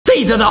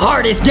These are the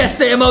hardest Guess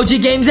the Emoji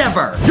games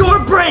ever. Your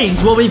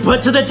brains will be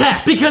put to the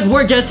test because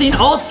we're guessing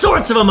all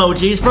sorts of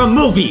emojis from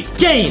movies,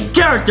 games,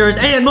 characters,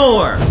 and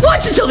more.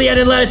 Watch until the end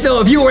and let us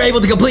know if you were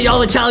able to complete all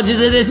the challenges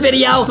in this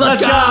video.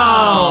 Let's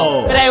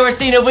go! Today we're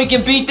seeing if we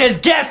can beat this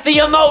Guess the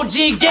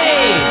Emoji game.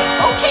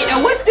 Okay,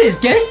 now what's this?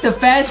 Guess the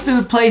fast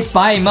food place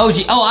by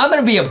emoji. Oh, I'm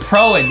gonna be a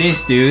pro at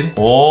this, dude.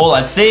 Oh,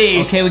 let's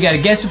see. Okay, we gotta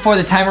guess before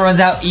the timer runs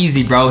out.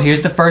 Easy, bro.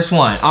 Here's the first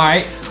one. All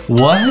right.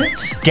 What?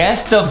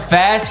 Guess the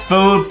fast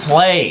food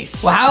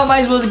place. Well, how am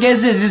I supposed to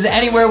guess this? Is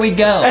anywhere we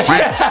go?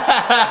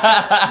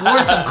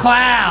 We're some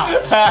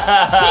clowns.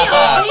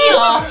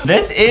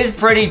 This is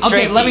pretty tricky.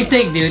 Okay, let me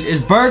think, dude.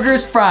 There's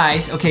burgers,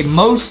 fries. Okay,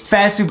 most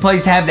fast food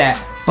places have that.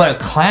 But a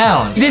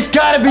clown. This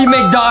gotta be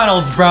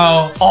McDonald's,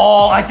 bro.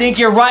 Oh, I think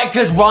you're right,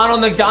 because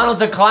Ronald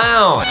McDonald's a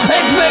clown. It's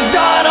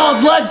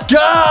McDonald's, let's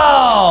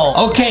go!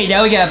 Okay,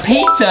 now we got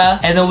pizza,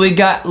 and then we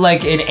got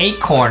like an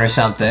acorn or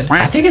something.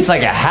 I think it's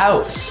like a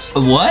house.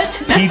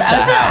 What? That's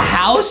not a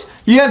house?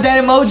 You have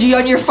that emoji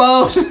on your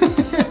phone? I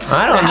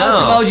don't know. The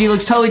house emoji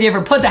looks totally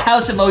different. Put the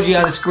house emoji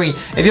on the screen.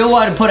 If you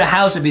want to put a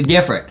house, it'd be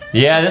different.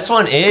 Yeah, this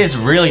one is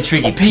really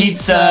tricky.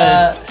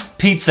 Pizza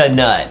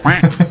nut.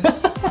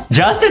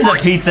 Justin's a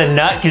pizza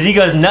nut because he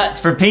goes nuts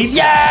for pizza.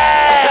 Yeah!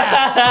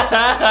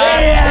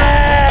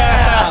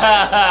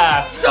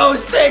 Yeah! So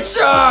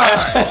picture!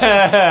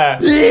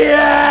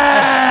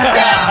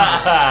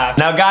 Yeah!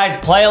 Now guys,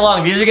 play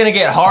along. These are gonna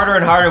get harder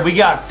and harder. We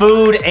got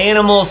food,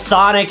 animals,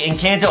 Sonic,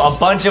 Encanto, a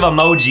bunch of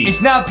emojis.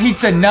 It's not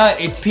Pizza Nut,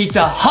 it's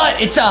Pizza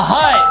Hut. It's a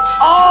hut.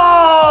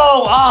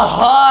 Oh, a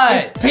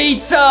hut. It's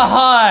Pizza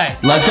Hut.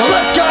 Let's go,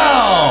 let's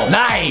go.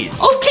 Nice.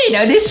 Okay,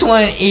 now this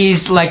one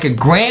is like a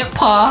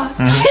grandpa.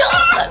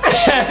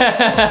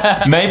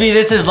 Maybe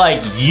this is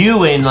like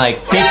you in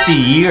like 50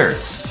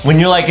 years. When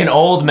you're like an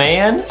old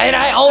man. And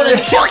I own a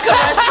Tilka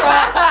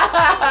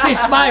restaurant. This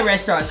is my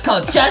restaurant. It's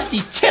called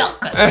Justy's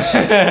Tilka.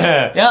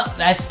 Yep,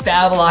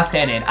 I'll lock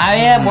that in. I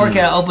am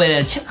working on opening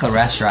a Tilka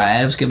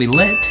restaurant. It's gonna be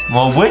lit.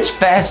 Well, which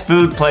fast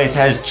food place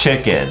has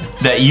chicken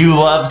that you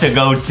love to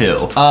go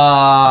to?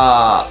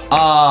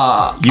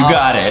 You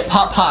got it.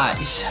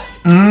 Popeyes.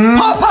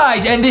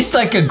 Popeyes, and this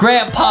like a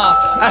grandpa.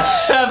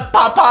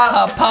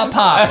 Papa.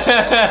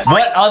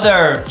 What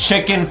other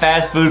chicken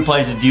fast food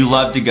places do you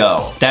love to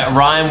go that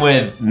rhyme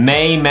with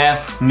may,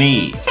 meth,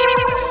 me?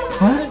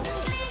 What?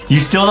 You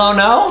still don't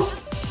know?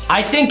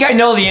 I think I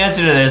know the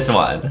answer to this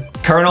one.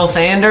 Colonel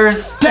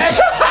Sanders?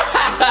 That's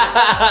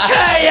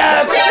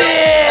KFC!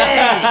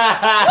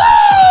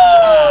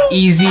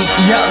 Easy.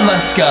 Yep,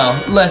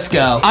 let's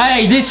go.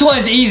 Alright, this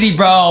one's easy,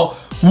 bro.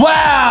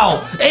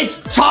 Wow! It's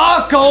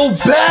Taco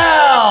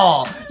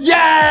Bell!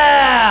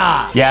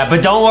 Yeah! Yeah,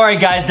 but don't worry,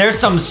 guys. There's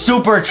some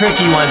super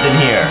tricky ones in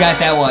here. Got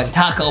that one,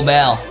 Taco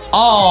Bell.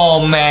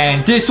 Oh,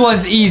 man. This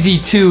one's easy,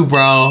 too,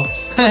 bro.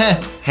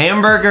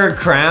 Hamburger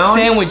Crown?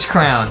 Sandwich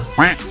Crown.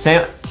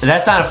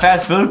 That's not a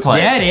fast food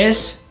place. Yeah, it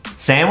is.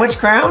 Sandwich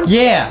Crown?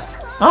 Yeah.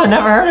 Oh,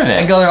 never heard of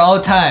it. I go there all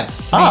the time.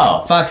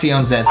 Oh. Foxy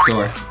owns that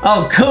store.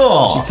 Oh,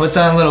 cool. She puts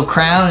on a little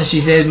crown and she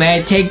says, "May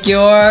I take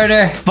your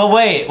order?" But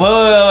wait.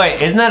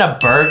 Isn't that a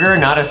burger,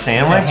 not a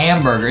sandwich? It's a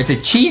hamburger. It's a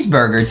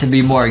cheeseburger, to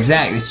be more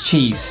exact. It's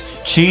cheese.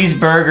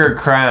 Cheeseburger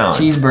Crown.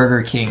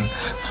 Cheeseburger King.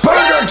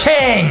 Burger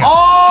King!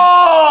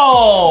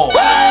 Oh!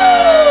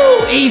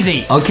 Woo!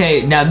 Easy.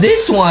 Okay, now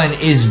this one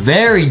is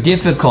very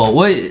difficult.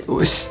 What?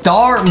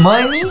 Star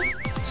money?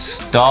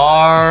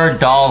 Star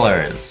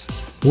dollars.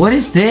 What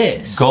is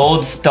this?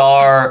 Gold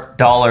star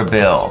dollar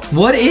bill.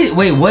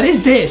 Wait, what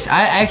is this?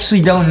 I actually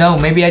don't know.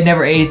 Maybe I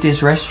never ate at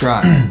this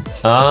restaurant.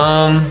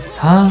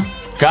 Huh?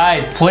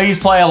 Guys, please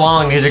play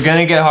along. These are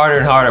gonna get harder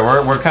and harder.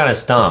 We're kind of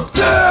stumped.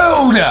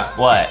 Dude!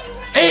 What?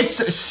 It's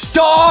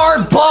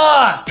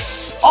Starbucks!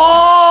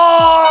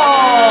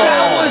 Oh!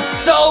 That was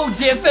so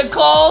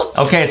difficult!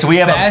 Okay, so we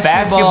have a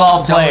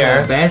basketball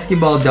player.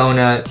 Basketball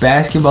donut.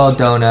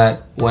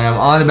 When I'm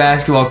on the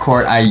basketball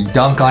court, I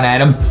dunk on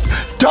Adam.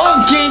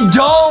 Dunkin'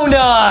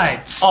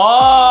 Donuts!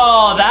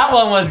 Oh, that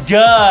one was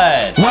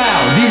good.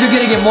 Wow, these are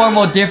gonna get more and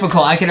more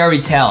difficult. I can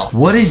already tell.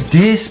 What is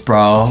this,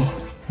 bro?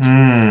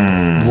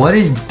 What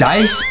is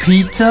Dice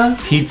Pizza?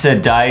 Pizza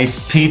Dice,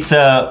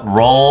 pizza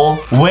roll.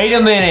 Wait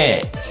a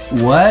minute.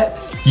 What?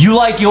 You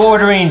like you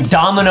ordering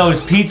Domino's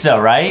pizza,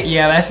 right?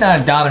 Yeah, that's not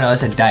a domino,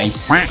 that's a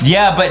dice.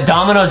 Yeah, but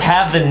Domino's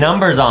have the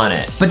numbers on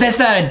it. But that's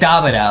not a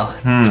domino.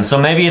 So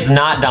maybe it's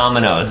not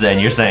Domino's then,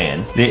 you're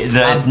saying.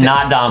 It's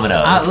not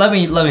Domino's. Let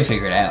me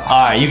figure it out.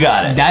 All right, you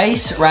got it.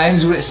 Dice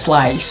rhymes with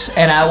slice,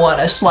 and I want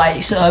a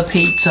slice of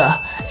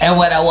pizza. And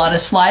when I want a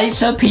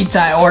slice of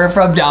pizza, I order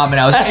from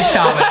Domino's. It's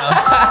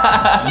Domino's.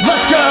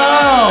 Let's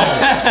go!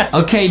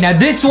 Okay, now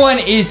this one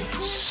is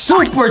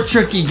super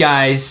tricky,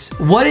 guys.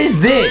 What is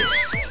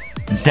this?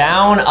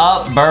 Down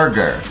up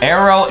burger.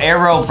 Arrow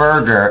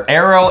burger.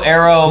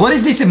 Arrow. What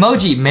is this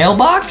emoji?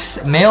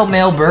 Mailbox? Mail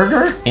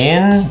burger?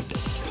 In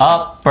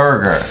up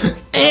burger.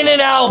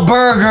 In-N-Out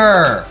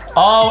burger.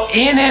 Oh,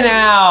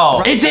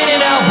 In-N-Out. It's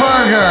In-N-Out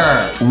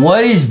burger.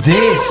 What is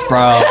this,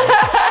 bro?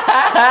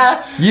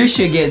 You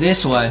should get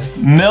this one.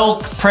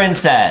 Milk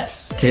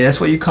princess. Okay, that's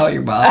what you call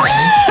your body. May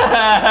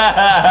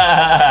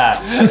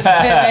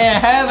I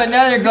have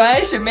another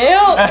glass of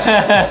milk?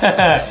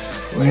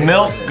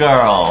 Milk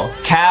girl.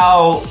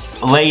 Cow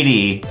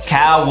lady.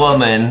 Cow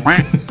woman.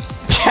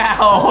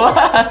 Cow.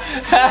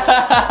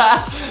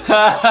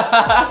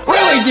 What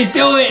are we just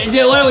doing?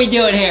 What are we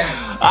doing here?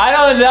 I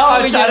don't know.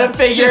 I'm trying to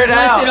figure it out.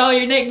 Just listed all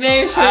your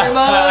nicknames for your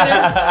mom.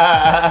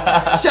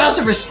 Show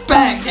some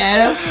respect,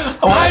 Adam.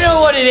 I know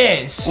what it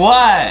is.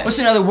 What? What's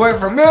another word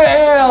for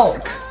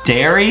milk?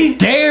 Dairy?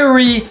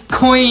 Dairy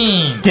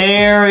Queen.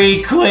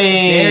 Dairy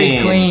Queen.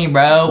 Dairy Queen,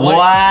 bro.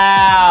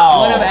 Wow.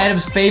 One of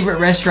Adam's favorite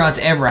restaurants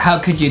ever. How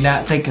could you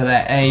not think of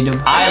that,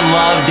 Adam? I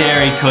love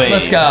Dairy Queen.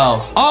 Let's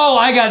go. Oh,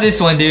 I got this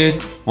one,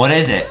 dude. What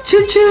is it?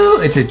 Choo choo.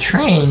 It's a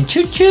train.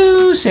 Choo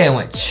choo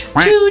sandwich.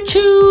 Choo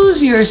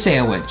choose your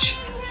sandwich.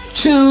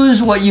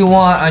 Choose what you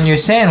want on your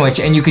sandwich,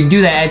 and you can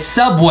do that at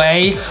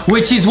Subway,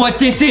 which is what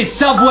this is,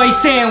 Subway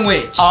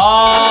sandwich.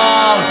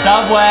 Oh,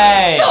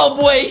 Subway.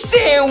 Subway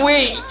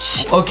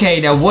sandwich. Okay,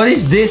 now what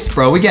is this,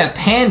 bro? We got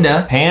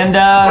panda.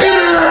 Panda.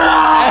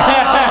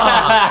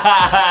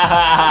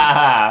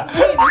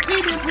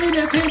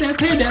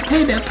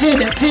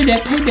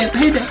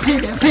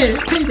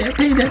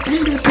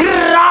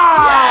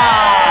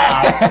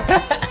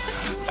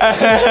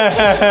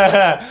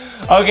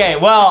 Okay,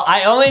 well,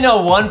 I only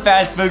know one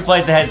fast food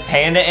place that has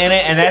panda in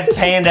it, and that's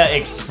Panda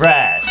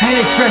Express.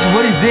 Panda Express,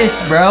 what is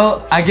this,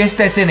 bro? I guess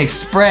that's an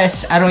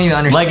express. I don't even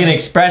understand. Like an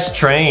express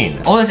train.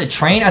 Oh, that's a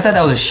train? I thought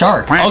that was a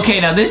shark. Okay,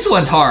 now this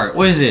one's hard.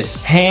 What is this?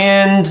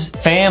 Hand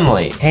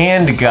family.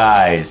 Hand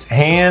guys.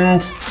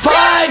 Hand.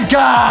 Five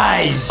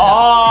Guys!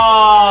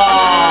 Oh!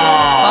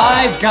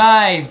 Five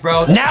Guys,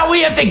 bro. Now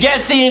we have to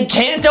guess the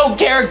Encanto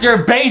character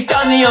based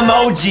on the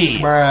emoji.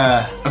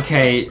 Bruh.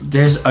 Okay,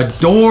 there's a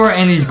door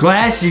and these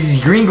glasses.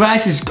 These green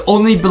glasses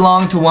only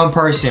belong to one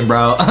person,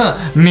 bro.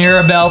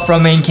 Mirabelle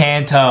from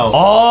Encanto.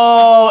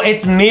 Oh,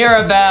 it's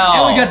Mirabelle.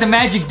 And we got the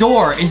magic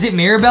door. Is it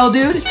Mirabelle,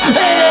 dude? It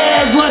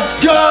is! Let's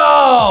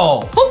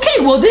go! Okay,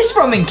 well, this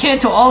from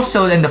Encanto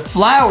also, and the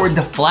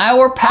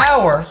flower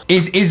power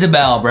is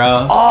Isabelle,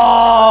 bro.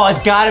 Oh, it's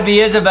gotta be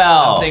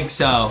Isabelle. I think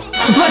so.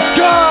 Let's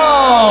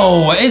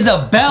go!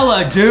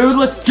 Isabella, dude.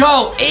 Let's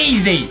go.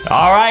 Easy.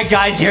 All right,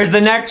 guys, here's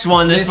the next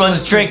one. This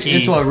one's tricky.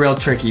 This one's real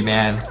tricky,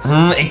 man.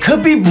 It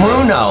could be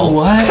Bruno.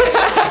 What?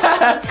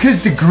 Because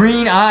the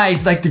green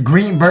eyes, like the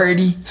green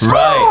birdie.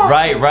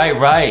 Right.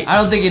 I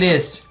don't think it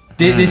is.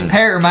 This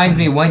parrot reminds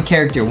me of one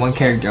character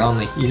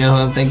only. You know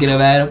who I'm thinking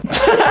of, Adam?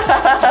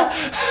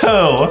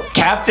 Who?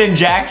 Captain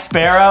Jack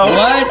Sparrow?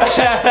 What?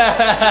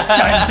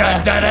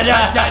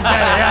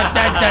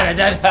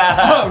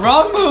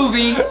 Wrong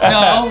movie.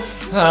 No.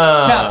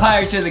 Not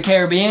Pirates of the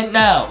Caribbean.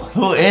 No.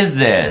 Who is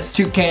this?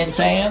 Toucan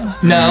Sam.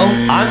 No.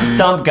 I'm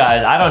stumped,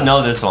 guys. I don't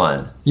know this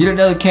one. You don't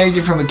know the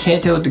character from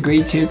Encanto with the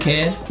green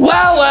toucan?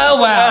 Well.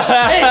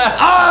 It's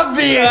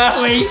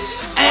obviously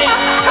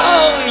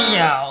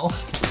Antonio.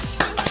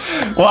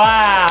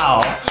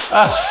 Wow.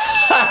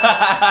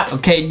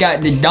 Okay,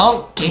 got the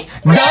donkey,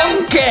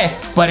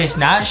 but it's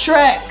not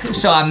Shrek,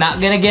 so I'm not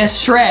gonna guess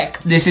Shrek.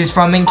 This is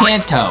from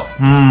Encanto.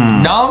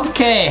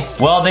 Donkey.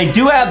 Well, they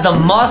do have the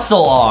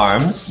muscle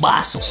arms.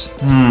 Muscles.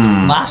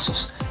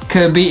 Muscles.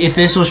 Could be, if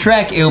this was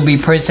Shrek, it would be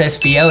Princess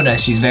Fiona.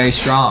 She's very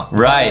strong.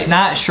 Right. It's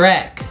not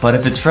Shrek. But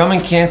if it's from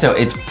Encanto,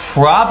 it's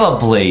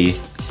probably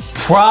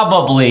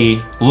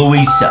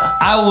Luisa.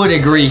 I would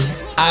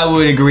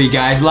agree,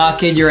 guys.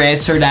 Lock in your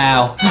answer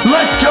now.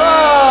 Let's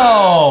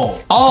go!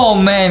 Oh,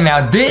 man,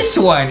 now this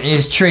one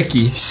is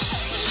tricky.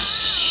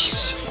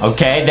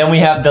 Okay, then we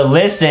have the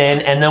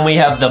listen, and then we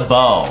have the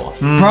bow.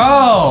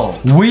 Bro,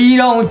 we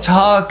don't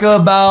talk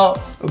about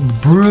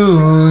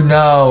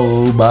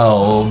Bruno.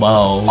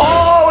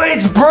 Oh,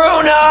 it's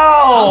Bruno!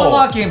 I'm gonna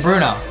lock in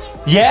Bruno.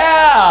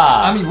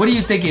 Yeah! I mean, what do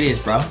you think it is,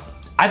 bro?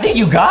 I think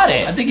you got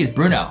it. I think it's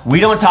Bruno. We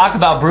don't talk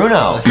about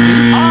Bruno. Let's see.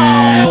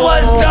 Oh, it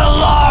was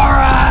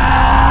Dolores!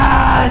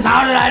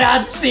 How did I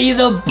not see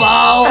the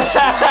bow?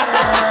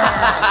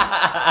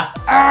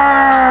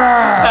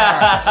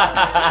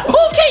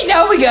 Okay,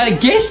 now we gotta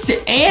guess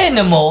the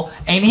animal,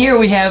 and here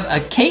we have a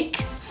cake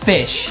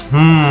fish.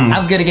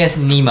 I'm gonna guess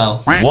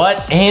Nemo.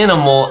 What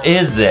animal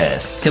is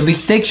this? Could be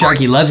thick shark,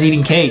 he loves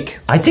eating cake.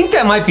 I think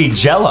that might be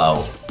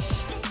Jello.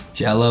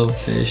 Jello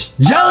fish.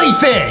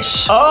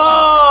 Jellyfish!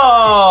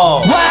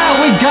 Oh! Wow,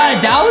 we got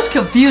it. That was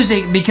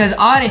confusing because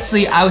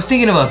honestly, I was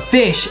thinking of a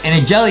fish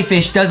and a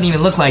jellyfish doesn't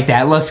even look like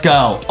that. Let's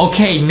go.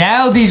 Okay,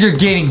 now these are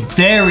getting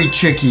very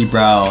tricky,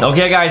 bro.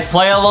 Okay, guys,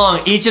 play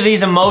along. Each of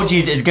these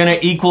emojis is gonna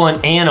equal an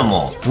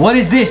animal. What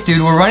is this,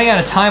 dude? We're running out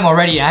of time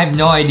already. I have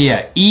no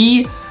idea.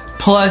 E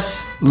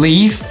plus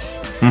leaf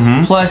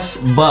plus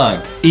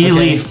bug.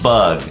 E-leaf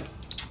bug.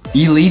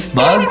 E-leaf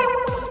bug?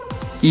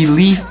 A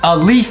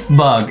leaf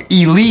bug.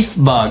 E-leaf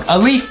bug. A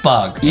leaf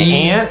bug.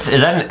 Ant?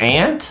 Is that an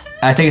ant?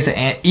 I think it's an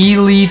ant.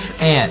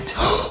 E-leaf ant.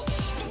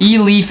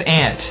 E-leaf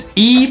ant.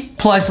 E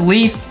plus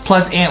leaf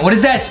plus ant. What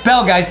does that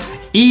spell, guys?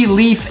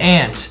 E-leaf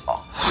ant.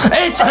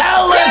 It's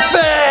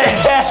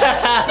elephant!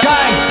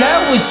 Guys,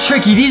 that was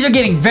tricky. These are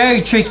getting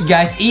very tricky,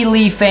 guys.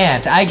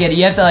 Elephant. I get it.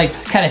 You have to like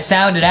kind of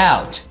sound it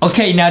out.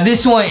 Okay, now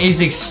this one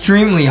is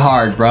extremely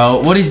hard,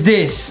 bro. What is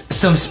this?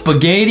 Some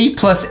spaghetti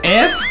plus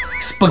F?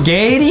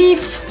 Spaghetti?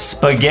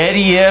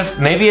 Spaghetti if.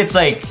 Maybe it's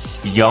like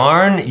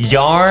yarn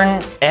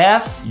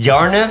F,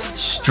 yarnif,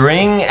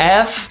 string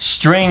F,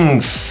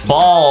 string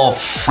ball.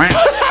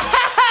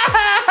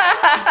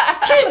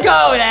 Keep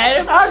going,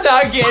 Adam. I'm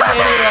not getting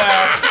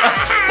anywhere.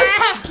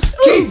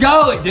 Keep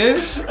going,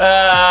 dude. Keep going.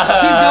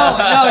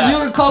 No, you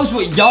were close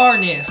with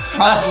yarnif,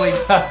 probably.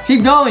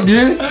 Keep going,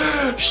 dude.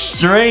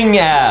 String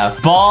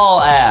F,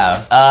 ball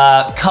F,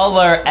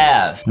 color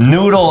F,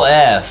 noodle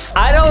F.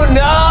 I don't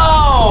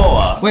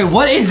know. Wait,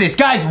 what is this?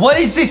 Guys, what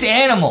is this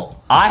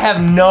animal? I have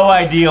no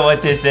idea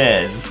what this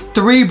is.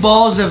 3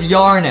 balls of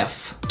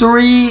yarnif.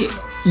 3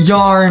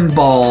 yarn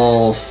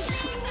ball.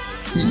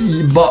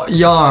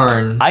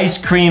 Yarn. Ice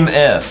cream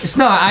if. It's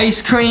not ice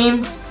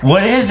cream.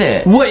 What is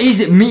it? What is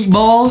it?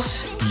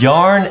 Meatballs?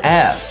 Yarn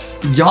F.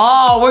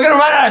 Oh, we're gonna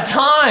run out of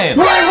time.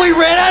 What? We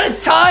ran out of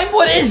time?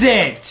 What is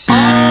it?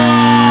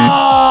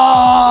 Oh!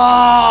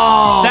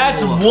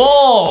 That's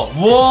wool.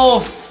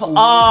 Wolf. Oh.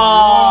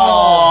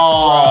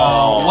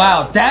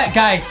 Wow, that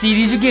guy, see,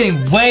 these are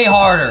getting way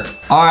harder.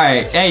 All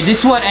right, hey,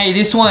 this one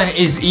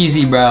is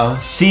easy, bro.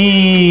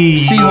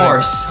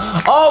 Seahorse.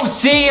 Oh,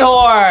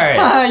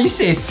 seahorse. You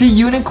say sea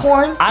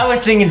unicorn? I was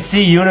thinking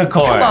sea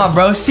unicorn. Come on,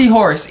 bro,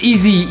 seahorse.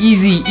 Easy.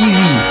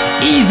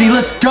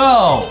 Let's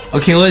go.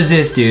 Okay, what is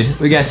this, dude?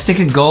 We got a stick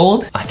of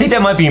gold. I think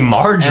that might be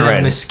margarine. And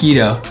a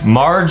mosquito.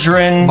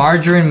 Margarine.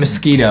 Margarine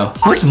mosquito.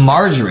 What's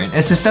margarine?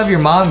 It's the stuff your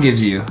mom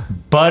gives you.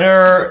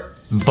 Butterbug.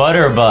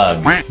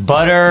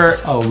 Butter.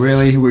 Oh,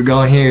 really? We're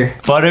going here.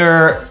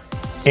 Butter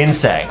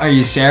insect. Are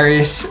you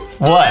serious?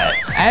 What?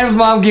 Adam's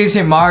mom gives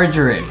him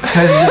margarine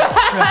because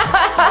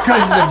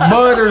the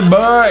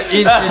butterbug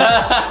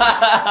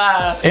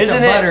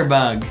Isn't a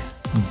butterbug.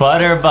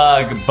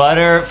 Butterfly.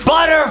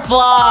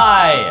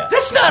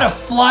 That's not a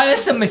fly.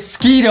 That's a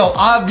mosquito,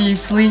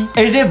 obviously.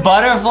 Is it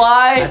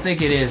butterfly? I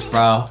think it is,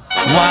 bro.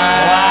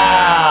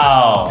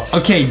 Wow.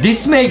 Okay,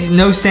 this makes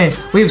no sense.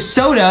 We have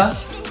soda.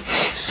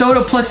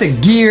 Soda plus a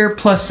gear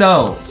plus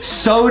O.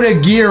 Soda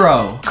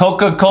Giro.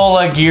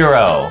 Coca-Cola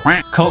Giro.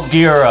 Coke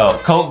Giro.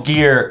 Coke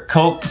Gear.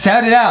 Coke.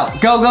 Sound it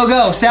out.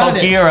 Go. Sound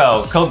it.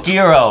 Coke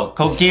Giro.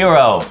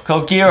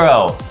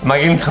 Am I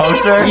getting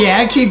closer?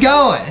 Yeah, keep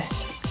going.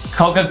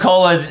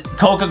 Coca-Cola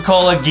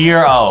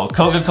Giro.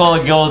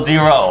 Coca-Cola Go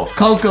Zero.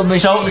 Coca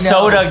Machine.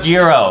 Soda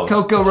Giro.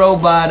 Coca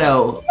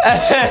Roboto.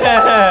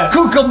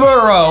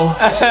 Kookaburro.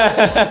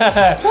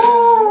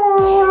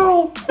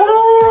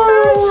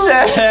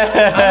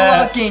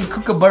 Unlocking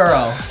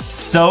Kookaburro.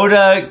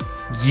 Soda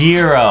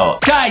Giro.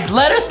 Guys,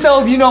 let us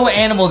know if you know what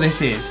animal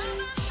this is.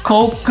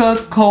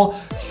 Coca-Cola.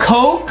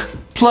 Coke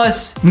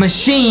plus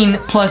machine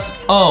plus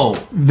O.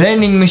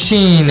 Vending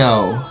machine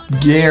O.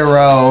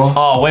 Gyro.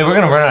 Oh, wait, we're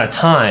gonna run out of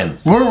time.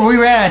 We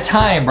ran out of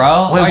time,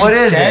 bro. Wait, what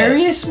is it? Are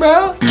you serious,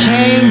 bro?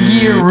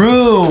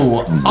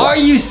 Kangaroo. Are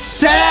you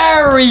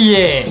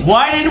serious?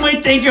 Why didn't we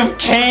think of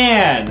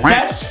can?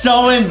 That's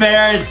so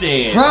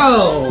embarrassing.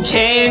 Bro.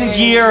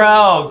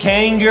 Kangaroo.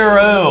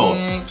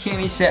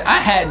 Kenny said, I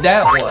had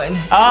that one.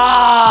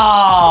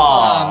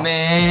 Oh. Oh,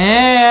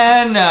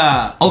 man.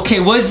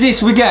 Okay, what's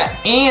this? We got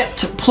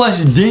ant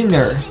plus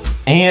dinner.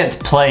 Ant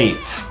plate.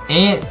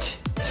 Ant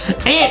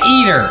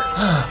eater.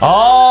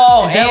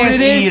 Oh, is that what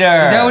it is? Is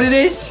that what it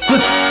is?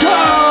 Let's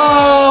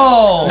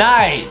go!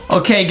 Nice.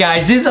 Okay,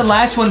 guys, this is the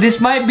last one. This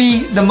might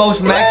be the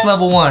most max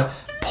level one.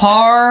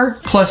 Par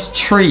plus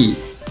tree.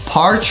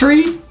 Par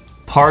tree?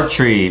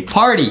 Party.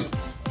 Party.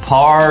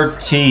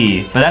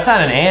 Party. But that's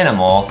not an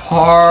animal.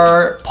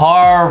 Par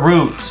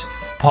root.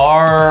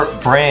 Par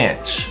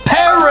branch.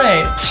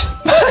 Parrot.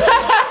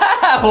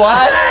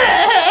 What?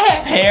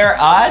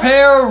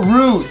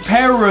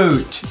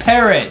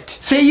 Parrot.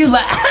 Say you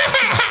like,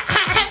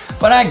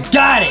 but I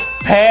got it.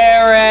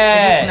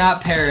 Parrot. If it's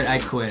not parrot, I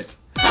quit.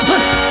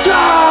 Let's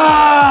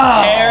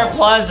go! Pear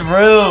plus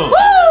roof. Woo!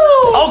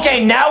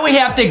 Okay, now we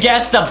have to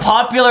guess the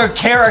popular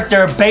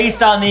character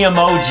based on the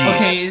emoji.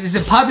 Okay, it's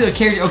a popular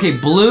character. Okay,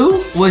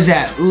 Blue was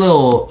that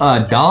little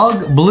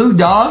dog? Blue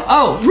dog?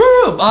 Oh,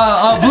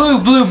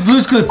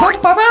 Blue's Clues. Blue's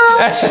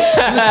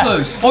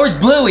Clues. Or it's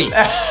Bluey.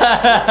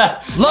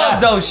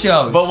 Love those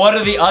shows. But what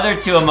do the other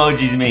two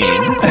emojis mean?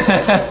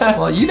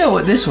 Well, you know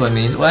what this one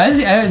means. Well,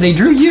 they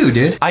drew you,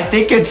 dude. I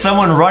think it's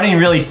someone running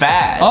really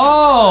fast.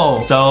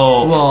 Oh.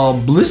 So. Well,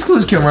 Blue's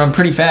Clues can run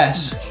pretty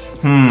fast.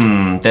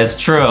 That's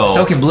true.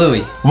 So can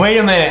Bluey. Wait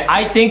a minute,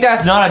 I think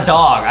that's not a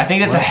dog. I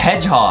think that's a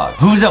hedgehog.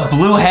 Who's a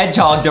blue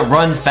hedgehog that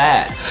runs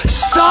fast?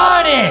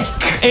 Sonic!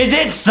 Is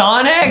it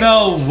Sonic?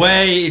 No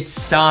way, it's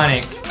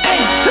Sonic.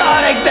 It's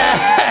Sonic the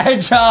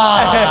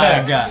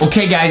Hedgehog!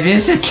 Okay, guys,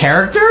 is this a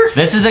character?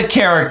 This is a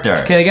character.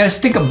 Okay, they got a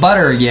stick of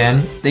butter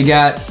again. They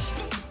got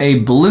a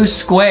blue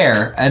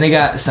square, and they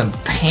got some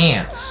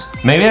pants.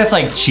 Maybe that's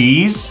like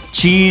cheese?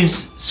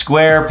 Cheese,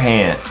 square,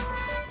 pant.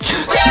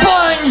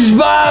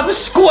 SpongeBob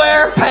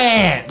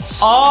SquarePants.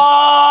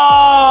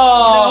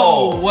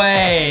 Oh! No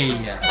way.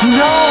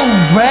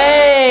 No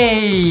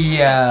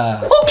way.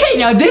 Okay,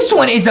 now this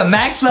one is a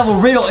max level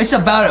riddle. It's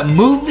about a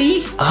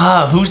movie.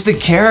 Who's the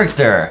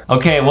character?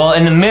 Okay, well,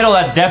 in the middle,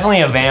 that's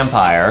definitely a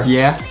vampire.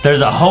 Yeah.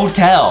 There's a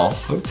hotel.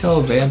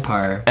 Hotel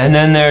vampire. And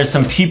then there's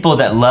some people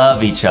that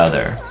love each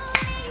other.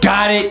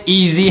 Got it,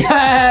 easy.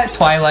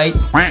 Twilight.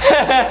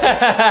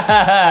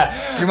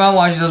 Your mom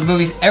watches those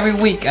movies every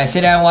week. I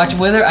sit down and watch them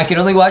with her. I can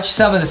only watch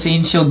some of the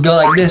scenes. She'll go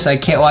like this. I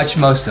can't watch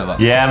most of them.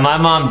 Yeah, my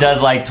mom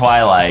does like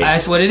Twilight.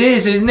 That's what it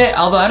is, isn't it?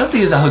 Although I don't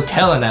think there's a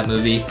hotel in that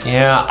movie.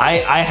 Yeah,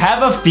 I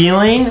have a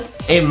feeling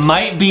it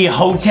might be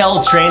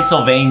Hotel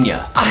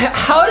Transylvania.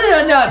 How did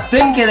I not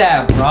think of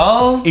that,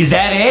 bro? Is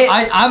that it?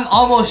 I'm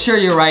almost sure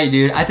you're right,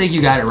 dude. I think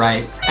you got it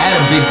right. I had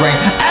a big brain.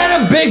 I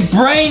had a big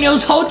brain. It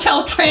was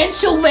Hotel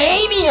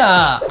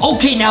Transylvania.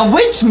 Okay, now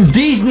which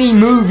Disney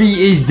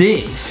movie is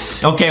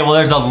this? Okay, well,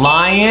 there's a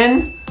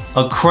lion,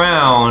 a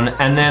crown,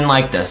 and then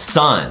like the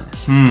sun.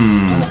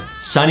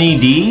 Sunny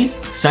D?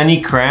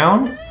 Sunny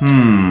Crown?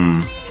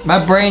 My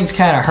brain's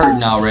kind of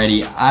hurting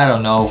already. I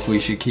don't know if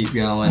we should keep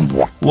going.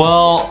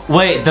 Well,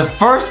 wait, the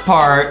first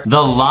part, the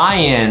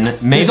lion,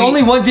 maybe... There's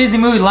only one Disney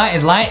movie,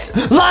 Lion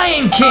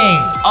King!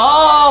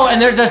 Oh,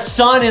 and there's a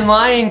sun in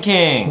Lion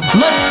King.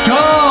 Let's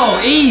go!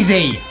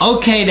 Easy!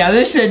 Okay, now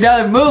this is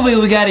another movie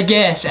we gotta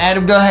guess.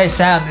 Adam, go ahead and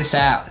sound this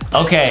out.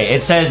 Okay,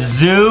 it says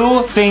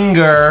Zoo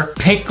Finger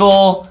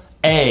Pickle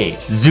A.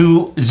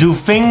 Zoo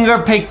Finger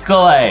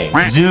Pickle A.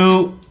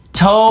 Zoo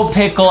Toe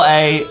Pickle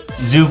A.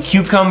 Zoo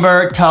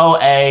Cucumber Toe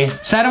A.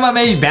 Sound about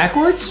maybe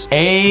backwards?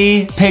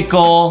 A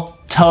Pickle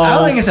Toe. I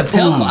don't think it's a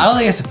pickle. Ooze. I don't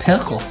think it's a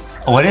pickle.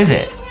 What is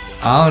it?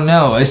 Oh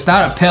no, it's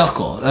not a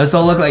pickle. Those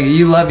don't look like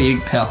you love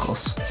eating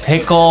pickles.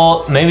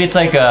 Pickle, maybe it's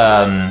like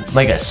a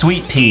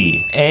sweet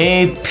pea.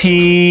 A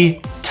pea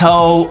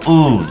toe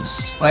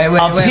ooze. Wait.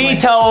 A pea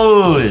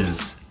toe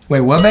ooze.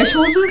 Wait, what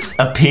vegetable is this?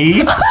 A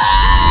pea?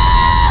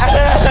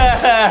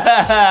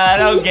 I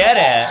don't get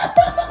it.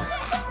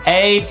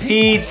 A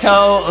pea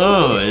toe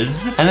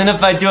ooze. And then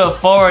if I do it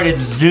forward,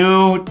 it's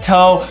zoo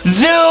toe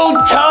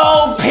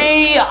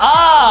pea.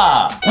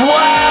 Wow,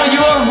 you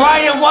were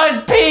right, it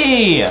was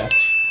pea.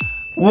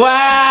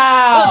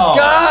 Wow!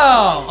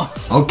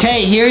 Let's go!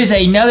 Okay, here's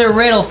another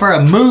riddle for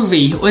a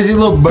movie. Was it a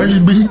little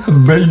baby?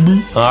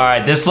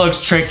 Alright, this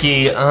looks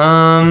tricky.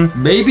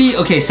 Baby?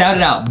 Okay, sound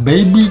it out.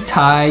 Baby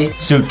tie.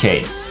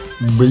 Suitcase.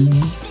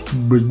 Baby.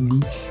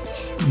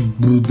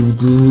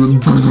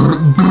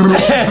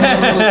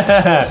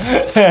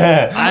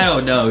 I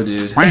don't know,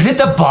 dude. Is it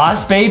the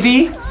Boss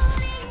Baby?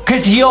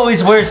 Cause he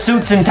always wears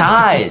suits and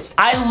ties.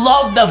 I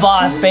love the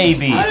Boss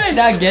Baby. How did I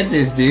not get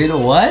this, dude?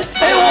 What?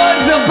 It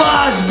was the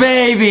Boss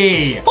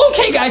Baby!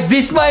 Okay, guys,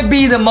 this might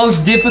be the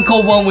most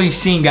difficult one we've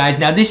seen, guys.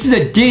 Now, this is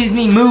a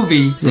Disney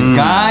movie. There's a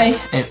guy,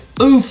 an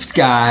oofed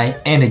guy,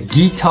 and a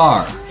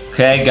guitar.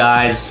 Okay,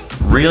 guys,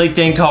 really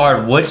think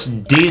hard. Which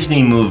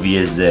Disney movie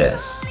is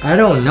this? I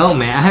don't know,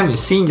 man. I haven't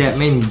seen that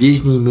many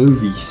Disney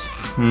movies.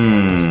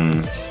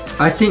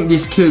 I think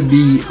this could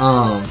be,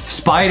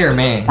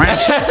 Spider-Man.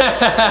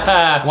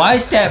 Why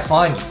is that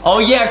funny? Oh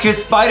yeah,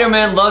 cause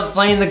Spider-Man loves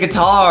playing the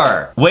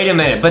guitar. Wait a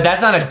minute, but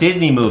that's not a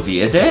Disney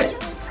movie, is it?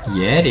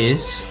 Yeah, it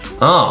is.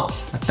 Oh.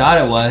 I thought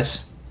it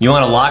was. You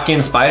wanna lock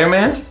in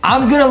Spider-Man?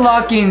 I'm gonna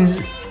lock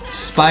in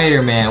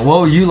Spider-Man. What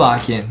will you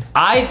lock in?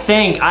 I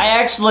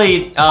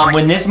actually,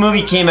 when this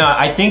movie came out,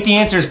 I think the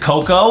answer is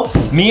Coco.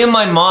 Me and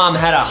my mom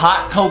had a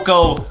hot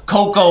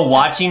Coco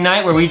watching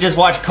night where we just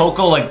watched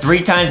Coco like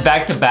 3 times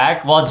back to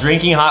back while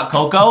drinking hot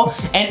cocoa.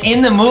 And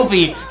in the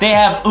movie, they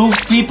have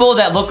oof people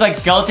that look like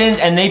skeletons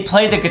and they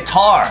play the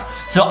guitar.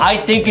 So I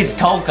think it's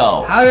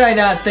Coco. How did I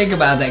not think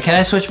about that? Can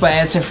I switch my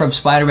answer from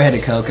Spider-Man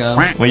to Coco?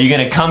 Were you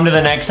gonna come to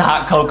the next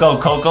hot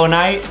Coco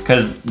night?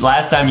 Cause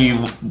last time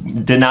you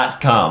did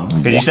not come.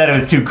 Cause you said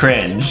it was too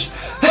cringe.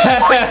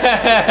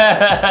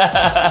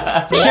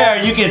 Sure,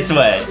 you can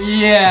switch.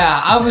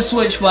 Yeah, I would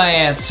switch my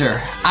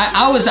answer.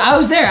 I was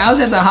there. I was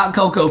at the hot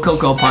Coco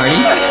party.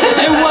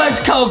 It was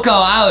Coco.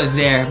 I was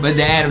there. But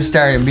then Adam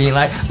started being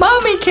like,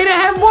 Mommy, can I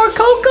have more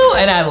Coco?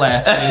 And I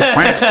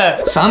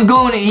left. So I'm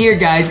going in here,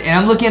 guys, and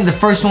I'm looking at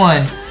the first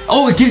one.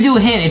 Oh, it gives you a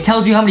hint. It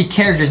tells you how many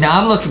characters. Now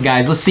I'm looking,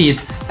 guys. Let's see.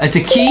 It's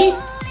a key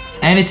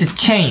and it's a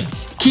chain.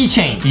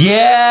 Keychain.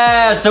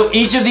 Yeah, so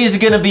each of these is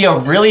gonna be a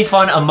really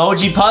fun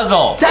emoji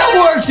puzzle. That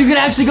works. You can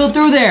actually go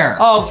through there.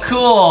 Oh,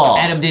 cool.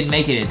 Adam didn't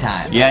make it in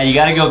time. Yeah, you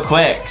gotta go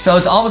quick. So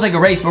it's almost like a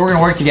race, but we're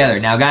gonna work together.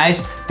 Now,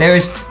 guys,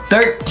 there's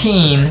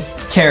 13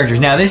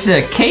 characters. Now, this is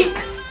a cake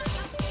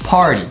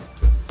party.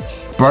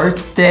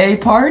 Birthday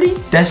party?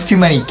 That's too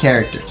many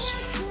characters.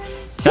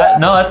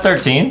 No, that's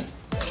 13.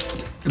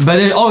 But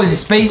there's always a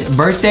space.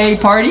 Birthday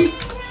party?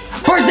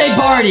 Birthday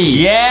party!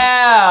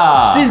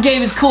 Yeah! This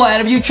game is cool,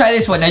 Adam. You try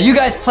this one. Now, you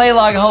guys play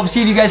along at home.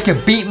 See if you guys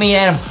can beat me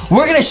and Adam.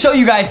 We're going to show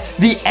you guys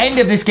the end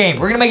of this game.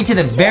 We're going to make it to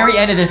the very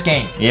end of this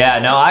game. Yeah,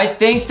 no, I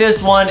think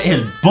this one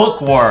is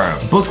Bookworm.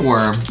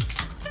 Bookworm?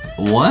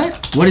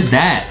 What? What is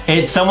that?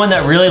 It's someone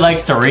that really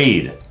likes to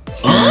read.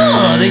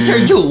 Oh, they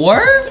turned to a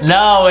word?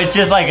 No, it's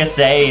just like a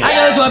saying. I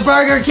know this one,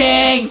 Burger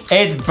King.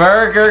 It's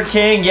Burger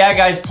King. Yeah,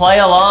 guys, play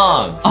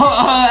along.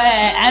 Oh,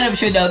 Adam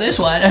should know this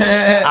one.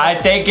 I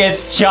think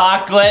it's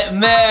chocolate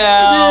milk.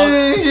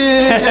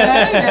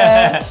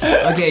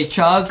 Okay,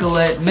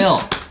 chocolate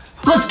milk.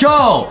 Let's go.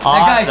 Awesome.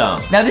 Now,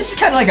 guys, now this is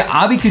kind of like an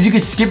obby because you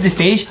can skip the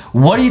stage.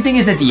 What do you think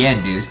is at the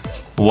end, dude?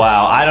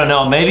 Wow, I don't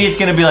know. Maybe it's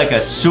gonna be like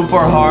a super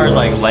hard,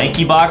 like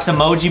LankyBox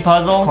emoji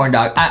puzzle. Corn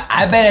dog.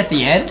 I bet at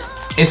the end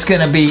it's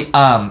gonna be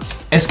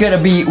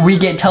we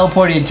get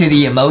teleported into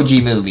the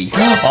Emoji movie.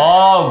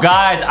 Oh,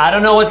 guys, I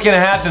don't know what's gonna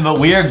happen, but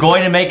we are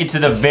going to make it to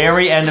the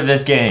very end of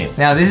this game.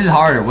 Now this is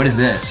harder. What is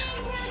this?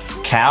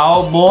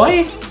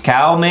 Cowboy?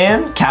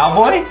 Cowman?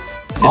 Cowboy?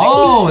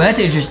 Oh, that's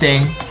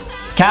interesting.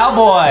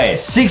 Cowboy.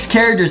 6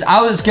 characters.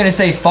 I was gonna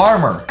say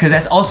farmer because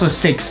that's also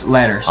 6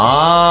 letters.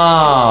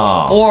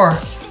 Oh. Or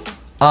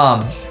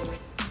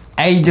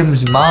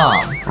Adam's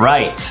mom.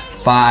 Right.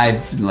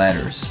 5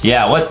 letters.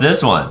 Yeah, what's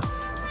this one?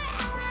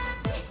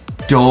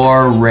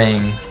 Door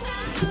ring.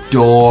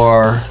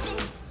 Door.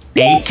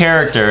 8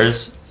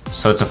 characters,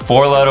 so it's a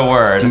 4-letter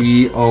word.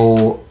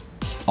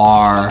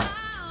 D-O-R.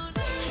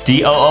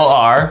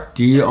 D-O-O-R.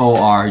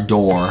 D-O-R.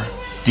 Door.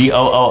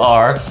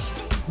 D-O-O-R.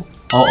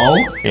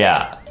 O-O?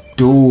 Yeah.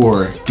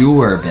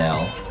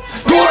 Doorbell.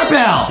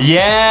 Doorbell!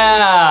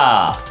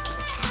 Yeah!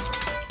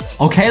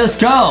 Okay, let's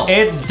go.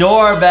 It's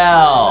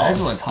doorbell. This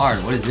one's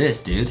hard. What is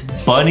this, dude?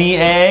 Bunny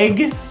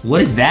egg.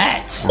 What is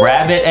that?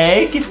 Rabbit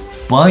egg.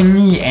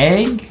 Bunny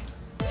egg?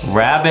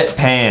 Rabbit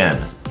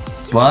pan.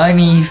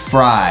 Bunny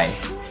fry.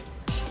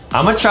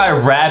 I'm gonna try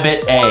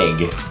rabbit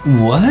egg.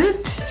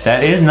 What?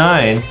 That is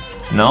 9.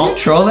 No?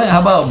 Troll it?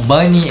 How about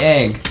bunny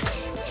egg?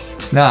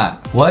 It's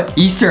not. What?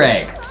 Easter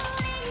egg.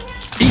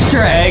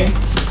 Easter egg.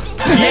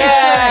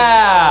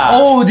 Yeah!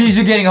 Oh, these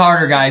are getting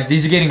harder, guys.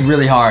 These are getting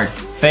really hard.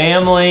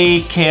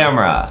 Family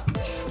camera.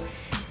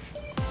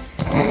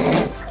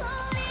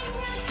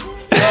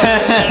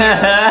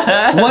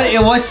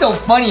 What's so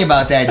funny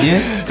about that,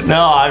 dude?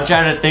 No, I'm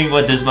trying to think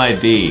what this might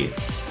be.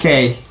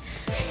 Okay,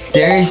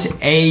 there's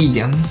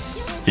Adam.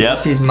 Yep.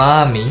 This is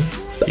mommy.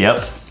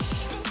 Yep.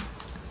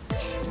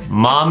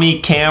 Mommy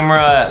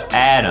camera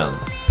Adam.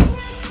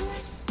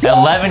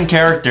 11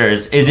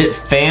 characters. Is it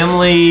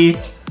family?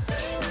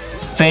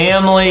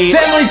 Family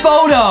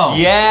photo.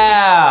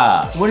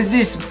 Yeah. What is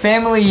this?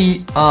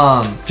 Family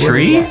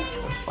Tree?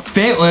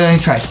 Let me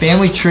try.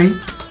 Family tree.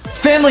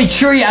 Family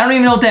tree. I don't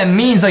even know what that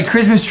means. Like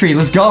Christmas tree.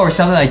 Let's go or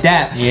something like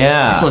that.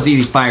 Yeah. This one's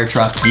easy. Fire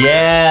truck.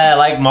 Yeah,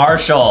 like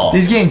Marshall.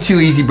 This is getting too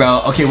easy,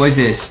 bro. Okay, what is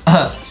this?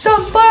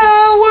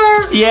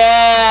 Sunflower.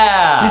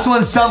 Yeah. This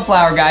one's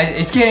sunflower, guys.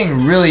 It's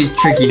getting really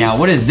tricky now.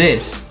 What is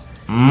this?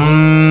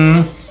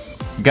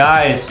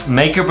 Guys,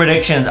 make your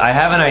predictions. I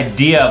have an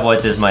idea of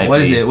what this might be.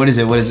 What is it? What is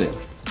it? What is it?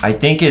 I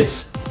think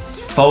it's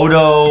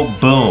photo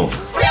boom.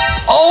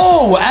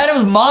 Oh,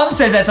 Adam's mom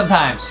says that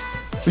sometimes.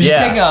 She's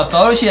taking a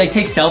photo, she like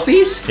takes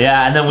selfies.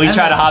 Yeah, and then we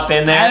try to hop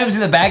in there. Adam's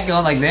in the back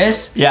going like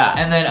this. Yeah.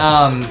 And then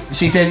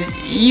she says,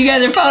 you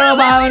guys are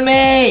photobombing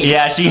me.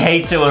 Yeah, she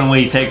hates it when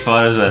we take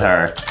photos with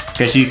her.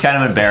 Because she's kind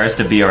of embarrassed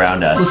to be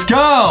around us. Let's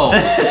go.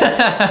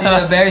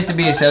 She's embarrassed to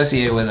be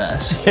associated with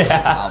us.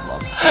 Yeah.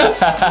 Problem.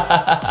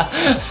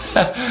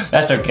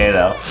 That's okay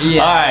though.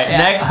 Yeah. All right,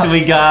 next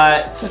we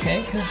got It's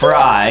okay.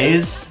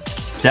 fries.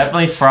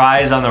 Definitely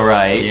fries on the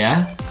right.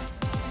 Yeah.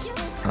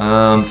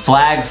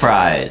 Flag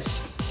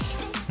fries.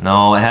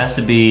 No, it has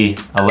to be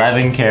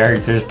 11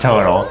 characters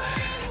total.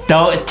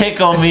 Don't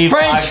tickle me.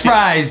 French Foxy.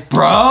 fries,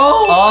 bro.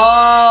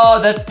 Oh,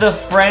 that's the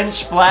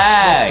French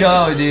flag.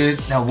 Let's go,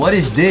 dude. Now, what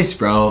is this,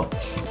 bro?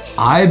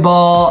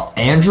 Eyeball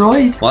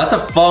Android? Well, that's a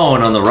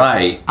phone on the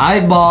right.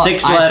 Eyeball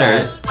 6 iPad.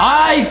 letters.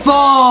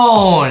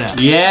 iPhone!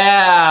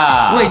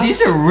 Yeah. Wait,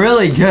 these are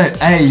really good.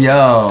 Hey,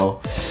 yo.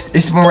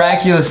 It's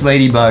Miraculous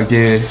Ladybug,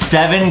 dude.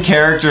 7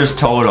 characters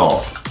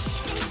total.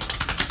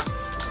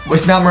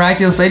 It's not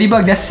Miraculous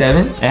Ladybug? That's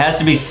 7? It has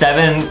to be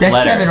 7 That's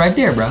letters. 7 right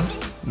there, bro.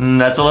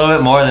 That's a little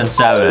bit more than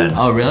 7.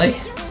 Oh, really?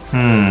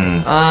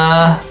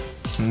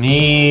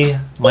 Me,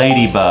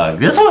 Ladybug.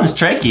 This one's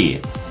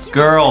tricky.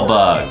 Girl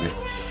bug.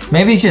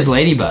 Maybe it's just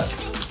Ladybug.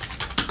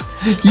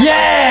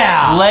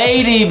 Yeah!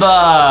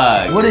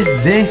 Ladybug. What is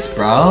this,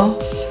 bro?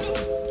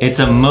 It's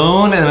a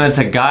moon and it's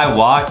a guy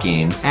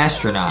walking.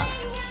 Astronaut.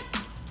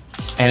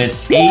 And it's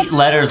 8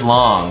 letters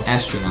long.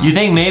 Astronaut. You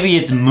think maybe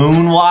it's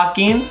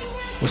moonwalking?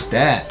 What's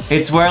that?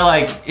 It's where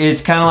like,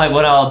 it's kind of like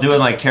what I'll do with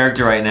my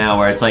character right now,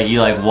 where it's like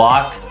you like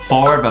walk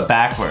forward but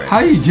backwards. How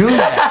you doing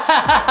that?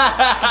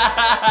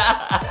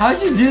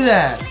 How'd you do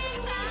that?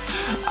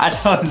 I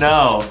don't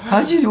know.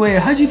 How'd you do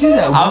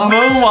that? I'm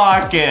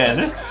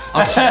moonwalking.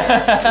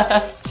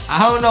 I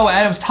don't know what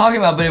Adam's talking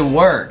about, but it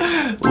worked.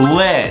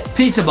 Lit.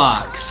 Pizza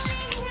box.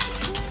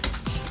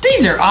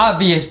 These are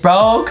obvious,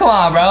 bro. Come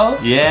on, bro.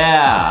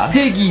 Yeah.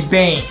 Piggy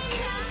bank.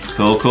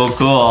 Cool, cool,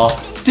 cool.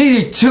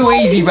 These are too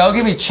easy, bro.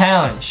 Give me a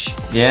challenge.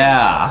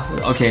 Yeah.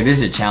 Okay, this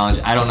is a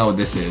challenge. I don't know what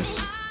this is.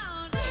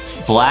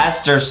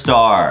 Blaster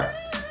star.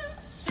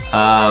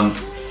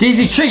 These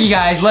are tricky,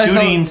 guys. Let's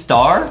Shooting know.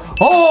 star?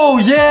 Oh,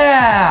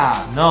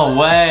 yeah. No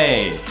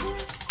way.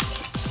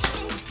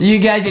 You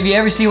guys, if you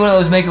ever see one of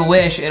those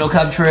Make-A-Wish, it'll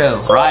come true.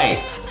 Right.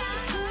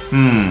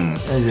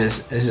 What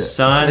is this?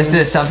 Sun. This is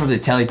a sun from the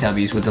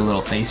Teletubbies with the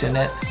little face in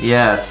it.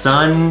 Yeah,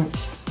 Sunglasses?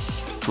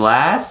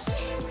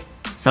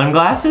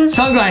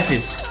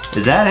 Sunglasses.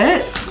 Is that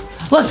it?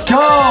 Let's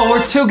go.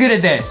 We're too good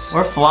at this.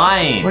 We're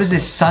flying. What is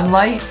this?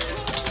 Sunlight?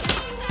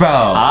 Bro.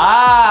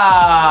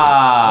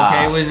 Ah.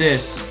 Okay, what is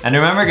this? And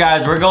remember,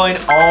 guys, we're going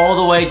all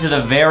the way to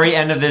the very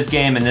end of this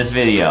game in this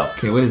video.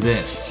 Okay, what is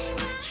this?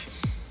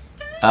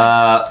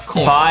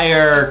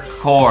 Fire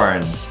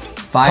corn.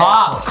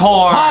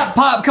 Popcorn.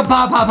 Pop.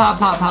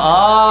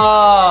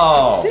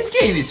 Oh. This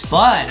game is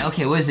fun.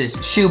 Okay, what is this?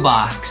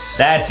 Shoebox.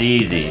 That's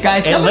easy.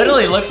 Guys, it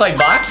literally looks like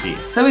boxy.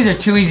 Some of these are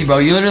too easy, bro.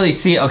 You literally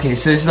see it. Okay,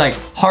 so this is like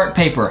heart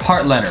paper,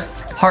 heart letter,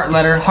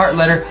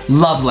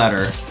 love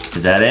letter.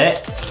 Is that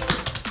it?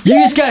 You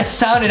just gotta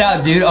sound it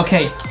out, dude.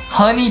 Okay,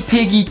 Honey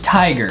Piggy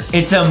Tiger.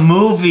 It's a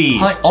movie.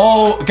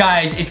 Oh,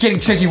 guys, it's getting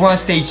tricky. We're on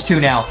stage 2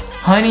 now.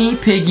 Honey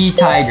Piggy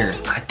Tiger.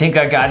 I think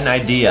I got an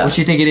idea. What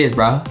you think it is,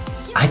 bro?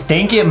 I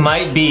think it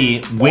might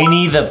be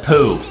Winnie the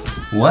Pooh.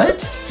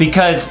 What?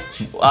 Because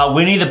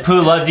Winnie the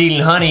Pooh loves eating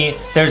honey.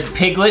 There's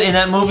Piglet in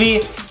that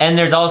movie, and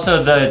there's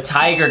also the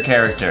tiger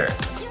character.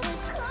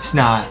 It's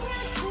not.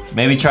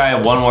 Maybe try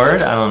one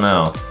word? I don't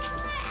know.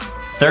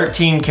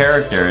 13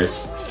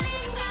 characters.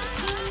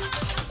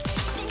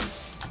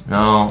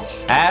 No.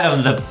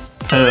 Adam the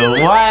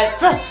Pooh. What?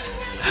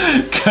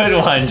 Good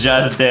one,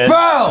 Justin.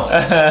 Bro!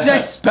 I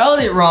spelled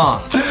it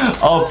wrong.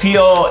 Oh,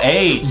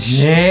 P-O-H.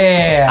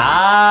 Yeah.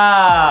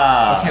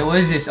 Ah. Okay, what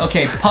is this?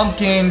 Okay,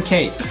 pumpkin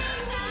cake.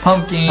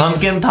 Pumpkin pie.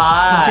 Pumpkin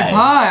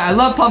pie. I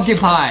love pumpkin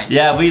pie.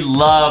 Yeah, we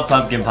love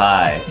pumpkin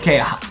pie.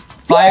 Okay,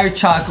 fire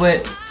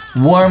chocolate,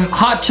 warm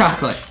hot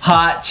chocolate.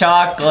 Hot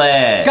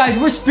chocolate. Guys,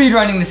 we're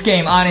speedrunning this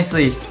game,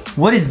 honestly.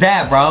 What is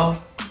that, bro?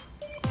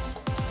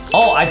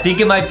 Oh, I think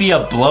it might be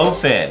a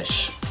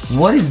blowfish.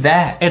 What is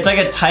that? It's like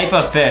a type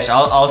of fish.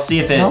 I'll see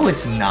if it's... No,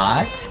 it's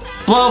not.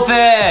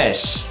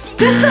 Blowfish.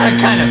 That's not a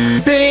kind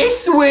of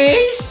fish,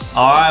 Wiz.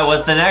 All right,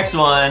 what's the next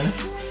one?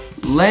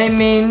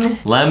 Lemon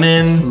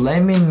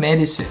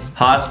medicine.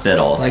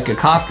 Hospital. Like a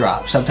cough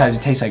drop. Sometimes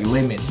it tastes like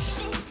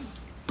lemons.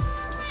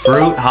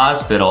 Fruit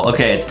hospital.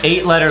 Okay, it's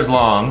 8 letters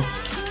long.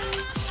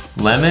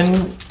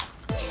 Lemonade?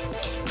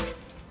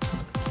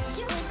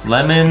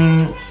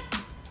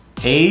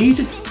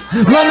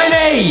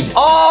 Lemonade!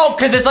 Oh,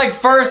 because it's like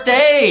first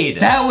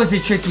aid. That was a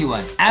tricky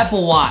one.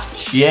 Apple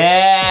Watch.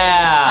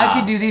 Yeah. I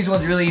can do these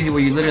ones really easy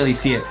where you literally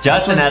see it.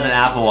 Justin has an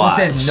Apple Watch.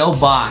 It says no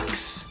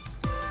box.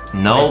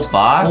 No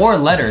box? 4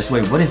 letters.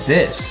 Wait, what is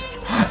this?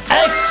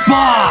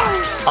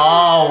 Xbox!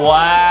 Oh,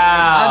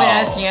 wow. I've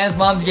been asking Anne's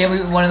mom to get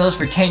me one of those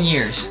for 10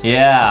 years.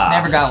 Yeah.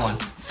 Never got one.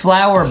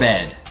 Flower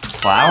bed.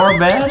 Flower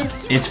bed?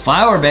 It's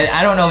flower bed.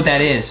 I don't know what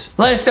that is.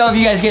 Let us know if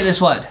you guys get this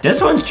one.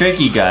 This one's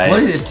tricky, guys.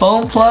 What is it?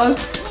 Phone plug?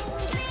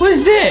 What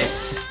is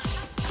this?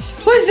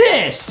 What is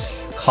this?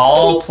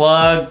 Call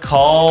plug,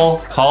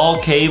 call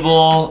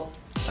cable.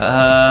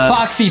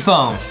 Foxy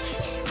phone.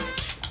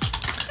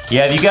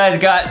 Yeah, if you guys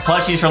got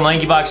plushies from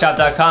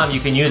LankyBoxShop.com, you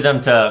can use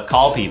them to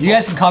call people. You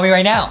guys can call me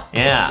right now.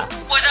 Yeah.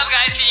 What's up,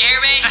 guys? Can you hear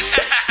me?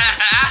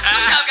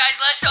 What's up, guys?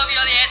 Let us know if you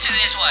know the answer to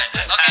this one.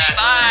 Okay,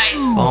 bye.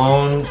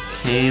 Phone,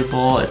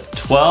 cable, it's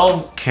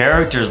 12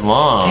 characters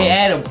long. Hey,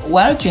 Adam,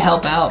 why don't you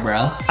help out,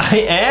 bro?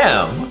 I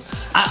am.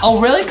 Oh,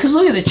 really? Because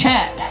look at the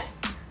chat.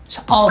 It's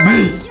all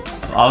me.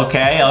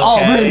 Okay.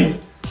 All me.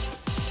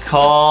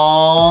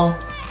 Call,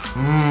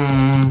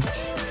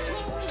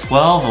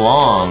 12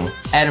 long.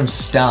 Adam's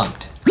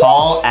stumped.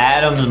 Call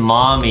Adam's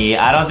mommy.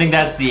 I don't think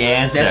that's the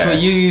answer. That's what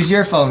you use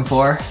your phone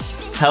for.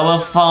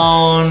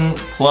 Telephone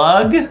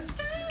plug?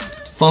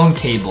 Phone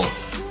cable.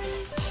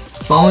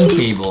 Phone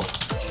cable.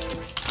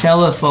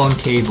 Telephone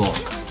cable.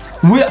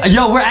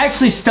 Yo, we're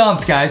actually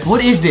stumped, guys.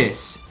 What is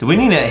this? Do we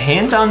need a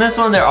hint on this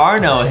one? There are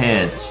no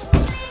hints.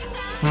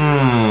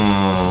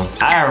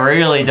 I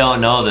really don't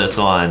know this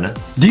one.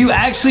 Do you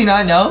actually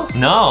not know?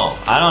 No,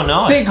 I don't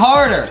know it. Think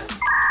harder.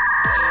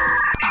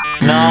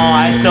 No,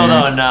 I still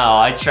don't know.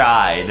 I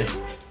tried.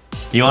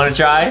 You want to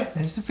try?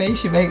 That's the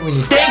face you make when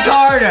you think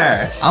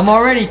harder. I'm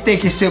already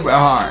thinking super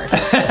hard.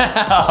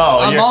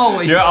 Oh,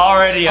 you're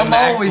already a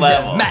max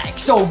level. At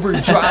max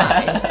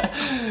overdrive.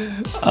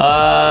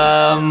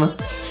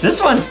 This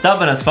one's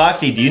stumping us,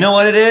 Foxy. Do you know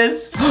what it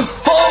is?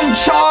 Phone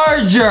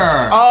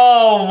charger.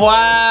 Oh,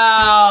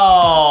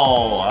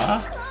 wow.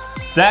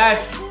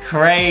 That's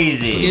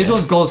crazy. This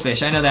one's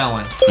goldfish. I know that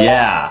one.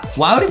 Yeah.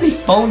 Why would it be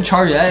phone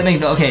charger? That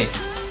make okay.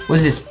 What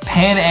is this?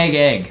 Pan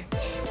egg.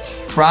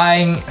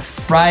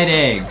 Fried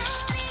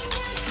eggs.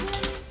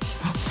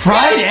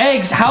 Fried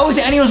eggs? How is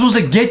anyone supposed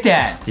to get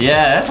that?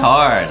 Yeah, that's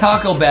hard.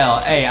 Taco Bell.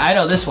 Hey, I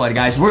know this one,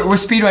 guys. We're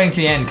speedrunning to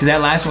the end because that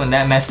last one,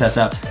 that messed us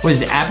up. What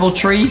is it? Apple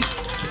tree?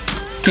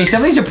 Okay,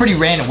 some of these are pretty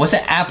random. What's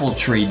an apple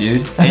tree,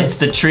 dude? It's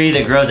the tree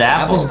that grows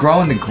apples. Apples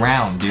grow in the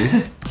ground,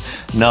 dude.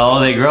 No,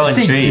 they grow in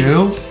trees.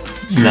 Do?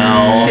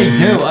 No. Say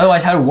do.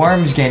 Otherwise, how do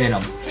worms get in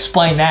them?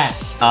 Explain that.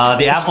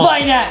 The apple.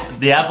 Explain that.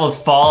 The apples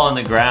fall on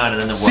the ground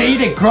and then the word. See,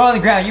 they grow on the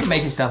ground. You're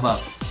making stuff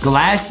up.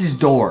 Glasses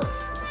door.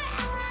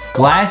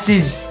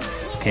 Glasses.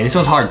 Okay, this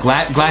one's hard.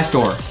 Glass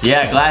door.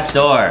 Yeah, glass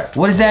door.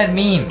 What does that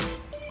mean?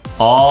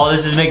 Oh,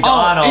 this is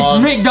McDonald's. Oh,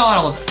 it's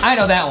McDonald's. I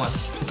know that one.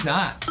 It's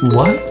not.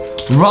 What?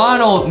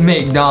 Ronald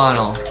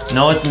McDonald.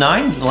 No, it's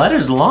 9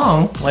 letters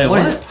long. Wait, what?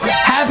 What is it?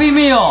 Happy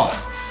Meal.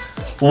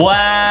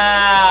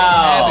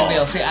 Wow. Happy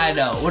Meal. See, I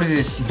know. What is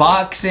this?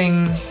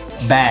 Boxing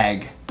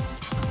bag.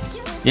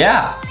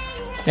 Yeah.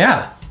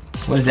 Yeah.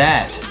 What is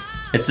that?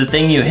 It's the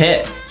thing you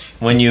hit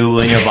when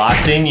you're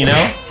boxing, you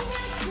know?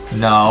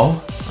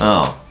 No.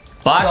 Oh.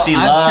 Boxy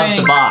Well, loves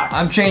to box.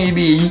 I'm training to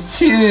be a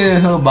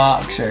true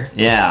boxer.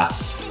 Yeah.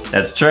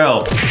 That's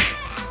true.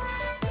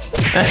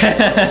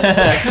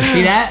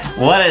 See that?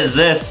 What is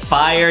this?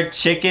 Fire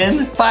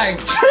chicken? Fried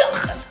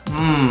chicken.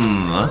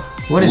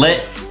 What is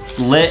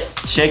lit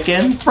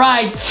chicken?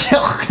 Fried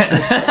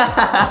chicken.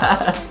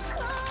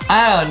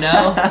 I don't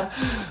know.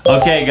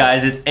 Okay,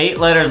 guys, it's 8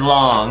 letters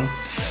long.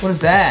 What is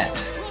that?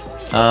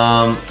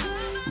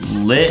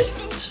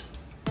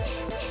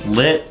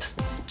 Lit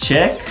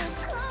chick?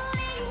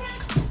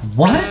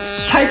 What?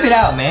 Type it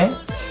out, man.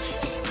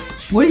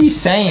 What are you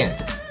saying?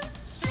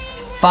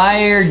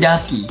 Fire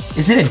ducky.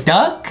 Is it a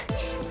duck?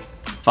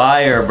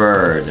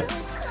 Firebird.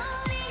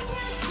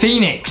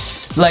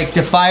 Phoenix. Like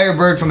the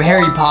firebird from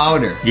Harry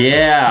Potter.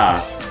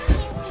 Yeah.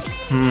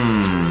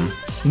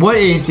 What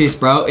is this,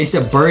 bro? It's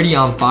a birdie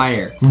on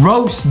fire.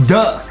 Roast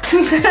duck.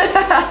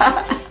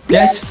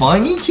 That's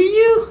funny to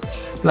you?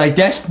 Like,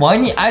 that's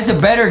funny? That's a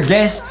better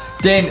guess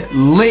than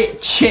lit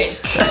chick.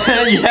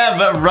 Yeah,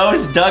 but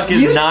roast duck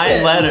is You 9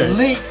 said letters.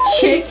 lit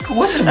chick?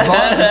 What's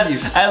wrong with you?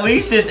 At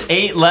least it's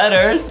 8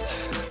 letters.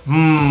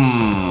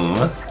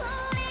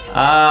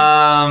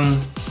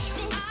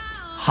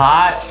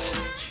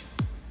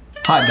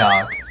 Hot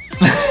dog.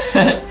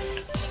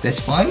 That's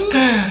funny?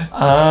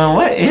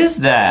 What is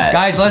that?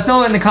 Guys, let us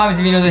know in the comments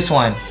if you know this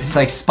one. It's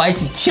like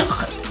spicy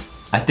chicken.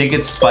 I think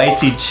it's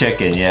spicy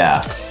chicken,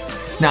 yeah.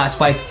 It's not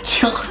spicy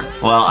chicken.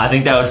 Well, I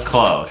think that was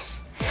close.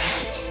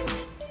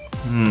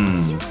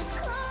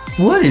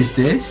 What is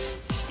this?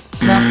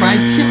 It's not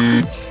fried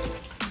chicken.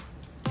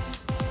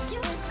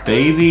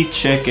 Baby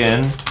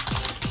chicken.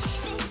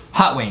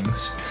 Hot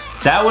wings.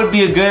 That would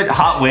be a good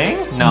hot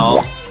wing?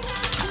 No.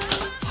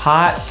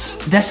 Hot.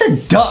 That's a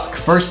duck,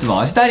 first of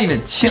all. It's not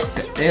even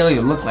chicken. They don't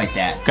even look like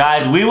that.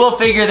 Guys, we will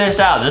figure this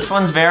out. This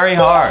one's very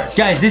hard.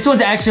 Guys, this one's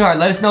actually hard.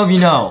 Let us know if you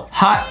know.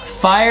 Hot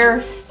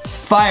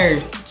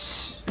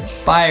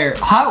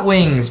hot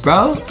wings,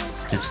 bro.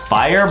 Is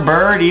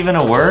Firebird even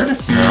a word?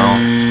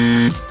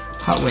 No.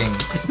 Hot wing.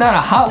 It's not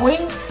a hot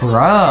wing?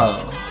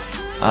 Bro.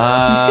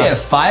 You said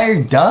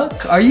fire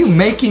duck? Are you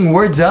making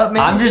words up,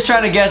 man? I'm just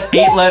trying to guess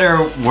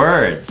 8-letter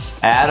words.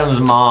 Adam's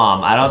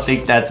mom. I don't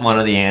think that's one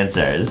of the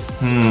answers.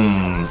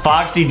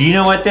 Foxy, do you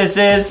know what this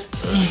is? No,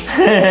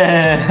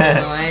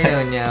 I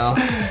don't know.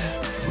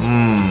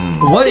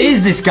 What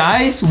is this,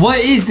 guys? What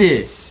is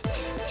this?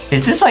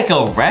 Is this like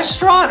a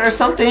restaurant or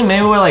something?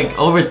 Maybe we're like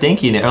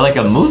overthinking it. Or like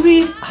a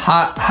movie?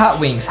 Hot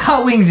wings.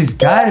 Hot wings has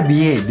gotta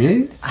be it,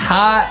 dude.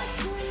 Hot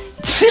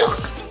chick.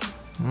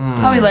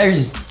 How many letters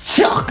is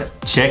chick?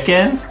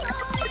 Chicken?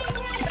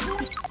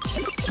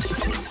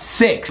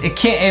 6. It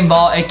can't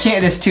involve,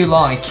 it's too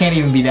long. It can't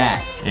even be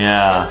that.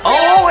 Yeah.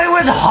 Oh, it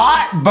was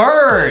hot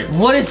birds.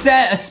 What is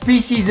that? A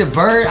species of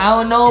bird I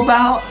don't know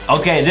about?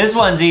 Okay, this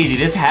one's easy.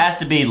 This has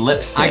to be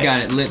lipstick. I got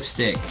it,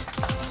 lipstick.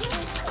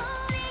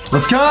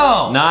 Let's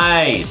go.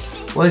 Nice.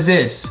 What is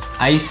this?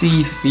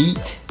 Icy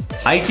feet?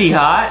 Icy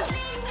hot?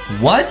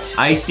 What?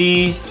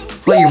 Icy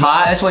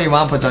Hot. That's what your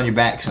mom puts on your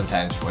back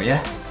sometimes for you.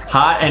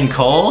 hot and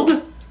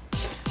cold?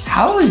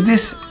 How is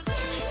this?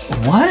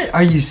 What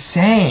are you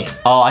saying?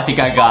 Oh, I think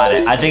I got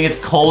it. I think it's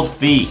cold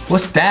feet.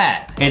 What's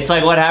that? It's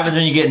like what happens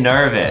when you get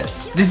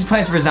nervous. This is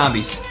Plants vs.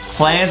 Zombies.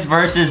 Plants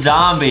vs.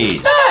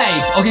 Zombies.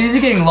 Nice! Okay, these are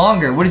getting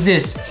longer. What is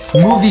this?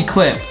 Movie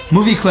clip.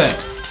 Movie clip.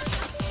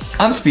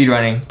 I'm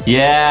speedrunning.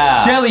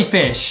 Yeah.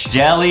 Jellyfish.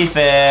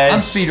 Jellyfish. I'm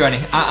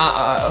speedrunning.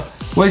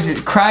 What is it?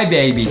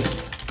 Crybaby.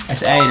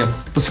 That's Adam.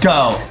 Let's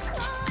go.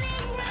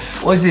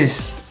 What is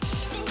this?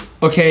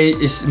 Okay,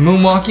 it's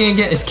moonwalking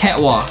again. It's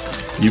catwalk.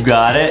 You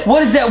got it.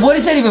 What is that? What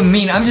does that even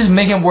mean? I'm just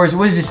making words.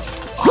 What is this?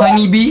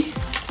 Honeybee?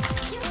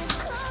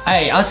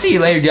 Hey, I'll see you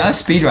later, dude. I'm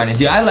speedrunning,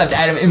 dude. I left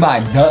Adam in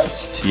my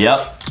dust.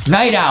 Yep.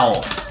 Night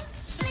owl.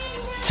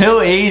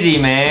 Too easy,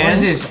 man. What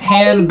is this?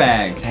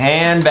 Handbag.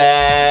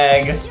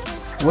 Handbag.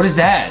 What is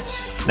that?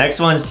 Next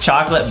one's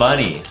chocolate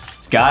bunny.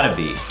 It's gotta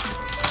be.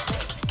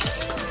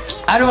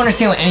 I don't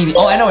understand what any of the,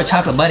 oh, I know what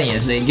chocolate bunny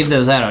is. They give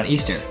those out on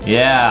Easter.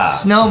 Yeah.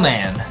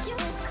 Snowman.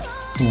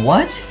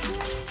 What?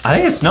 I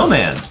think it's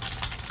snowman.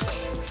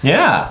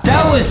 Yeah.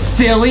 That was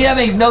silly. That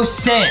makes no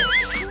sense.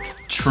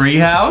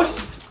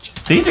 Treehouse?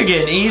 These are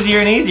getting easier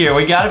and easier.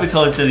 We gotta be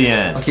close to the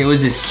end. Okay, what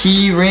is this?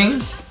 Key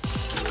ring?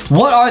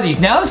 What are these?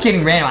 Now it's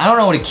getting random. I don't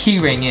know what a key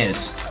ring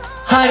is.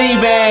 Honey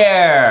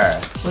bear.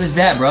 What is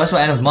that, bro? That's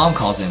what Adam's mom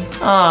calls him.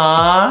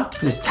 Aww.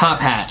 This top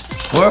hat.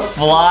 We're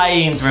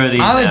flying through these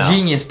I'm now. a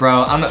genius,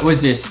 bro.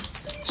 What's this?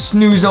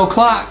 Snooze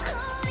o'clock.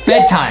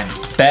 Bedtime.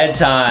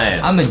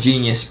 Bedtime. I'm a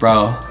genius,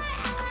 bro.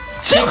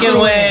 Chicken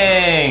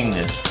wing.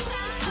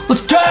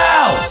 Let's go!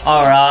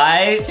 All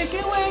right.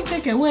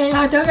 Chicken wing.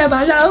 I talk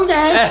about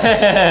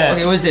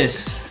okay, what's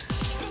this?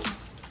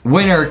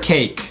 Winner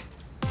cake.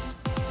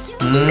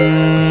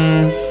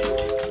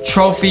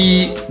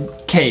 Trophy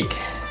cake.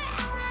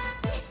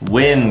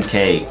 Win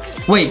cake.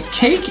 Wait,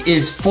 cake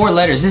is 4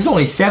 letters. This is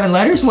only 7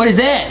 letters? What is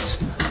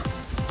this?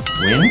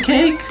 Win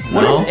cake?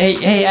 What is,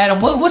 hey Adam,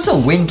 what's a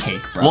win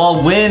cake, bro?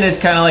 Well, win is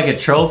kind of like a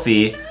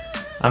trophy.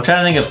 I'm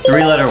trying to think of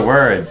 3-letter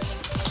words.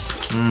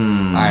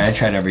 Alright, I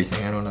tried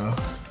everything. I don't know.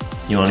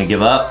 You want to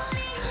give up?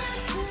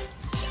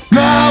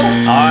 No!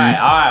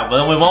 Alright. Well,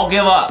 then we won't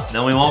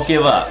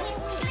give up.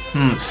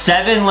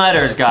 7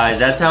 letters, guys.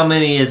 That's how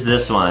many is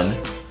this one.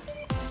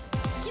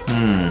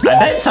 I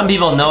bet some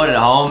people know it at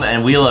home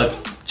and we look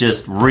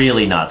just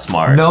really not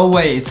smart. No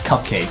way, it's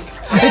cupcake.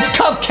 It's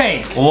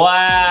cupcake!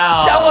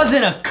 Wow! That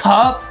wasn't a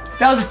cup.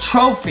 That was a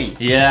trophy.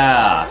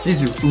 Yeah.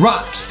 This is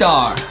rock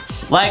star.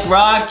 Like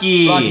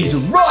Rocky. Rocky's a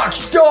rock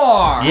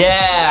star.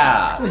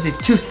 Yeah. What is this?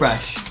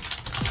 Toothbrush.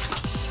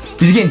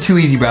 This is getting too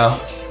easy, bro.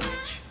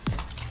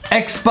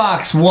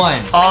 Xbox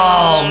One.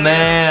 Oh,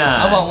 man.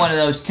 I want one of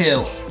those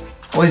too.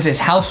 What is this?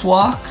 House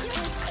walk?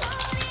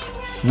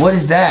 What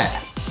is that?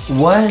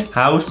 What?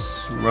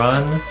 House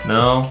run?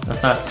 No,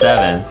 that's not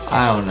 7.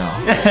 I don't know.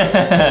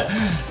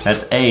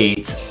 That's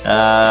 8.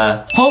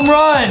 Home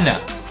run!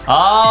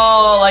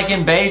 Oh, like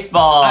in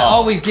baseball. I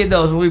always get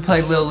those when we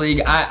play Little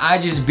League. I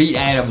just beat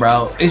Adam,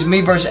 bro. It's me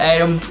versus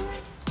Adam.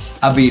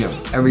 I beat him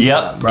every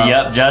time, bro.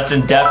 Yep,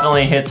 Justin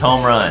definitely hits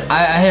home runs.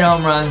 I hit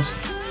home runs,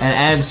 and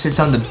Adam sits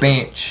on the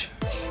bench.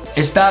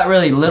 It's not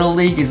really Little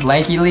League, it's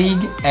Lanky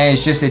League, and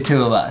it's just the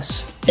 2 of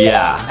us.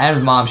 Yeah.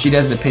 Adam's mom, she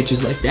does the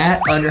pitches like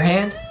that,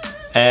 underhand.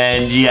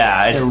 And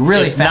yeah, it's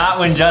really it's fast. not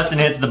when Justin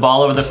hits the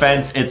ball over the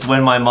fence, it's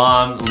when my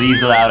mom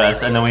leaves without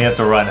us and then we have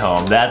to run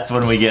home. That's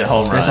when we get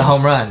home runs. That's a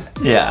home run.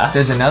 Yeah.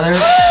 There's another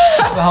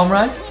type of home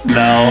run?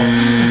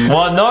 No.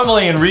 Well,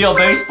 normally in real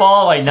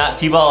baseball, like not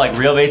T-ball, like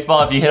real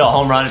baseball, if you hit a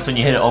home run, it's when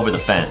you hit it over the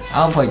fence.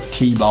 I don't play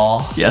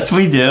T-ball. Yes,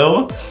 we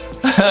do.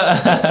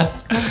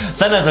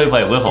 Sometimes we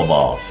play wiffle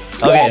ball.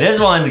 Okay, this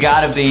one's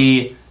gotta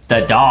be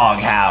the dog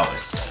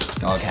house.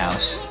 Dog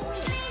house.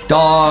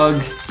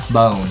 Dog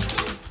bone.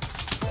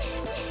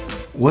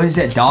 What is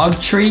that? Dog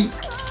treat?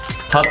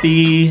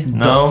 Puppy?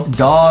 No.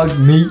 Dog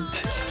meat.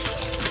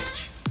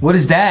 What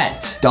is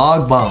that?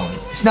 Dog bone.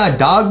 It's not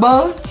dog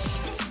bone?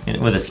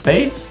 With a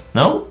space?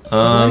 No?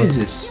 What is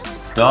this?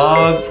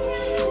 Dog.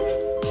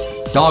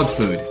 Dog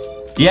food.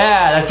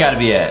 Yeah, that's gotta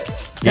be it.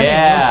 That makes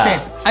Yeah. no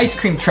sense. Ice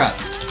cream truck.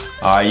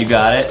 Alright, you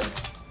got it.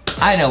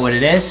 I know what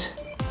it is.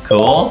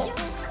 Cool.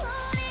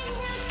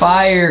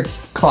 Fire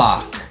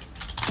clock.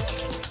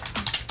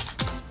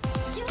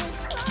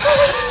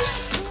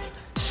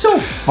 So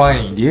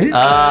funny, dude.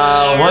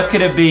 What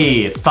could it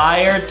be?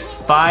 Fire.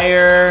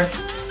 I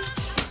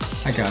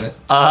got it.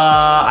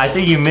 I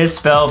think you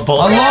misspelled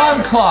bullet.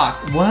 Alarm clock.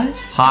 What?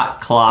 Hot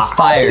clock.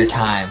 Fire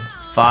time.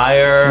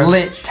 Fire.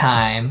 Lit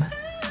time.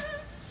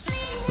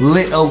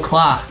 Lit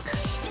o'clock.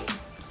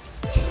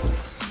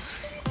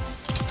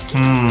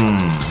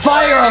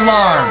 Fire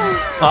alarm.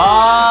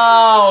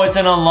 Oh, it's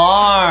an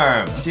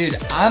alarm. Dude,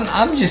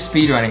 I'm just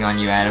speedrunning on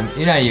you, Adam.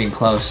 You're not even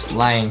close.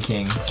 Lion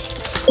King.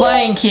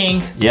 Lion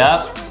King.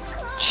 Yep.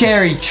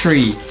 Cherry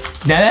tree.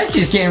 Now that's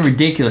just getting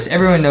ridiculous.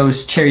 Everyone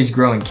knows cherries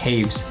grow in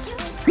caves.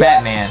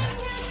 Batman.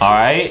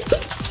 Alright.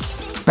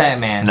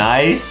 Batman.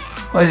 Nice.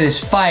 What is this?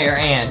 Fire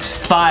ant.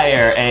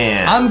 Fire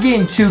ant. I'm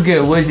getting too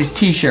good. What is this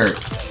t-shirt?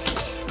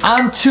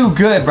 I'm too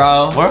good,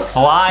 bro. We're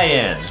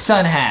flying.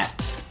 Sun hat.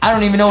 I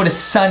don't even know what a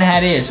sun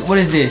hat is. What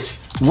is this?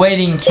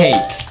 Wedding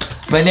cake.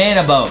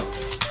 Banana boat.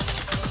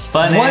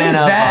 Banana What is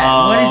that?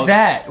 boat. What is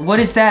that? What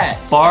is that?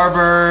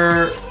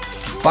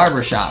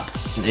 Barber shop.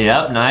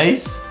 Yep,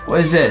 nice.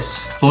 What is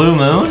this? Blue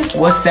moon?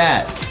 What's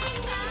that?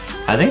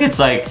 I think it's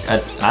like,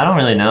 I don't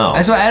really know.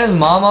 That's what Adam's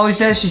mom always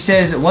says. She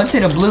says, once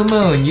in a blue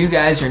moon, you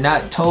guys are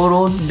not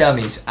total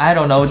dummies. I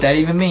don't know what that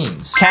even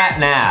means. Cat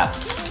nap.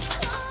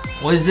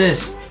 What is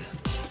this?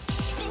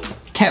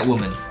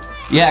 Catwoman.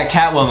 Yeah,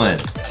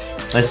 Catwoman.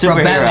 A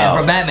superhero.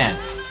 From Batman.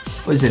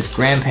 What is this?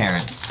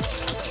 Grandparents.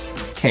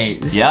 Okay,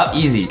 this Yep.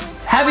 is easy.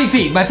 Happy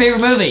Feet, my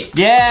favorite movie.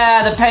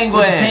 Yeah, the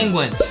penguin. With the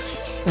penguins.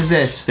 What is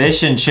this?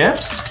 Fish and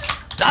chips.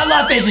 I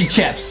love fish and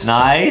chips.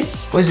 Nice.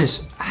 What is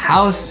this?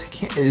 House?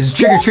 Is it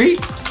trick or treat?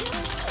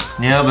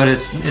 Yeah, but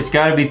it's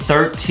got to be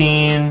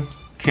 13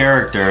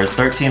 characters,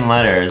 13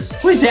 letters.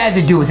 What does that have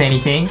to do with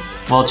anything?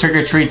 Well, trick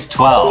or treat's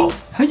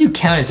 12. How'd you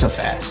count it so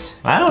fast?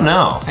 I don't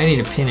know. I need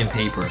a pen and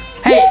paper.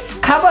 Hey,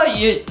 how about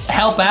you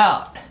help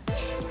out?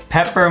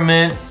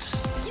 Peppermint.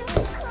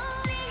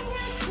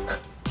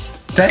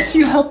 That's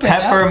you helping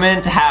out?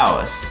 Peppermint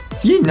house.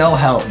 You know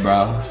help,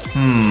 bro.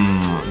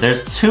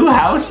 There's 2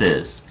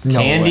 houses. No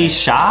Candy way.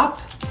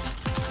 shop?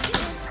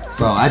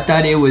 Bro, I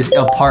thought it was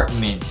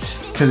apartment.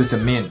 Cause it's a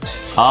mint.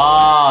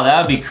 Oh, that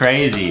would be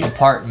crazy.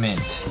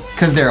 Apartment.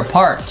 Cause they're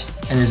apart.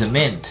 And there's a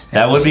mint.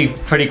 That would be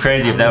pretty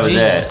crazy if that was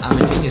it.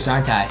 I'm a genius,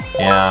 aren't I?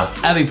 Yeah.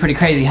 That'd be pretty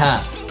crazy,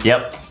 huh?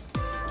 Yep.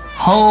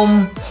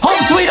 Home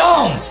sweet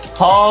home.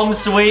 Home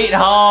sweet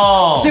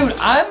home. Dude,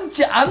 I'm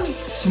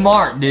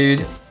smart,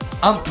 dude.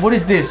 What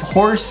is this?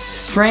 Horse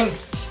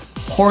strength?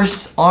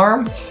 Horse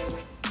arm?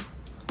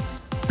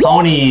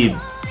 Pony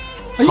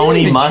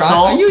muscle?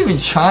 Are you even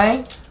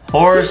trying?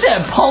 Horse. You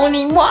said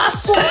pony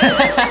muscle.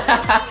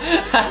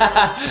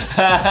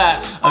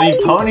 I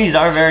mean, ponies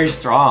are very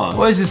strong.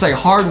 What is this, like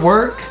hard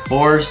work?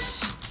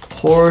 Horse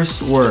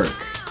work.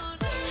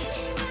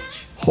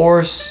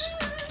 Horse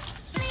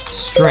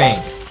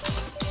strength.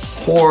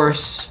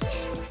 Horse.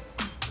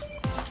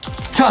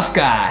 Tough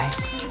guy.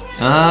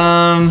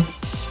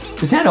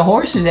 Is that a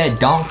horse or is that a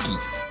donkey?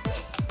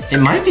 It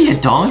might be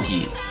a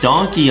donkey.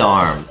 Donkey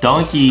arm.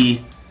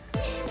 Donkey.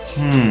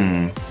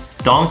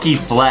 Donkey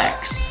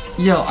flex.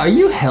 Yo, are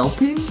you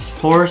helping?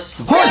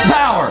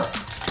 Horsepower!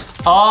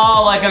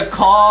 Oh, like a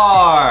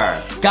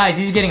car. Guys,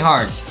 these are getting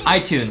hard.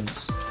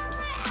 iTunes.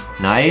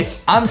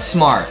 Nice. I'm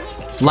smart.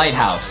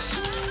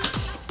 Lighthouse.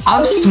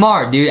 I'm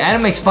smart, dude.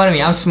 Adam makes fun of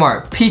me. I'm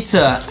smart.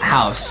 Pizza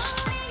house.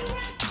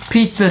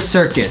 Pizza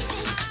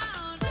circus.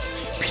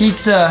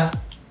 Pizza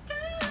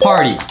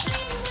party.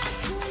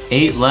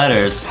 8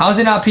 letters. How's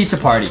it not pizza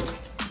party?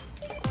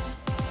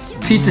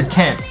 Pizza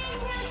tent.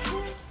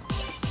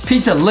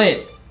 Pizza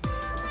lit.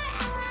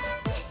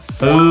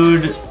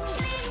 Food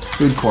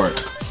court.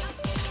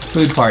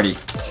 Food party.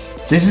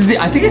 I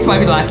think this might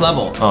be the last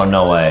level. Oh,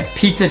 no way.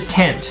 Pizza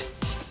tent.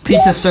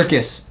 Pizza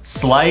circus.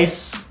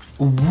 Slice.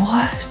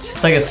 What?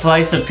 It's like a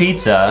slice of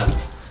pizza.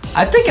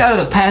 I think out of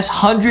the past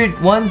 100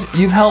 ones,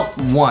 you've helped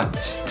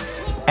once.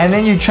 And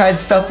then you tried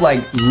stuff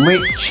like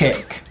lit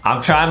chick.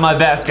 I'm trying my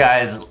best,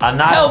 guys. I'm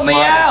not Help me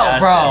smart out, at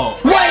bro.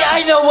 it. Wait,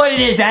 I know what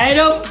it is,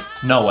 Adam.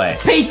 No way.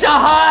 Pizza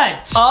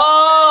Hut.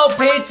 Oh,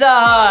 Pizza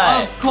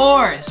Hut. Of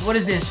course. What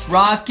is this?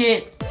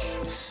 Rocket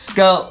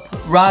scientist.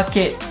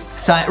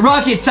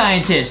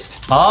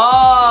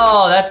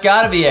 Oh, that's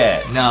gotta be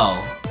it.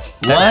 No.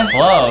 That's What?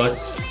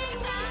 close.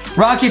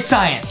 Rocket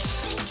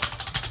science.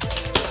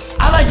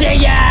 I'm a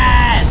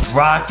genius.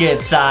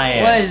 Rocket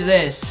science. What is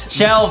this?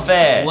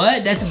 Shellfish.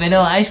 What? That's a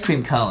vanilla ice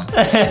cream cone.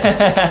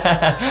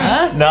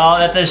 Huh? No,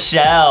 that's a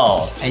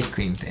shell. Ice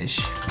cream fish.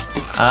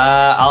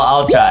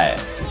 I'll try it.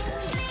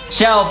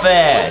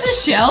 Shellfish. What's a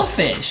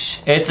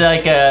shellfish? It's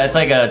like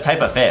a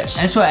type of fish.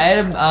 That's what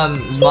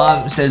Adam's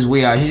mom says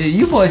we are. She said,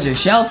 you boys are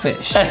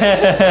shellfish. What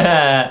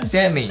does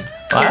that mean?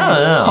 I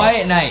don't know.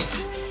 Quiet night.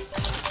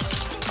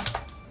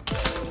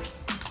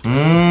 It's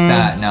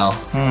not, no.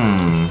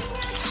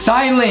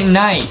 Silent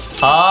night.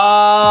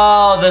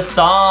 Oh, the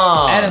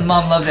song. Adam's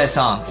mom loves that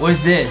song. What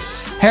is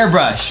this?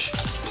 Hairbrush.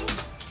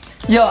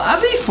 Yo, I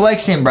be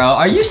flexing, bro.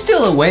 Are you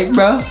still awake,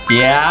 bro?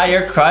 Yeah,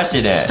 you're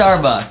crushing it.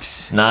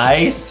 Starbucks.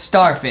 Nice.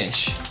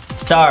 Starfish.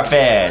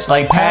 Starfish,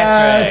 like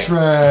Patrick.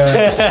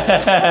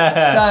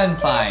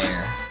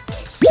 Sunfire.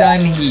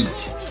 Sun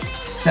heat.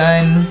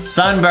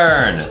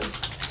 Sunburn.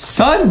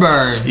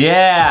 Sunburn.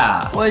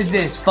 Yeah. What is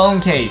this? Phone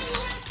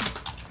case.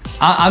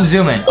 I'm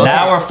zooming. Okay.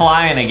 Now we're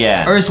flying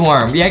again.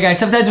 Earthworm. Yeah, guys,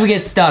 sometimes we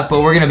get stuck,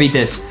 but we're gonna beat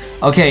this.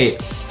 Okay,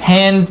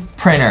 hand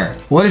printer.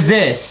 What is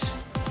this?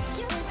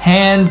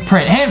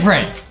 Handprint.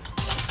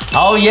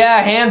 Oh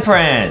yeah,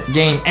 handprint.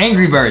 Game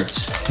Angry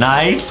Birds.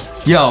 Nice.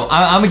 Yo,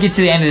 I'm gonna get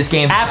to the end of this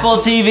game. Apple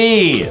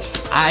TV.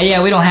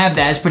 Yeah, we don't have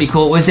that. It's pretty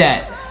cool. What's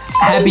that?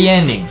 Happy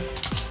ending.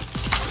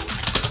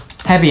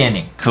 Happy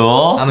ending.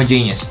 Cool. I'm a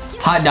genius.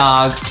 Hot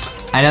dog.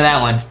 I know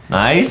that one.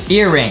 Nice.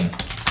 Earring.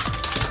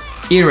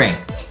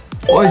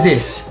 What is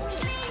this?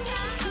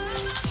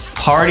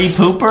 Party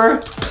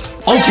pooper.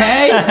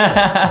 Okay.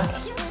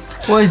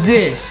 What is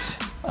this?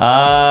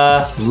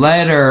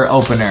 Letter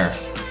opener.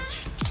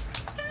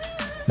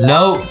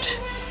 Note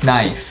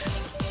knife.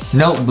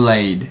 Note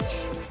blade.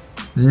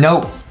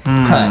 Note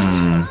cut.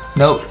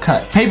 Note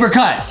cut. Paper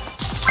cut.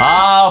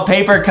 Oh,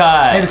 paper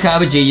cut. Paper cut.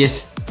 I'm a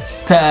genius.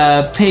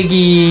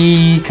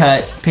 Piggy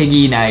cut.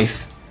 Piggy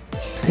knife.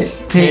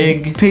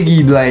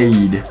 Piggy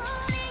blade.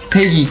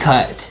 Piggy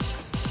cut.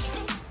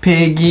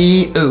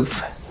 Piggy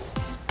oof.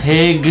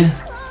 Pig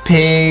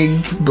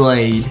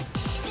blade.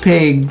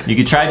 Pig. You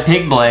could try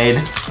pig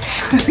blade.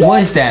 What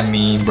does that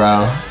mean,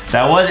 bro?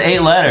 That was 8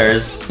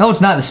 letters. No,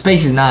 it's not. The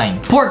space is 9.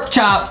 Pork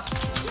chop.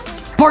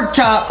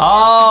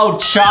 Oh,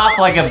 chop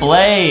like a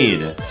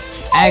blade.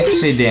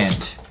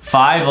 Accident.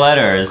 5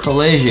 letters.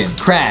 Collision.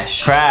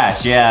 Crash.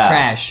 Yeah.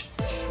 Crash.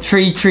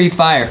 Tree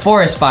fire.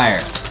 Forest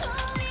fire.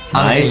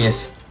 I'm a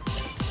genius.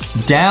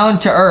 Down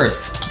to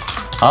earth.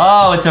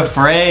 Oh, it's a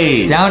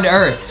phrase. Down to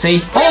earth.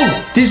 See?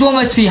 Oh, this one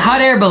must be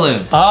hot air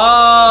balloon.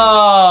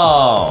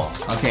 Oh.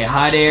 Okay,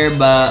 hot air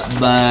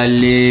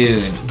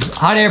balloon.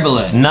 Hot air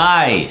balloon.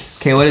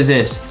 Nice. Okay, what is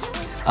this?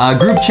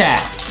 Group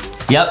chat.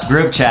 Yep,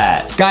 group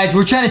chat. Guys,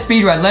 we're trying to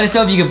speedrun. Let us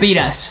know if you can beat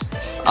us.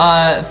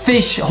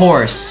 Fish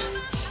horse.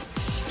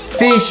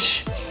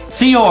 Fish.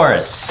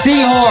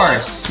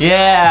 Seahorse.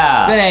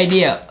 Yeah. Good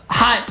idea.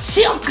 Hot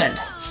silken.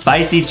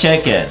 Spicy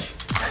chicken.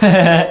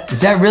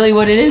 Is that really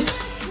what it is?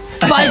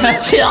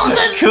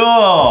 Bicetilda?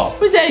 Cool.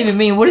 What does that even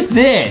mean? What is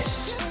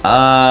this?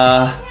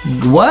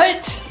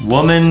 What?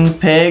 Woman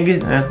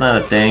pig? That's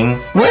not a thing.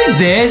 What is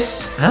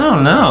this? I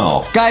don't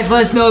know. Guys,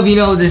 let us know if you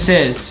know what this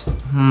is.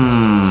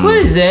 What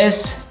is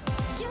this?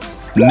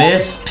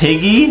 Miss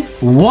Piggy?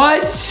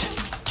 What?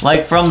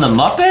 Like from the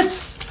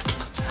Muppets?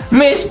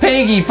 Miss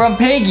Piggy from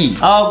Piggy.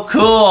 Oh,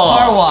 cool.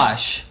 Car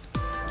wash.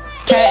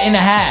 Cat in a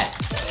hat.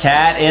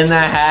 Cat in the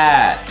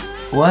hat.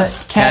 What?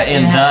 Cat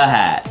in the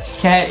hat.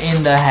 Cat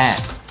in the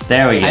hat.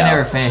 There we go. I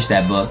never finished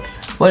that book.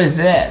 What is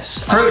this?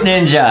 Fruit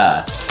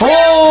Ninja.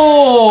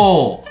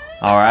 Oh!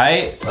 All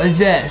right. What is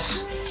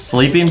this?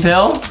 Sleeping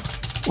pill?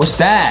 What's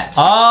that?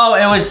 Oh,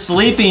 it was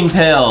sleeping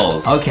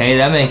pills. Okay,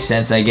 that makes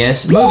sense, I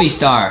guess. Movie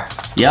star.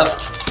 Yep.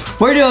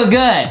 We're doing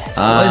good.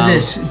 What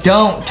is this?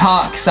 Don't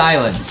talk,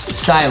 silence.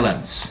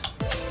 Silence.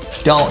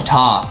 Don't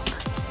talk.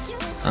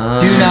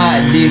 Do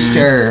not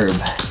disturb.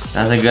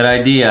 That's a good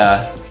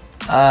idea.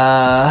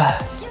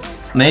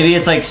 Maybe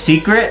it's like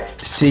secret?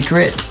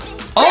 Secret?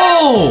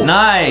 Oh!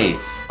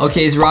 Nice.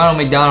 Okay, it's Ronald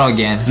McDonald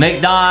again.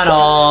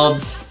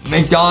 McDonald's.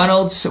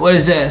 McDonald's? What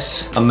is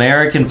this?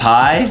 American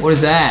Pie? What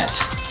is that?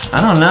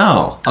 I don't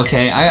know.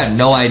 Okay, I got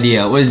no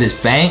idea. What is this?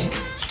 Bank?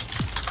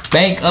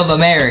 Bank of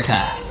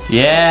America.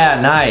 Yeah,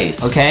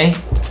 nice. Okay.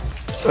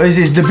 What is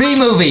this? The B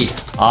movie.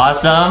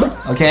 Awesome.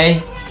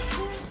 Okay.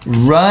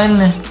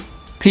 Run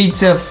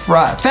pizza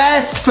fry.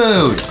 Fast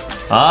food.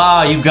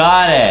 Oh, you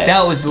got it.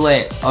 That was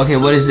lit. Okay,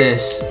 what is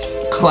this?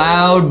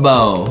 Cloud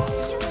bow.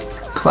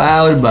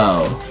 Cloud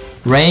bow.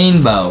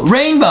 Rainbow.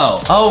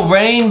 Rainbow. Oh,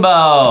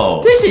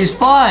 rainbow. This is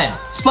fun.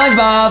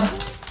 SpongeBob.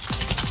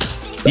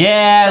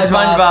 Yeah,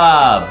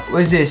 SpongeBob.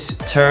 What is this?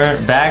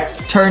 Turn back.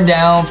 Turn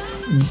down.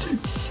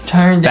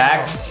 Turn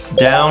back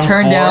down.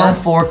 Turn down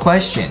for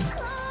question.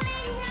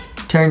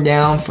 Turn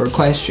down for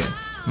question.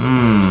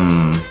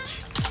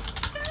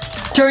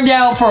 Turn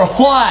down for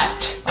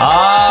what?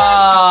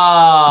 Oh.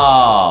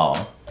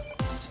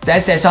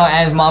 That's that song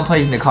Adam's mom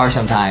plays in the car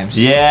sometimes.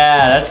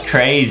 Yeah, that's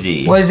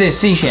crazy. What is this?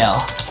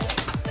 Seashell.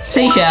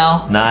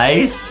 Seashell.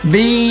 Nice.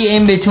 Be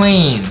in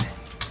between.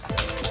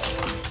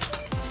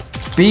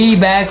 Be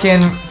back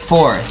and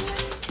forth.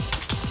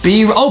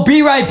 Be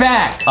right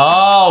back.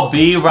 Oh,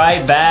 be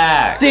right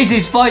back. This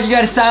is fun. You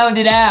gotta sound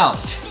it out.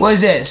 What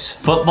is this?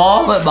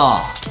 Football?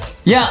 Football.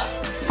 Yeah,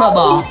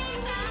 football.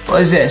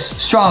 What is this?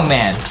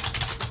 Strongman.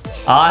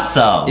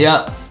 Awesome.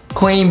 Yep.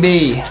 Queen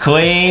bee.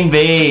 Queen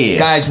bee.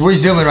 Guys, we're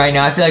zooming right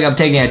now. I feel like I'm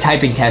taking a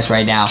typing test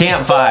right now.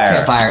 Campfire.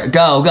 Campfire.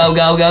 Go, go,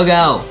 go, go,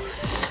 go.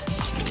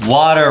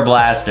 Water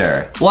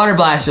blaster. Water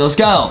blaster. Let's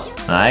go.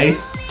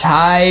 Nice.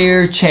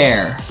 Tire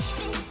chair.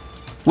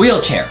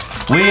 Wheelchair.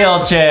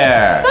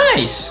 Wheelchair.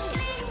 Nice.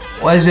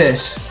 What is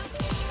this?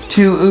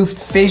 2 oofed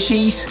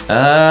fishies.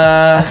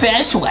 A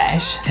fish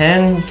wash.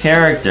 10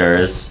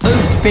 characters.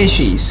 Oofed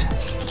fishies.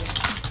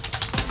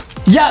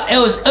 Yup, it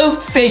was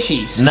oofed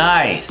fishies.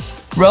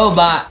 Nice.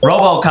 Robot.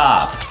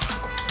 RoboCop.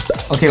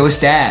 Okay, what's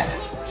that?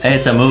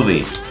 It's a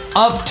movie.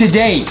 Up to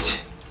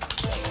date.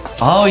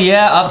 Oh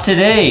yeah, up to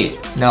date.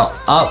 No,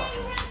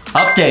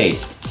 Update.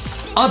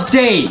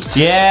 Update.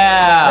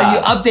 Yeah. You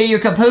update your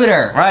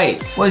computer.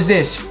 Right. What is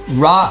this?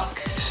 Rock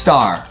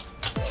star.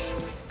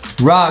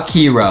 Rock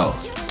hero.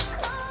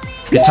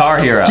 Guitar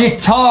Hero.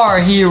 Guitar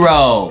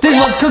hero. This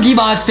one's Cookie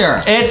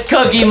Monster. It's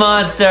Cookie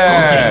Monster.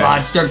 Cookie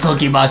Monster,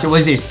 Cookie Monster. What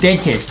is this?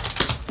 Dentist.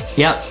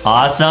 Yep.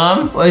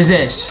 Awesome. What is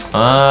this?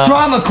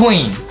 Drama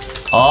queen.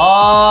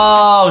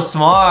 Oh,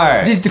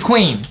 smart. This is the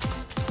queen.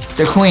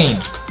 The queen.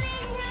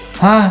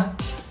 Huh?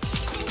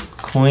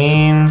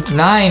 Queen.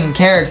 9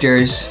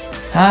 characters.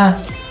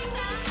 Huh?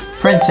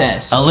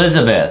 Princess.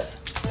 Elizabeth.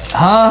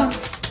 Huh?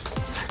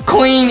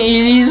 Queen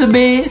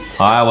Elizabeth.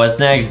 All right, what's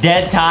next?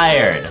 Dead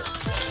Tired.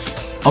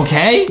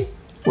 Okay.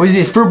 What is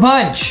this? Fruit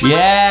punch.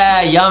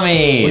 Yeah,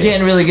 yummy. We're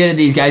getting really good at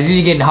these guys.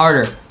 These are getting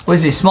harder. What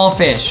is this? Small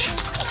fish.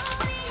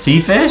 Sea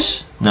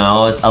fish?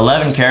 No, it's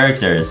 11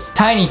 characters.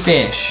 Tiny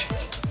fish.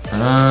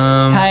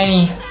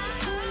 Tiny.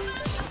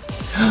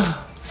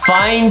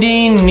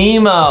 Finding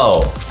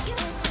Nemo.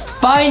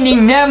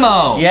 Finding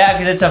Nemo. Yeah,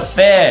 because it's a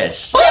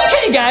fish.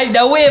 Okay, guys,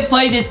 now we have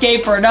played this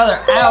game for another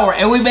hour,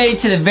 and we made it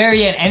to the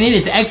very end, and it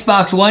is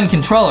Xbox One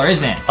controller,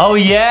 isn't it? Oh,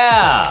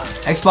 yeah.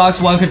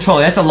 Xbox One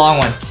controller. That's a long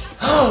one.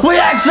 We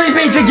actually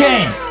beat the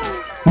game.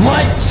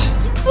 What?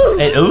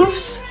 It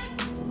oofs?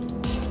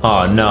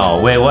 Oh, no.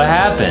 Wait, what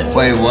happened?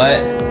 Wait,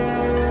 what?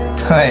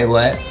 Wait,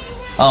 what?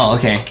 Oh,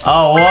 okay.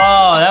 Oh,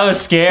 whoa. That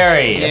was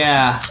scary.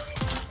 Yeah.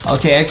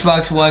 Okay,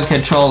 Xbox One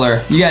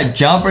controller. You gotta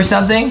jump or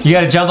something? You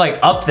gotta jump like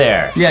up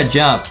there. You gotta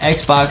jump.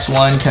 Xbox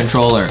One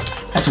controller.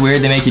 That's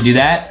weird they make you do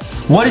that.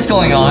 What is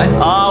going on?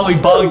 Oh, we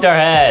bugged our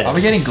heads. Are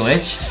we getting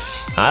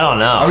glitched? I don't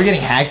know. Are we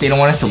getting hacked? They don't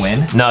want us to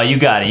win? No, you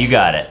got it. You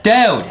got it. Dude,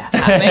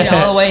 I made it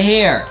all the way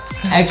here.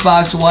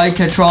 Xbox One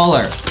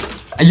controller.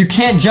 You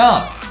can't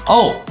jump.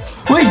 Oh,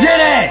 we did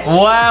it!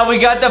 Wow, we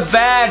got the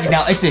badge.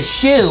 Now, it's a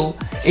shoe.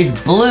 It's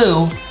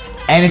blue.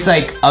 And it's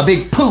like a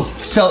big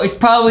poof. So it's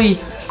probably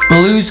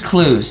Blue's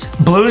Clues.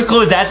 Blue's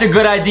Clues, that's a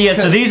good idea.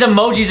 So these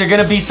emojis are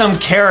gonna be some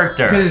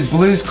character. Because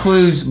Blue's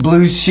Clues,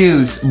 Blue's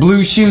Shoes.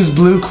 Blue Shoes,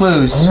 Blue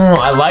Clues. Oh,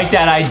 I like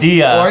that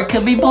idea. Or it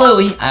could be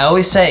Bluey. I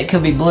always say it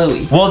could be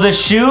Bluey. Well, the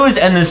shoes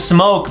and the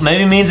smoke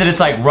maybe means that it's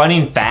like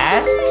running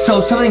fast. So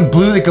something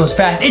blue that goes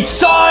fast. It's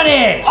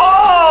Sonic!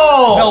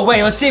 Oh! No,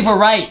 wait, let's see if we're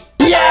right.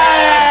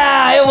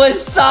 Yeah! It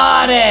was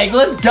Sonic!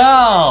 Let's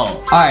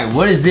go! Alright,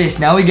 what is this?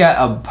 Now we got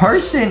a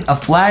person, a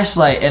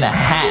flashlight, and a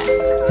hat.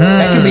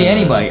 That could be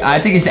anybody. I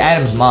think it's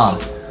Adam's mom.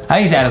 I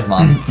think it's Adam's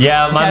mom.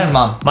 Yeah, Adam's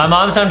mom. My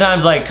mom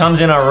sometimes like comes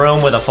in our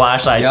room with a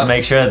flashlight to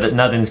make sure that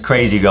nothing's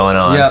crazy going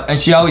on. Yep, and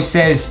she always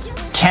says,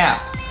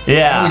 Cap.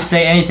 Yeah. I always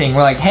say anything.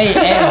 We're like, hey,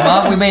 Adam,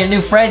 mom, we made a new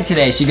friend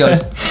today. She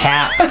goes,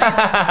 Cap.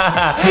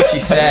 That's what she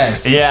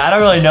says. Yeah, I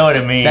don't really know what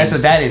it means. That's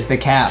what that is, the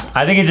Cap.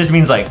 I think it just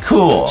means like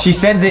cool. She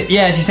sends it,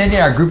 yeah, she sends it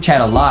in our group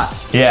chat a lot.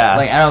 Yeah.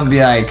 Like, I don't be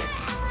like,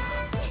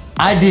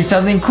 I did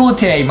something cool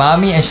today,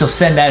 mommy, and she'll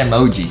send that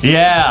emoji.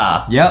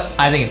 Yeah. Yep,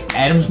 I think it's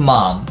Adam's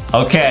mom.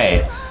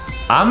 Okay,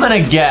 I'm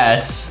gonna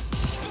guess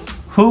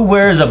who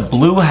wears a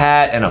blue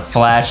hat and a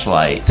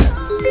flashlight.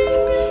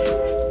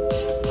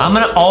 I'm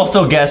gonna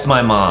also guess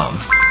my mom.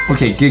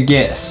 Okay, good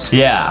guess.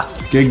 Yeah.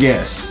 Good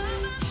guess.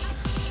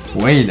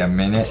 Wait a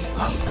minute.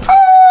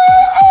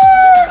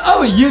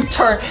 Oh, you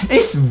turn.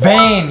 It's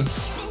Vanny.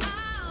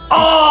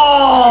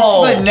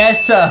 Oh! It's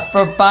Vanessa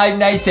from Five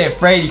Nights at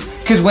Freddy's.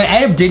 Because when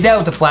Adam did that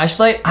with the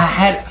flashlight, I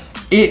had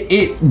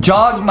it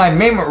jogged my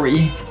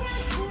memory.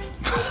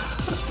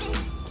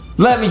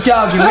 Let me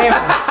jog your memory.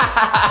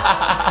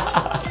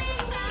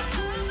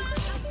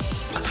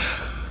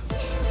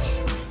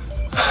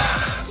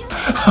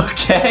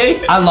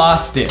 Okay. I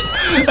lost it.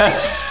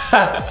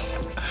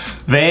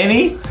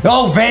 Vanny?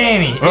 Oh,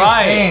 Vanny. It's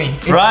Right. Vanny.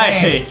 It's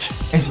Right. Vanny.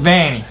 It's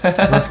Vanny.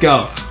 Let's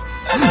go.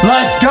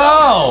 Let's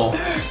go.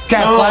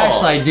 That Cool.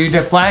 flashlight, dude.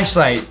 The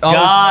flashlight. Oh,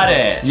 Got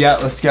it. yeah,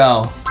 let's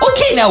go.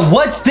 Okay, now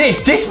what's this?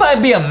 This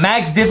might be a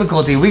max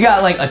difficulty. We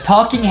got like a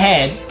talking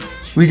head.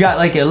 We got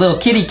like a little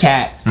kitty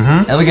cat.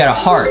 And we got a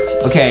heart.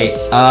 Okay,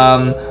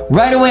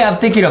 right away I'm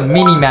thinking of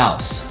Minnie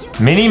Mouse.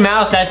 Minnie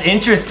Mouse, that's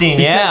interesting,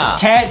 yeah.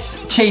 Cats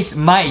chase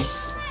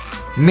mice.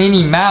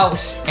 Minnie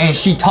Mouse, and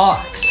she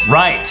talks.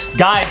 Right.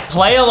 Guys,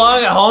 play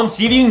along at home,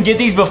 see if you can get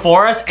these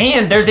before us,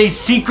 and there's a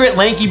secret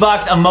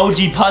LankyBox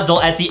emoji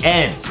puzzle at the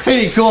end.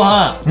 Pretty cool,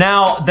 huh?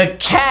 Now, the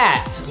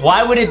cat,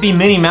 why would it be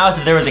Minnie Mouse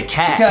if there was a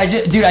cat?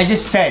 Okay, dude, I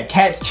just said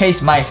cats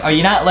chase mice. Are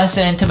you not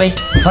listening to me?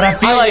 But I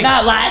feel Are like... you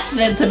not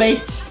listening to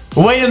me?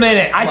 Wait a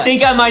minute, I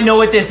think I might know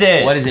what this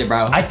is. What is it,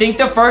 bro? I think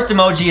the first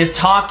emoji is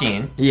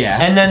talking. Yeah.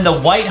 And then the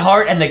white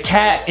heart and the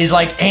cat is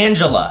like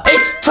Angela.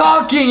 It's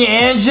talking,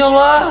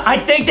 Angela. I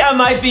think that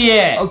might be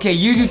it. Okay,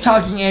 you do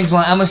talking,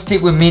 Angela. I'm gonna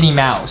stick with Minnie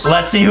Mouse.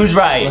 Let's see who's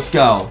right. Let's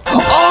go.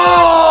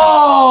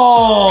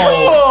 Oh!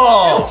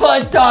 Cool! It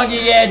was talking,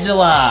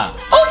 Angela.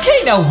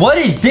 Okay, now what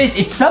is this?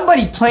 It's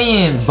somebody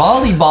playing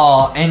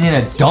volleyball and in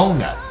a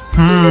donut.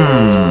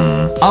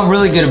 I'm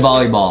really good at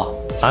volleyball.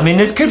 I mean,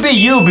 this could be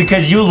you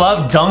because you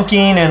love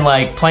dunking and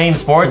like playing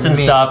sports and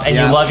me. stuff, and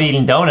Yeah. you love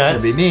eating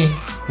donuts. That'd be me.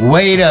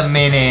 Wait a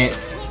minute.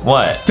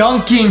 What?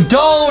 Dunkin'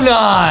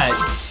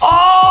 Donuts!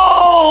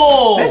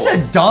 Oh! That's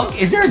a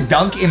dunk? Is there a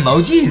dunk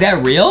emoji? Is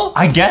that real?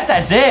 I guess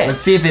that's it. Let's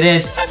see if it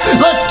is.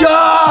 Let's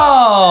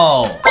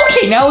go!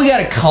 Okay, now we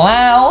got a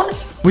clown.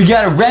 We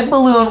got a red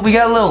balloon. We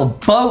got a little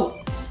boat.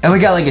 And we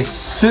got like a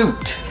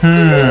suit.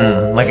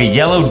 Like a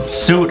yellow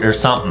suit or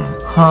something.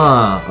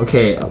 Huh,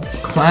 okay. A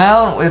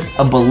clown with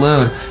a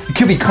balloon. It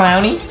could be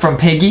Clowny from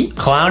Piggy.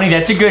 Clowny,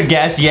 that's a good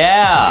guess,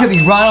 yeah. It could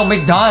be Ronald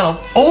McDonald.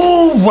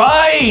 Oh,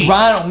 right!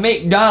 Ronald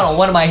McDonald,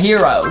 one of my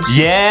heroes.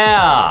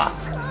 Yeah.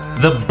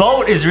 The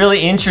boat is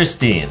really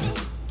interesting.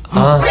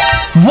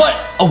 What?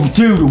 Oh,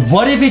 dude,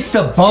 what if it's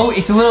the boat?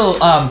 It's a little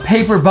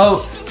paper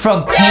boat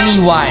from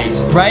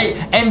Pennywise, right?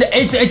 And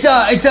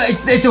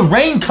it's a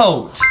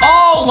raincoat.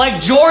 Oh,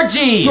 like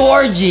Georgie.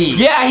 Georgie.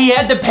 Yeah, he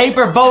had the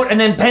paper boat and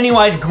then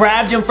Pennywise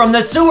grabbed him from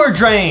the sewer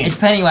drain. It's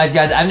Pennywise,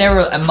 guys.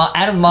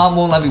 Adam's mom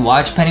won't let me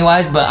watch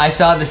Pennywise, but I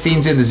saw the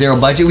scenes in the Zero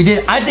Budget we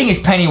did. I think it's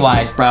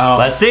Pennywise, bro.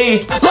 Let's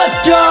see.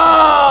 Let's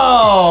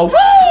go!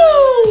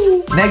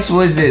 Woo! Next,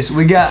 what is this?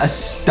 We got a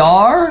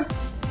star.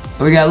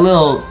 We got a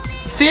little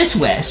fish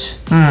wish.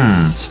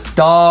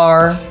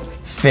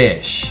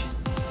 Starfish.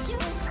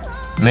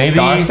 Maybe.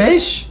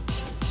 Starfish?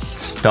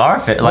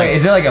 Starfish. Like, Wait,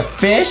 is it like a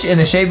fish in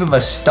the shape of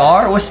a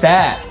star? What's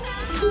that?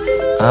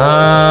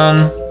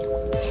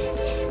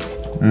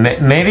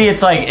 Maybe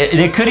it's like,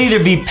 it could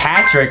either be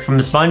Patrick from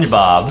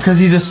SpongeBob. Because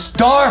he's a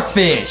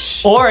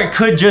starfish. Or it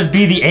could just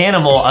be the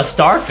animal, a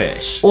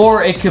starfish.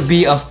 Or it could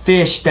be a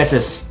fish that's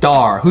a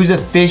star. Who's a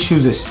fish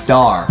who's a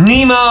star?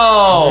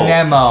 Nemo!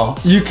 Nemo.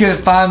 You could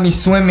find me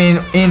swimming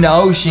in the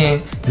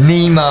ocean.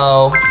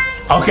 Nemo.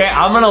 Okay,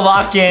 I'm gonna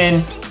lock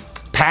in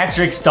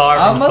Patrick Star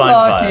I'm from gonna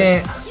SpongeBob. lock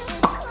in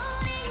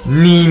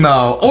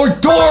Nemo. Or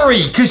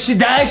Dory, because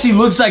that actually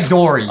looks like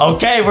Dory.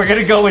 Okay, we're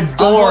gonna go with I'm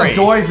Dory. going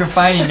Dory for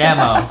Finding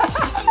Nemo.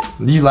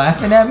 You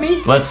laughing at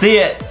me? Let's see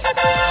it.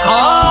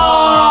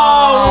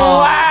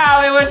 Oh,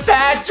 wow, it was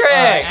Patrick.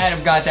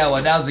 Adam got that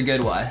one. That was a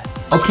good one.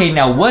 Okay,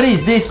 now what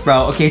is this,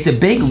 bro? Okay, it's a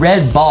big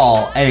red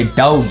ball and a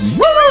doggy.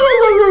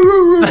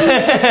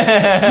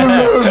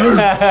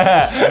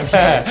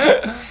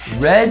 Okay.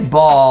 Red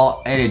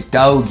ball and a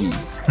doggy.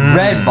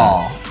 Red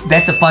ball.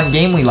 That's a fun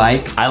game we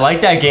like. I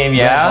like that game,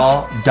 yeah. Red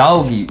ball,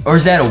 doggy. Or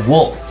is that a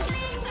wolf?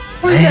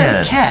 Or is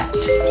that a cat?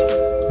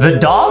 The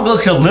dog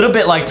looks a little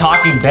bit like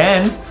Talking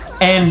Ben.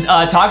 And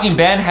Talking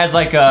Ben has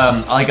like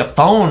a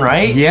phone,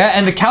 right? Yeah,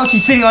 and the couch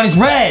he's sitting on is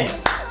red.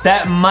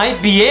 That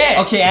might be it.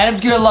 Okay, Adam's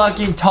gonna lock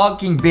in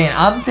Talking Ben.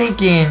 I'm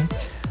thinking,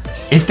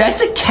 if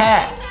that's a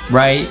cat,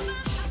 right?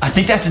 I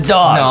think that's a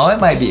dog. No, it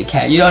might be a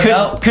cat. You don't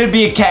know? Could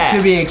be a cat.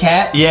 Could be a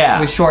cat. Yeah.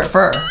 With short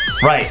fur.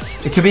 Right.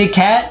 It could be a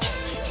cat.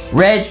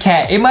 Red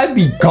cat. It might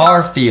be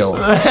Garfield.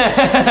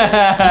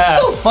 It's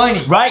so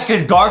funny. Right,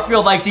 because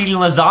Garfield likes eating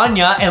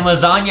lasagna, and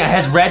lasagna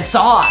has red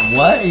sauce.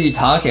 What are you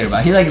talking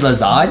about? He like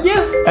lasagna?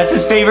 That's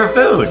his favorite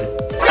food.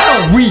 I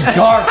don't read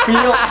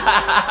Garfield.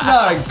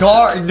 I'm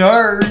not a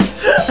nerd.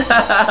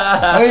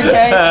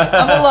 Okay?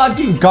 I'm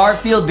unlocking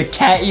Garfield the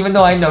cat even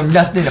though I know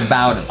nothing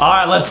about him. All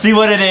right, let's see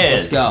what it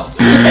is. Let's go.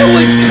 It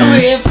was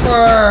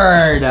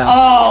Clifford.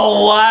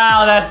 Oh,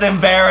 wow, that's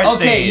embarrassing.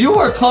 Okay, you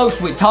were close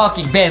with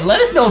Talking Ben.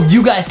 Let us know if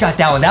you guys got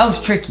that one. That was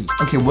tricky.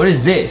 Okay, what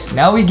is this?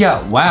 Now we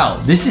got, wow,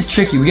 this is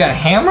tricky. We got a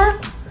hammer.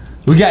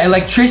 We got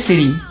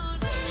electricity.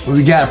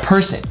 We got a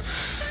person.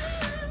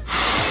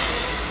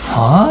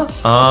 Huh?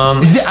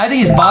 I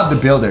think it's Bob the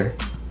Builder.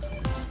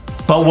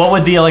 But what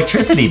would the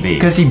electricity be?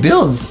 Because he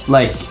builds,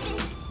 like,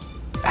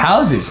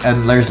 houses.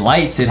 And there's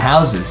lights in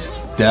houses.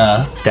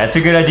 Duh. That's a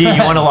good idea.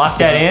 You want to lock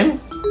that in?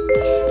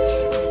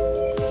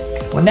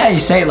 Well, now you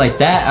say it like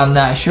that, I'm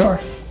not sure.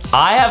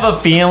 I have a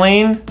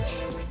feeling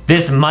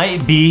this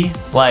might be,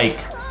 like,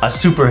 a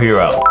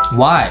superhero.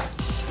 Why?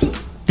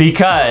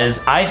 Because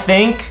I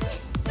think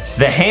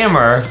the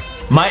hammer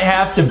might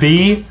have to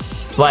be,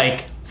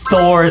 like,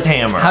 Thor's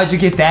hammer. How'd you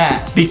get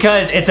that?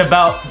 Because it's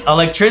about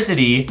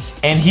electricity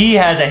and he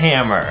has a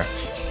hammer.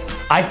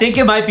 I think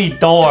it might be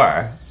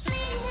Thor.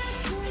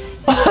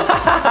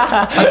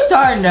 I'm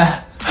starting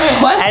to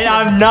question. And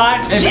I'm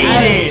not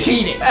cheating.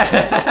 Cheating.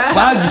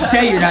 Why would you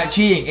say you're not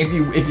cheating if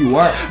you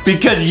weren't?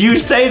 Because you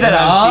say that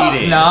I'm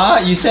cheating. No,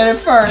 you said it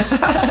first.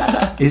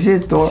 Is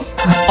it Thor?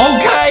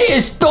 Okay,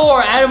 it's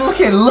Thor. Adam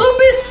looking a little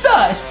bit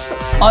sus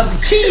on the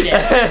cheating.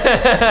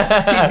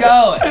 Keep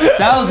going.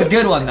 That was a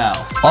good one though.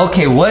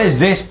 Okay, what is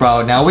this,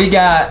 bro? Now we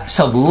got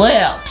some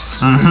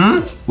lips.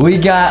 We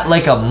got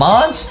like a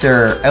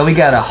monster and we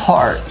got a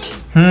heart.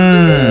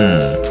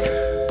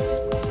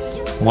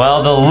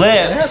 Well, the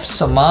lips.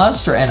 A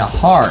monster and a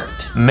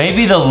heart.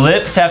 Maybe the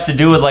lips have to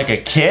do with like a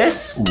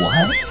kiss?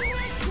 What?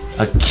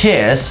 A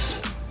kiss.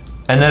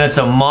 And then it's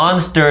a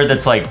monster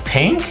that's like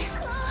pink?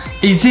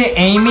 Is it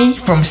Amy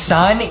from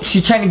Sonic? She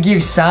trying to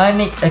give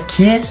Sonic a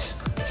kiss?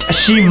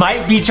 She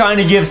might be trying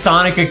to give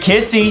Sonic a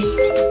kissy.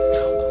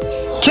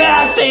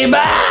 Cassie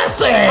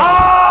Massey!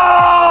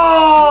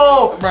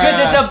 Oh! Because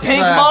it's a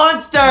pink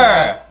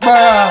monster!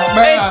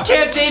 It's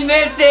Kissy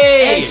Missy!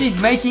 And she's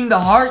making the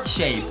heart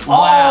shape.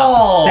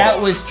 Wow. That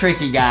was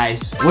tricky,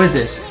 guys. What is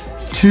this?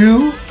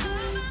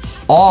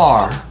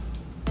 2R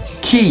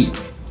key.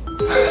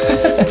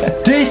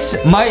 This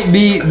might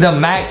be the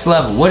max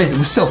level. What is it?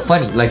 What's so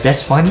funny? Like,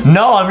 that's funny?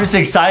 No, I'm just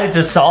excited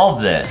to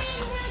solve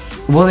this.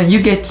 Well, then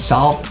you get to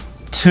solve it.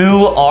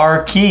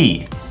 2R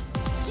key.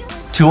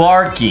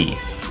 2R key.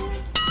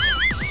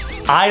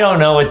 I don't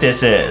know what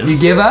this is. You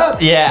give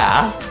up?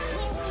 Yeah.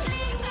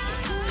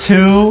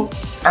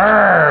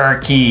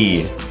 2R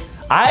key.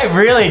 I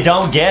really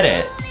don't get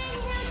it.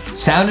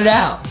 Sound it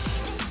out.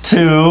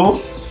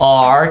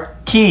 2R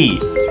key.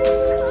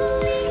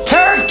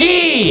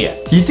 Turkey!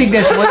 You think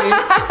that's what it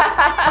is?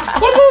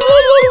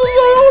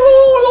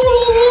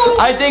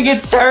 I think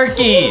it's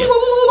turkey.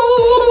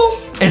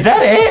 Is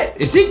that it?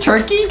 Is it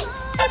turkey? It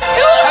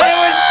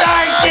was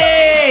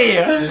turkey!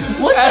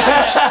 What the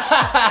heck?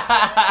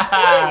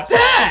 What is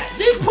that?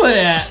 They put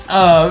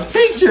a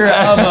picture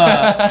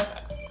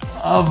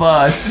of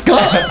a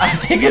skunk. I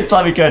think it's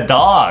like a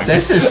dog.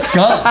 That's a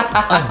skunk.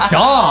 A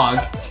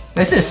dog?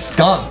 That's a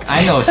skunk.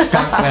 I know a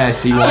skunk when I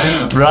see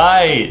one.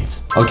 Right.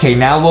 Okay,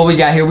 now what we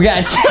got here? We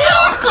got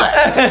chocolate.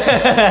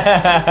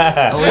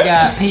 We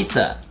got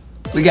pizza.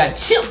 We got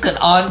chocolate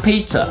on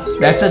pizza.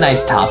 That's a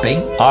nice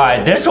topping. All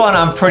right, this one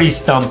I'm pretty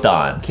stumped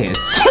on. Okay,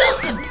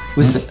 chocolate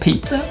with the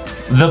pizza.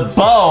 The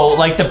bow,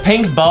 like the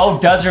pink bow,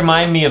 does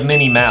remind me of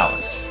Minnie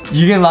Mouse.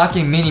 You can lock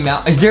in Minnie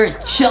Mouse. Is there a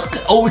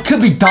chocolate? Oh, it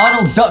could be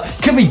Donald Duck.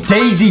 It could be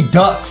Daisy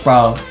Duck,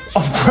 bro.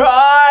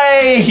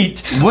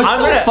 Right. What's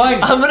so funny?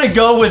 I'm gonna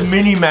go with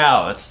Minnie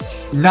Mouse.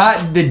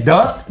 Not the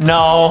duck,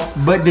 No.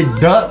 but the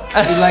duck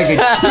is like a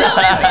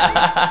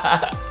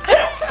chocolate.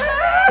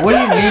 What do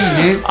you mean,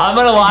 dude? I'm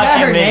gonna lock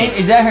in Minnie.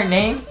 Is that her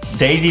name?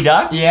 Daisy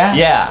Duck? Yeah?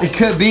 Yeah. It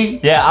could be.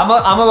 Yeah, I'm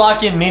gonna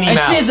lock in Minnie And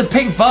Mouse. she has a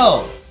pink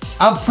bow.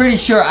 I'm pretty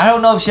sure. I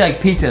don't know if she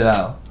like pizza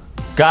though.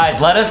 Guys,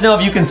 let us know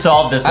if you can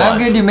solve this one. I'm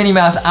gonna do Minnie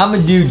Mouse. I'm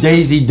gonna do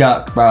Daisy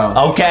Duck, bro.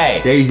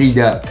 Okay. Daisy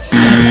Duck.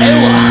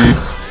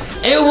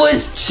 It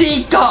was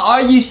Chica.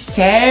 Are you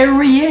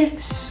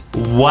serious?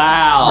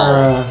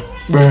 Wow.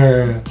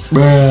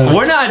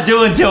 We're not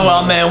doing too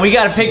well, man. We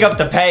gotta pick up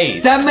the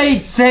pace. That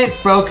made sense,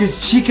 bro, because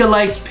Chica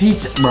likes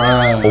pizza.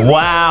 Bro.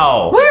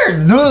 Wow. We're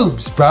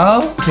noobs,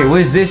 bro. Okay,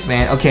 what is this,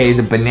 man? Okay, it's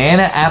a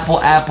banana,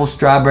 apple,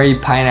 strawberry,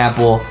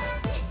 pineapple,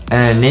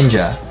 and a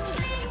ninja.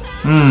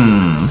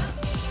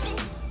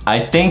 I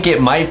think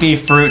it might be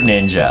Fruit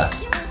Ninja.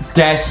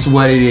 That's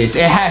what it is.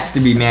 It has to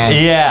be, man.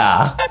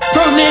 Yeah.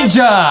 Fruit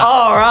Ninja!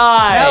 All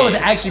right. That was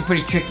actually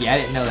pretty tricky. I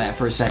didn't know that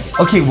for a second.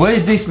 Okay, what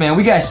is this, man?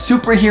 We got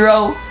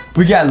superhero.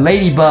 We got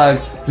ladybug.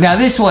 Now,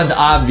 this one's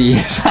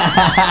obvious.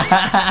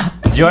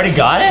 You already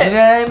got You it?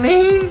 know what I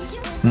mean?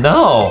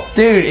 No.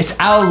 Dude, it's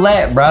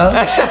Owlette, bro.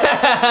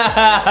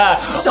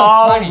 So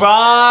funny.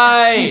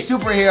 Right. She's a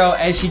superhero,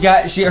 and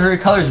her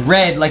color's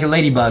red like a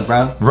ladybug,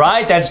 bro.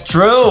 Right, that's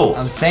true.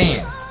 I'm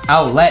saying,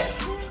 Owlette.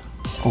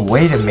 Oh,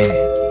 wait a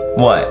minute.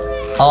 What?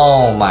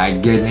 Oh my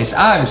goodness,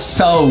 I'm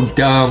so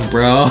dumb,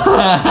 bro.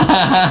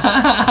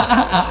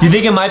 You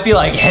think it might be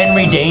like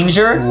Henry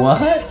Danger?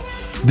 What?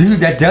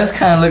 Dude, that does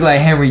kind of look like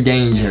Henry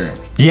Danger.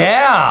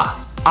 Yeah.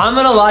 I'm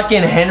gonna lock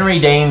in Henry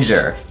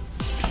Danger.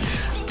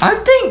 I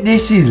think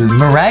this is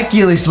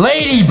Miraculous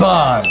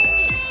Ladybug.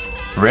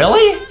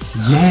 Really?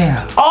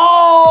 Yeah.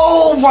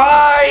 Oh,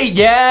 right.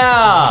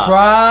 Yeah.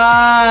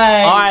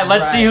 Right. All right,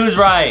 let's see who's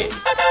right.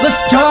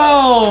 Let's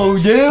go,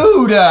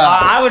 dude.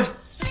 I was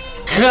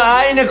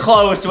kind of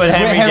close with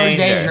Henry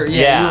Danger.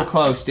 Yeah, you were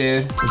close,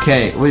 dude.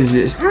 Okay, what is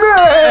this?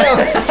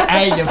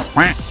 Ate him.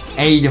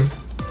 Ate him.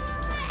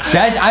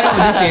 I know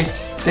what this is.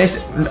 This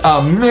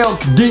a milk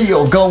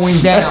deal going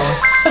down.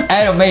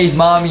 Adam made his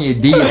mommy a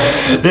deal.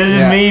 This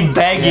is me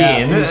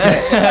begging.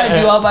 Yeah.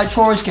 I do all my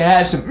chores, can I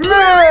have some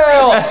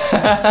milk?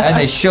 And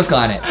they shook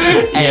on it.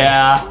 And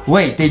yeah.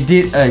 Wait, they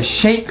did a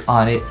shake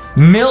on it.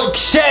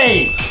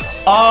 Milkshake.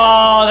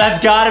 Oh, that's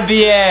gotta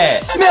be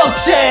it.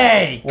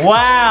 Milkshake.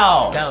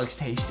 Wow. That looks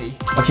tasty.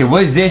 Okay,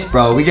 what is this,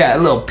 bro? We got a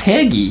little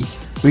piggy.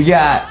 We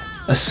got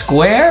a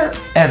square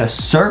and a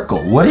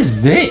circle. What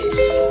is this?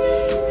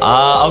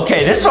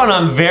 Okay, this one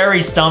I'm very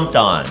stumped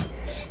on.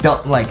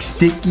 Like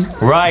sticky?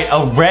 Right,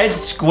 a red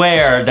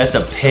square that's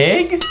a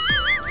pig?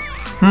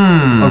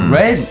 A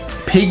red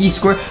piggy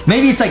square?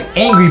 Maybe it's like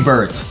Angry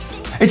Birds.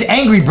 It's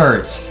Angry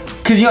Birds.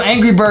 Cause you know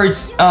Angry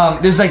Birds,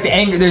 there's like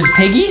there's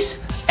piggies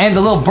and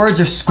the little birds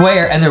are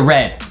square and they're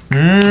red.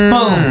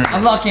 Boom,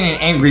 I'm locking in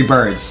Angry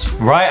Birds.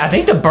 Right, I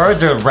think the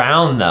birds are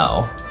round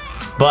though.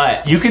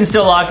 But you can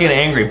still lock in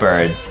Angry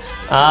Birds.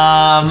 Okay,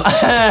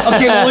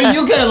 well, what are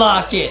you gonna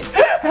lock in?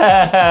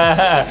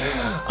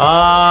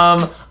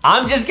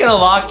 I'm just gonna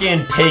lock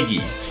in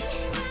Piggy.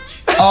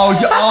 Oh,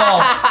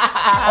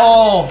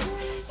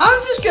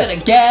 I'm just gonna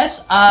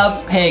guess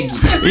Piggy.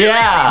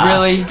 Yeah.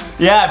 Really?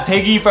 Yeah,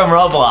 Piggy from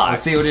Roblox.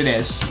 Let's see what it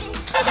is.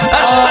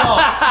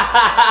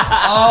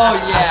 Oh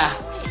yeah.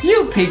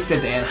 You peeked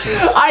at the answers.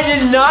 I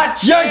did not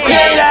cheat. You're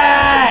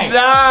cheating!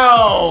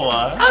 No.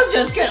 Let me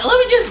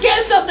just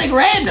guess something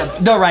random.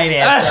 The right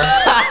answer.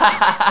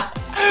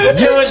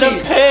 It was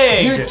a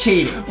pig. You're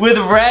cheating. With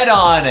red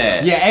on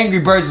it. Yeah, Angry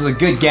Birds was a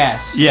good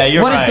guess. Yeah,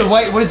 you're right.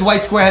 What does the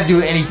white square have to do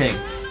with anything?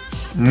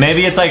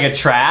 Maybe it's like a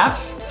trap?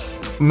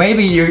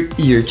 Maybe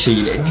you're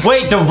cheating.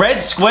 Wait, the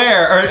red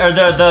square, or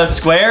the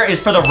square is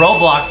for the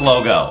Roblox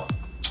logo.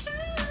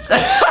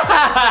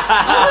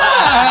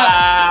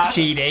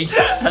 Cheating.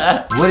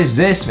 What is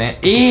this, man?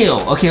 Ew.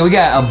 Okay, we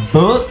got a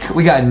book,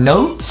 we got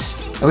notes,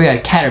 and we got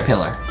a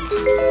caterpillar.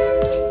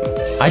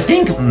 I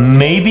think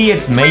maybe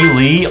it's Mei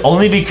Lee,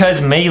 only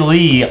because Mei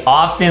Lee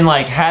often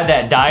like had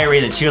that diary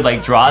that she would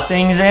like draw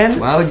things in.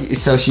 Well,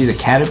 so she's a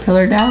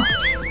caterpillar now?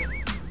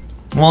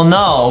 Well,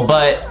 no,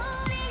 but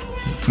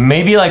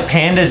maybe like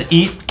pandas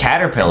eat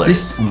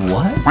caterpillars.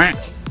 What?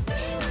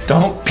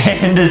 Don't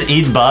pandas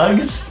eat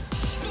bugs?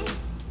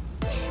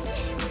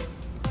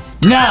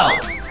 No!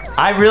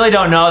 I really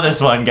don't know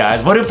this one,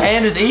 guys. What do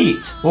pandas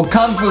eat? Well,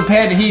 Kung Fu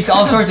Panda eats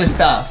all sorts of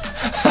stuff.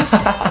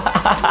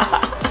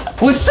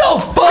 What's so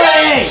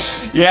funny?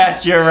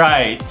 Yes, you're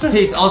right.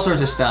 He eats all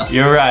sorts of stuff.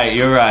 You're right,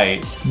 you're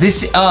right.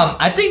 This,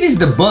 I think this is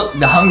the book,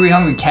 The Hungry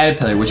Hungry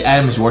Caterpillar, which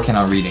Adam is working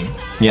on reading.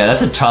 Yeah,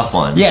 that's a tough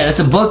one. Yeah, that's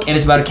a book and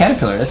it's about a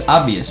caterpillar. That's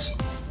obvious.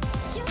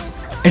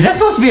 Is that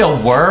supposed to be a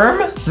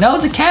worm? No,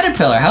 it's a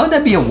caterpillar. How would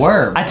that be a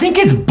worm? I think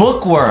it's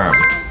bookworm.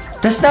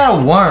 That's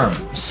not a worm.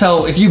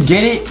 So if you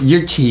get it,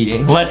 you're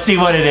cheating. Let's see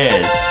what it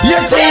is.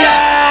 You're cheating!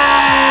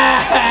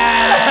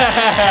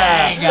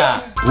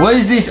 What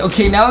is this?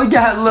 Okay, now we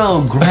got a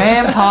little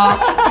grandpa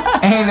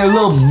and a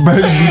little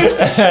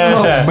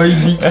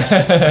baby.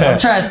 I'm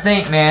trying to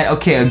think, man.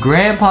 Okay, a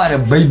grandpa and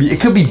a baby. It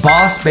could be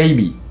Boss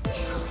Baby.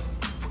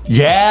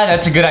 Yeah,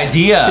 that's a good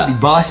idea. It could be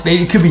Boss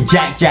Baby. It could be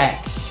Jack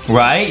Jack.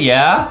 Right,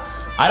 yeah.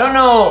 I don't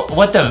know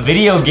what the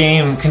video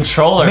game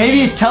controller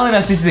Maybe it's telling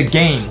us this is a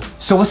game.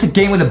 So what's a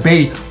game with a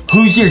baby?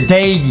 Who's your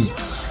daddy?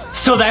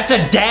 So that's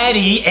a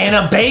daddy and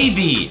a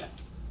baby.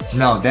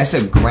 No, that's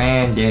a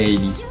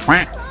granddaddy.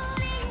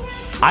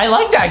 I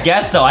like that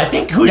guess though. I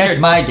think That's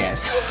my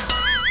guess.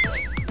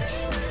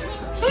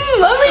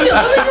 Let me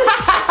just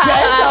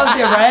guess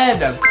something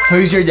random.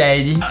 Who's your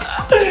daddy?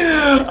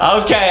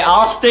 Okay,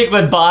 I'll stick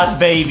with Boss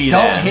Baby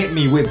then. Don't hit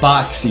me with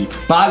Boxy.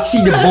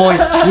 Boxy the boy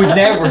would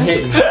never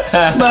hit me.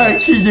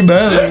 Boxy the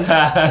boy.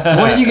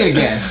 What are you gonna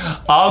guess?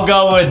 I'll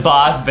go with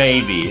Boss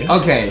Baby.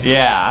 Okay.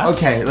 Yeah.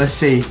 Okay, let's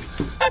see.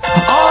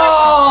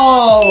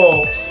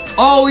 Oh!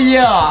 Oh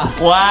yeah.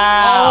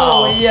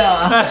 Wow. Oh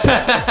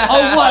yeah.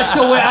 Oh what?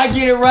 So when I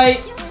get it right,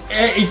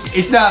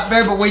 it's not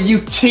fair, but when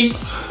you cheat,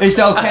 it's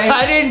okay?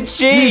 I didn't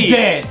cheat. You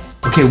did.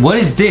 Okay, what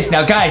is this?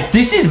 Now guys,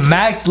 this is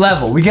max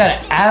level. We got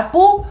an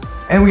apple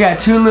and we got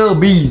two little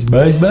bees.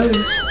 Buzz buzz.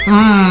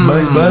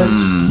 Buzz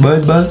buzz.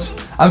 Buzz buzz.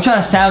 I'm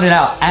trying to sound it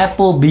out.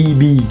 Apple bee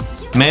bee.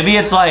 Maybe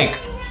it's like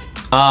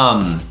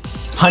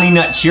Honey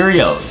Nut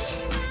Cheerios.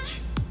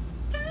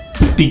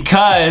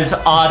 Because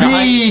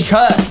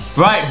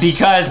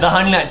because the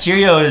Honey Nut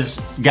Cheerios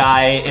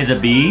guy is a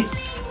bee.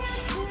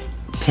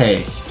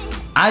 Okay.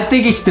 I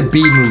think it's the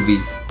Bee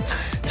Movie.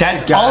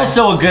 That's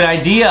also a good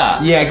idea.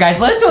 Yeah, guys,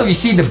 let us know if you've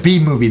seen the Bee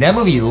Movie. That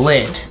movie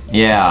lit.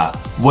 Yeah.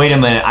 Wait a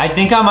minute. I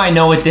think I might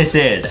know what this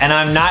is, and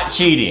I'm not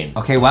cheating.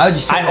 Okay, why would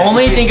you say that? I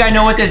only think I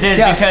know what this is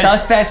See how because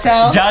sus that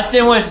sound?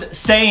 Justin was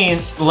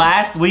saying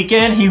last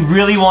weekend he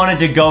really wanted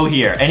to go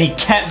here, and he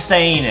kept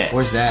saying it.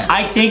 Where's that?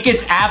 I think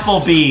it's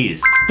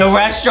Applebee's, the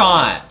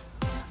restaurant.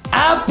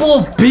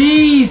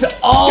 Applebee's!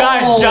 Oh!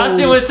 Guys,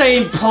 Justin was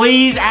saying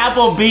please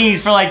Applebee's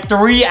for like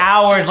 3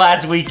 hours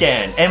last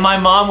weekend, and my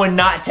mom would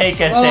not take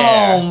us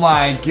there. Oh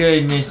my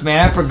goodness,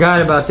 man. I forgot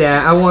about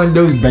that. I wanted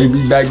those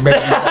baby back ribs.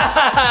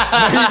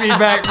 I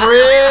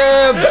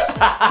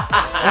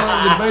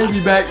wanted the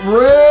baby back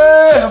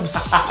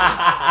ribs.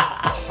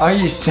 Are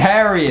you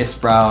serious,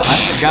 bro? I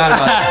forgot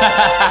about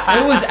that.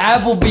 It was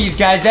Applebee's,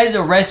 guys. That is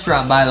a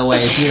restaurant, by the way,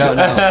 if you don't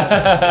know.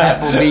 It's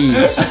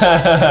Applebee's.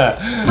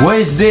 What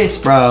is this,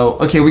 bro?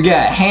 Okay, we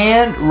got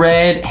hand,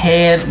 red,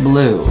 hand,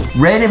 blue.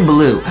 Red and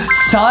blue.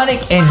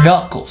 Sonic and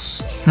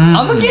Knuckles.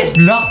 I'm gonna guess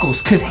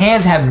Knuckles, because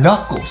hands have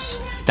knuckles.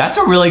 That's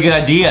a really good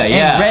idea,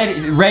 yeah.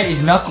 And red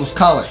is Knuckles'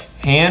 color.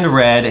 Hand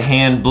red,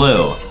 hand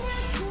blue.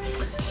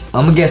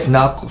 I'm gonna guess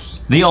Knuckles.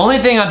 The only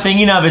thing I'm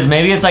thinking of is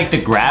maybe it's like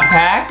the grab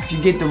pack. If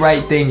you get the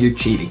right thing, you're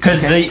cheating.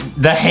 Because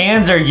the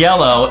hands are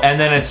yellow and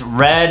then it's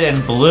red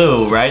and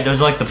blue, right?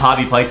 Those are like the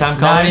Poppy Playtime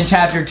colors. Not in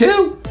chapter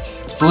 2.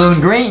 It's blue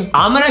and green.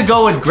 I'm gonna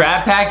go with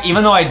grab pack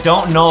even though I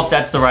don't know if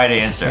that's the right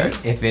answer.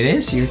 If it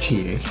is, you're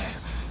cheating.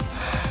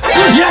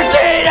 You're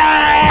cheating!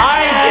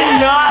 I did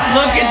not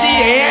look at the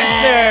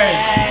answers!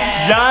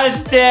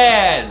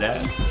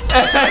 Justin!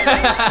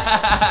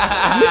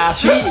 You're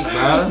cheating,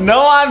 bro.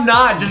 No, I'm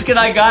not, just because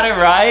I got it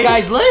right.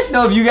 Guys, let us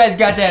know if you guys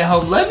got that at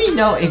home. Let me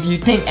know if you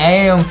think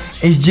Adam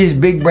is just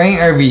big brain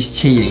or if he's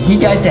cheating. He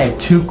got that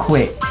too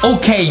quick.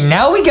 Okay,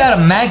 now we got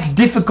a max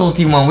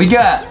difficulty one. We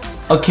got,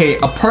 okay,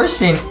 a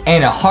person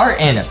and a heart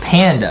and a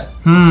panda.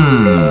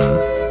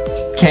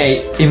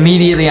 Okay,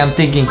 immediately I'm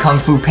thinking Kung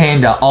Fu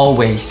Panda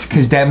always,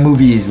 because that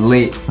movie is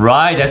lit.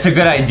 Right, that's a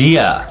good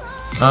idea.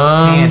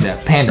 Panda,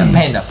 panda,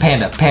 panda,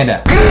 panda,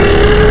 panda.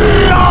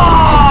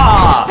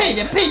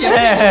 Panda, panda,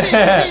 panda,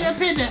 panda,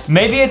 panda.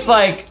 Maybe it's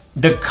like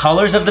the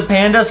colors of the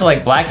panda, so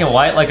like black and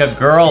white, like a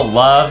girl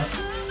loves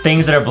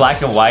things that are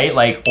black and white,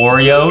 like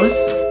Oreos.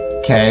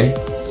 Okay.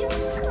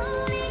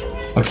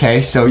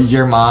 Okay, so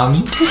your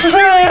mommy?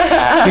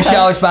 Because she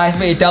always buys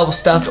me double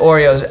stuffed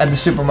Oreos at the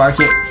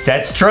supermarket.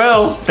 That's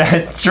true.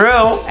 That's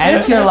true.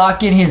 Adam's gonna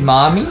lock in his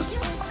mommy?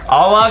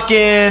 I'll lock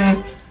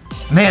in...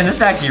 Man, this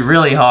is actually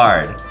really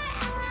hard.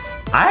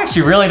 I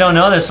actually really don't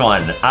know this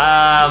one.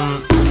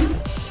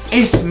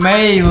 It's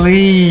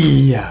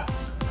Mei-Lee.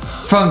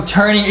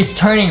 It's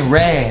turning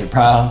red,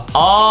 bro.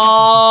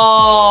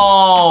 Oh,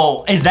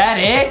 is that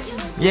it?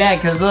 Yeah,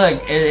 cause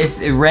look, it's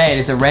red.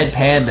 It's a red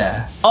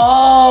panda.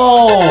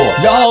 Oh!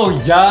 Yo,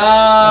 yeah.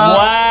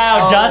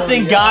 Wow,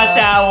 Justin got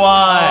that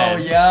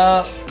one. Oh,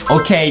 yeah.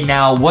 Okay,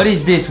 now what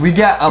is this? We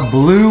got a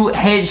blue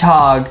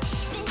hedgehog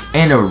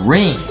and a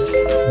ring.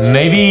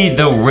 Maybe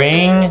the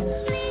ring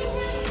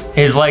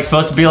is like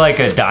supposed to be like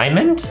a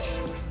diamond?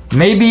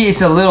 Maybe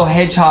it's a little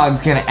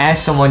hedgehog gonna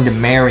ask someone to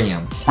marry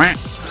him.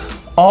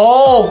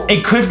 Oh,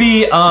 it could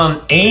be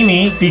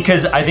Amy,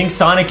 because I think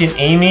Sonic and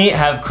Amy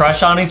have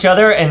crush on each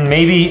other, and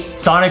maybe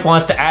Sonic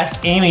wants to ask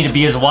Amy to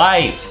be his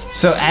wife.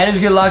 So Adam's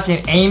gonna lock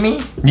in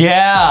Amy?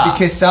 Yeah.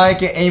 Because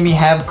Sonic and Amy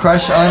have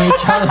crush on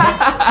each other?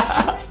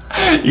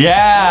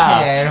 Yeah.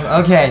 Okay, Adam,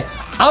 okay.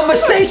 I'm gonna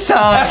say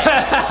Sonic.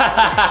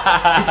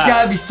 It's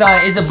gotta be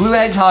Sonic. It's a blue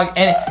hedgehog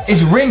and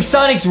it's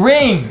Sonic's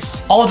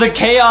rings. Oh, the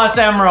Chaos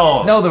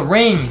Emerald. No, the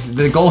rings,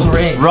 the gold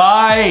rings.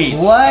 Right.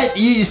 What?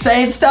 You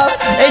saying stuff?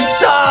 It's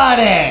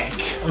Sonic.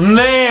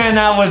 Man,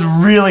 that was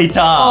really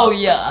tough. Oh,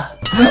 yeah.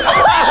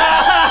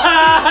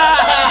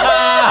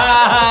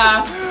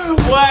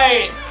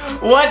 Wait,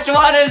 which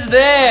one is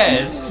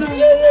this?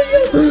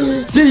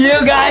 Do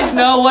you guys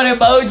know what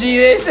emoji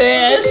this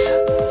is?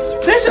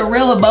 This a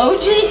real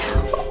emoji?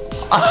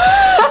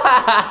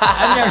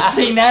 I've never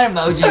seen that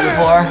emoji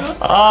before.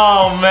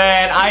 Oh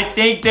man, I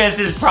think this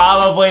is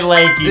probably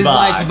LankyBox. This is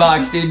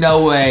LankyBox, dude,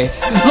 no way.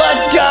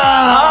 Let's go!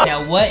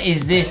 Now what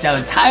is this? Now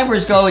the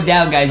timer's going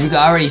down, guys. You can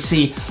already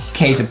see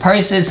Okay, it's a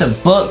person, some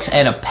books,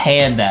 and a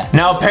panda.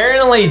 Now,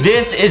 apparently,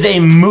 this is a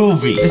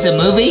movie. This is a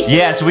movie?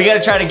 Yeah, so we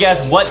gotta try to guess,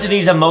 what do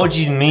these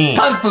emojis mean?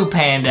 Kung Fu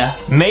Panda.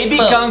 Maybe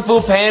Kung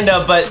Fu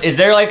Panda, but is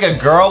there like a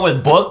girl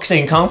with books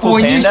in Kung Fu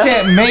When Panda? you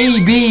said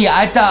maybe,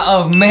 I thought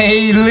of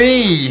Mei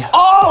Lee.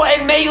 Oh,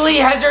 and Mei Lee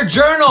has her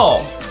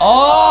journal.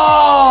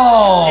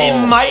 Oh!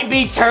 It might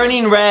be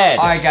turning red.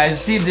 All right, guys,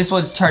 let's see if this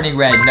one's turning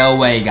red. No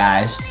way,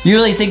 guys. You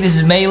really think this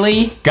is Mei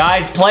Lee?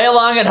 Guys, play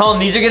along at home.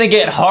 These are gonna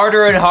get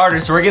harder and harder,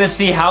 so we're gonna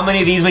see how many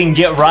of these we can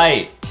get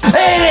right.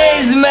 It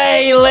is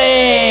Mei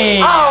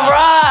Lee! All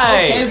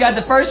right! Okay, we got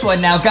the first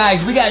one now.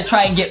 Guys, we gotta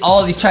try and get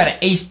all of these, try to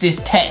ace this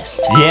test.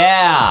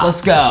 Yeah.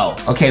 Let's go.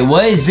 Okay,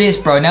 what is this,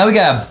 bro? Now we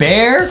got a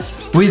bear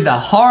with a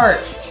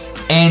heart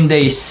and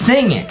they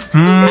singing.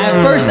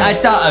 At first, I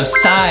thought of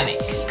Sonic,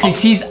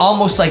 because he's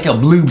almost like a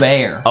blue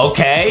bear.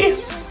 Okay.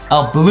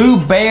 A blue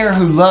bear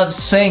who loves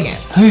singing.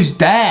 Who's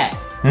that?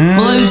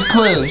 Blue's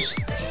Clues.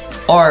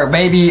 Or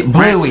maybe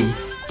Bluey.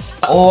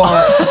 Or,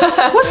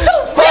 what's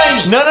so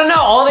funny? No.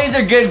 All these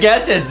are good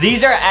guesses.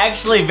 These are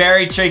actually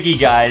very tricky,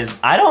 guys.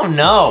 I don't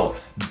know.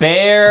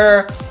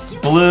 Bear,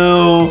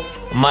 blue,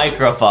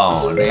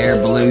 microphone.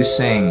 Bear, blue,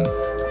 sing.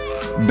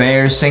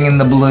 Bear singing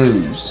the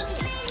blues.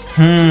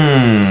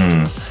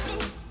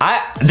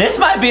 This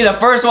might be the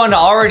first one to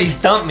already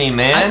stump me,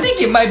 man. I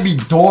think it might be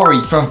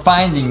Dory from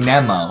Finding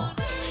Nemo.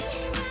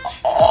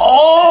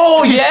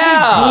 Oh,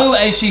 yeah. She's blue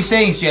and she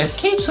sings, just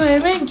keep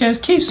swimming,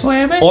 just keep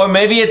swimming. Or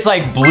maybe it's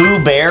like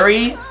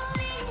blueberry.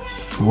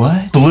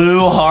 What?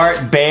 Blue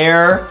heart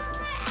bear.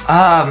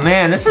 Ah,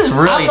 man, this is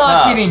really tough.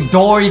 I'm not getting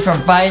Dory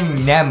from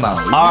Finding Nemo. All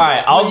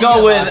right, I'll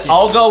go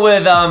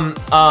with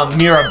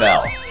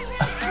Mirabelle.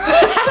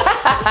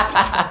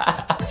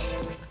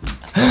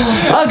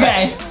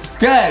 Okay,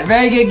 good,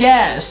 very good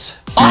guess.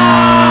 Oh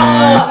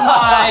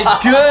my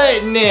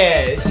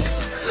goodness.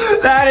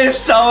 That is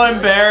so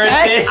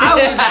embarrassing.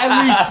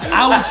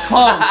 I was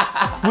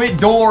close with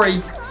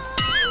Dory.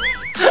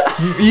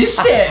 You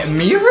said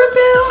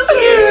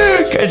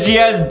Mirabelle? Because she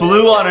has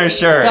blue on her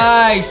shirt.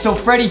 Guys, so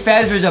Freddy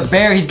Fazbear's a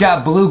bear. He's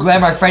got blue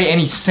glam like Freddy, and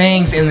he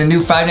sings in the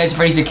new Five Nights at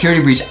Freddy's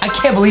Security Breach. I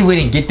can't believe we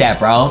didn't get that,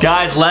 bro.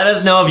 Guys, let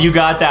us know if you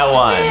got that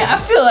one. Yeah, I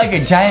feel like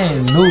a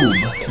giant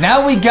noob.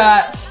 now we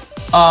got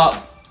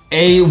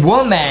a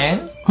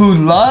woman who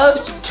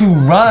loves to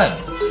run.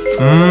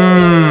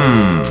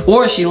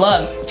 Or she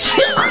loves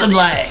chicken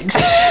legs.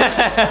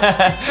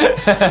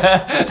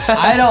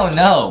 I don't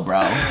know,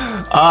 bro.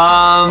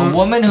 A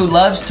woman who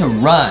loves to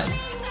run.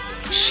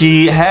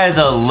 She has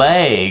a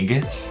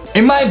leg.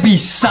 It might be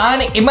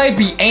Sonic, it might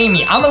be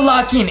Amy. I'm gonna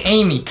lock in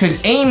Amy, because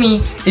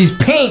Amy is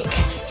pink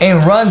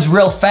and runs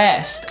real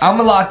fast. I'm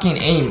gonna lock in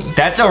Amy.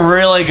 That's a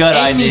really good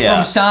idea. Amy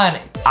from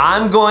Sonic.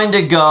 I'm going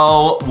to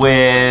go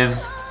with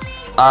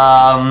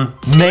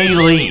Mei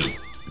Lee.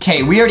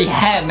 Okay, we already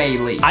had Mei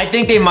Lee. I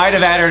think they might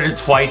have added her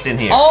twice in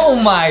here. Oh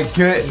my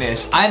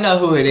goodness. I know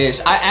who it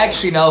is. I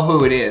actually know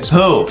who it is.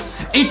 Who?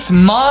 It's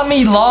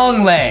Mommy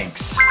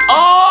Longlegs.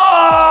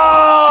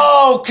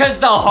 Oh, because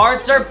the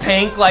hearts are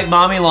pink like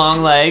Mommy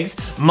Longlegs.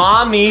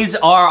 Mommies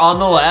are on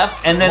the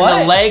left, and then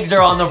the legs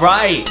are on the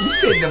right. You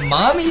said the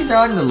mommies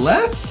are on the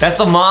left? That's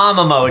the mom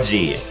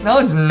emoji. No,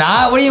 it's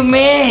not. What do you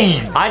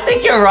mean? I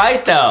think you're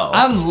right, though.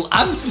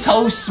 I'm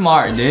so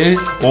smart, dude.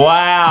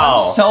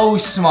 Wow. I'm so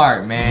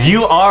smart, man.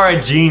 You are a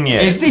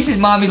genius. If this is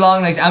Mommy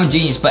Longlegs, I'm a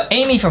genius. But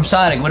Amy from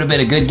Sonic would have been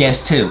a good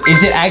guess, too.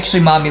 Is it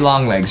actually Mommy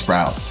Longlegs,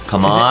 bro?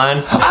 Come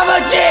on. I'm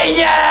a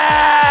genius!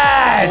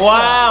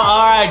 Wow,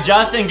 all right,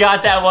 Justin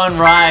got that one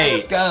right.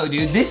 Let's go,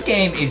 dude. This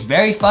game is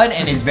very fun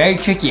and it's very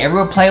tricky.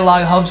 Everyone play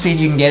along at home, see if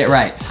you can get it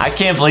right. I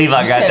can't believe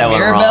I got that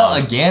one wrong. Mirabelle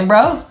again,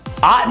 bro?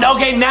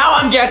 Okay, now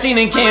I'm guessing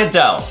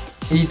Encanto.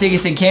 You think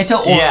it's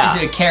Encanto or is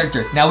it a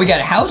character? Now we got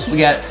a house, we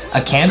got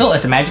a candle,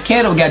 it's a magic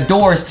candle, we got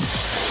doors.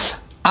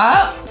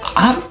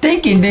 I'm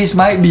thinking this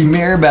might be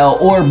Mirabelle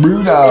or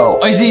Bruno.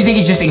 Oh, so you think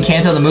it's just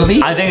Encanto the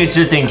movie? I think it's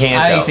just Encanto.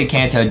 I think it's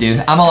Encanto, dude.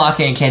 I'm gonna lock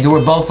in Encanto.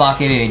 We're both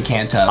locking in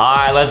Encanto. All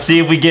right, let's see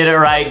if we get it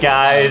right,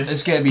 guys.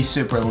 It's gonna be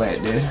super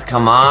lit, dude.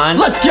 Come on.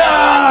 Let's go!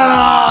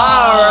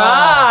 All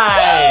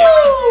right.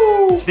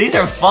 Woo! These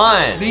are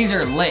fun. These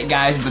are lit,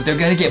 guys, but they're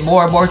gonna get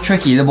more and more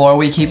tricky the more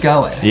we keep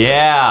going.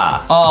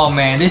 Yeah. Oh,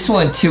 man, this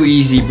one's too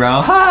easy, bro.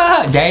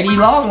 Ha! Daddy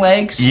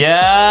Longlegs.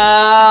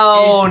 Yeah.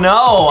 Oh,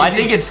 no. I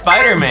think it's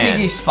Spider-Man. You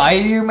think it's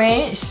Spider-Man?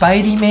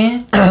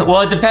 Spidey-Man?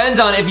 Well, it depends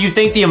on if you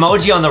think the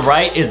emoji on the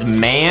right is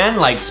man,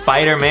 like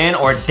Spider-Man,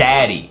 or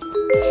daddy.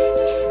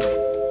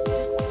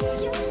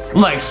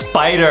 Like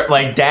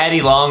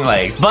Daddy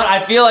Longlegs. But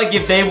I feel like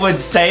if they would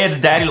say it's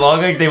Daddy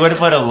Longlegs, they would have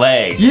put a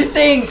leg. You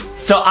think...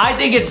 So I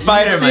think it's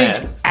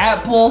Spider-Man.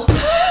 Apple,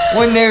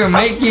 when they were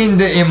making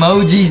the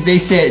emojis, they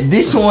said,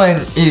 this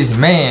one is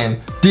man,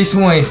 this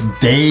one is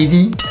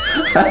daddy.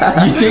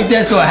 You think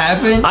that's what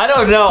happened? I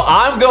don't know.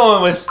 I'm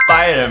going with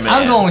Spider-Man.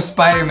 I'm going with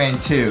Spider-Man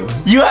too.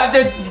 You have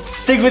to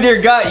stick with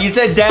your gut. You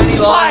said Daddy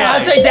Longlegs. Fine,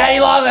 I'll say Daddy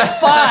Longlegs.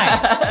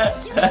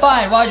 Fine.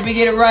 Fine, watch me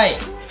get it right.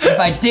 If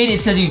I did,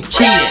 it's because you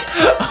cheated.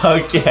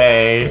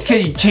 Okay.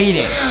 Because you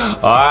cheated.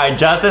 Alright,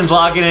 Justin's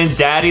locking in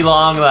Daddy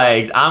Long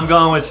Legs. I'm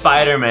going with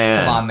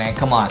Spider-Man. Come on, man.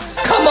 Come on.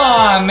 Come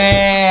on,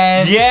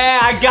 man. Yeah,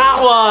 I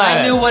got one.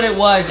 I knew what it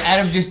was.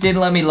 Adam just didn't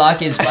let me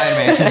lock in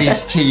Spider-Man because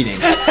he's cheating.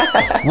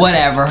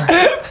 Whatever.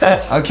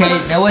 Okay,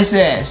 now what's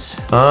this?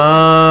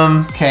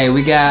 Okay,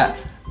 we got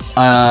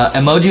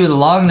emoji with a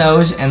long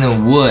nose and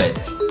then wood.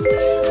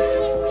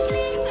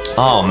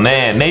 Oh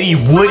man, maybe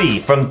Woody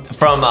from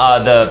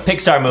the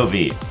Pixar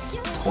movie.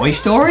 Toy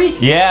Story?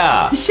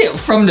 Yeah. You said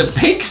from the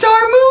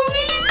Pixar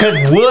movie? Cause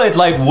wood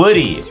like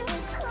Woody.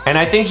 And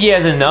I think he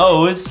has a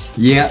nose.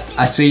 Yeah,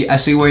 I see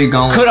where you're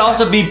going. Could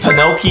also be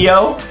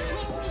Pinocchio.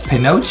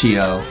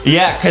 Pinocchio?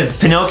 Yeah, cause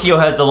Pinocchio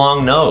has the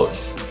long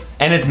nose.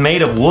 And it's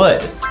made of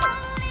wood.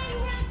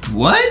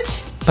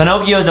 What?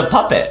 Pinocchio's a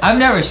puppet. I've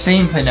never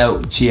seen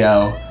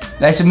Pinocchio.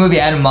 That's a movie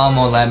Adam Mom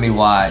won't let me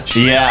watch.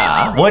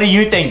 Yeah. What do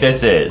you think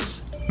this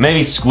is?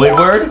 Maybe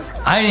Squidward?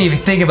 I didn't even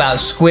think about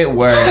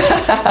Squidward.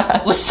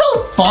 It was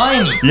so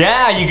funny.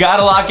 Yeah, you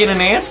gotta lock in an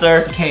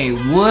answer. Okay,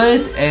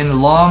 wood and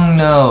long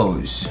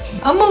nose.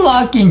 I'm gonna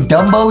lock in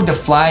Dumbo the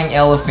flying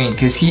elephant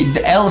because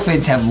the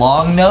elephants have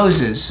long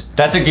noses.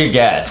 That's a good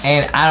guess.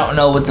 And I don't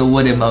know what the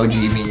wood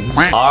emoji means.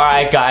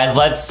 Alright guys,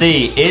 let's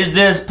see. Is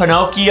this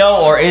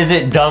Pinocchio or is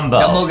it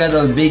Dumbo? Dumbo got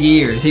those big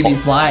ears. He be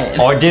flying.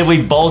 Or did we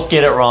both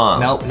get it wrong?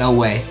 Nope, no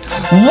way.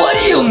 What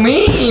do you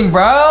mean,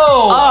 bro?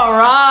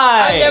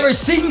 Alright. I've never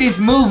seen this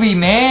movie,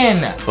 man.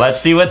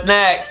 Let's see what's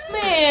next.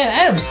 Man,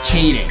 Adam's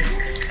cheating.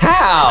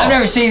 How? I've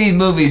never seen these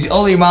movies.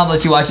 Only your mom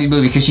lets you watch these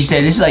movies because she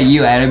said, this is like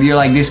you, Adam. You're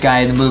like this guy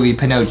in the movie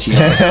Pinocchio.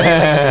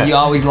 You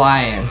always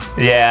lying.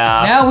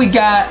 Yeah. Now we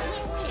got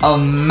a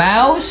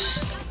mouse,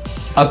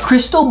 a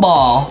crystal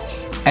ball,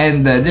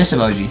 and this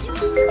emoji.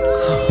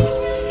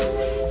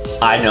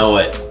 I know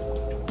it.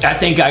 I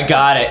think I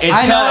got it.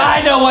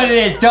 I know what it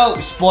is.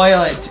 Don't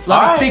spoil it.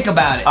 Let me think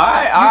about it.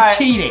 Alright. You're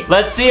cheating.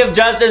 Let's see if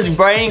Justin's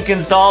brain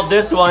can solve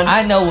this one.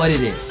 I know what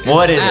it is.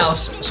 What is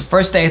mouse. So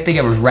first thing I think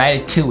of was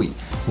Ratatouille.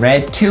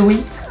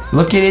 Ratatouille,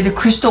 looking at a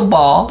crystal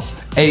ball,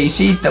 and he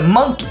sees the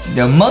monkey.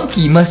 The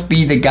monkey must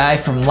be the guy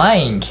from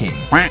Lion King.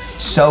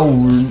 So,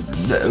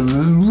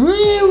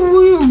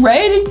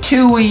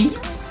 Ratatouille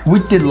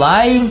with the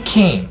Lion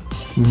King.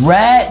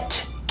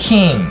 Rat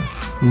King.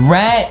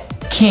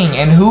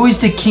 And who is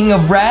the king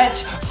of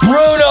rats?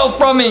 Bruno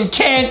from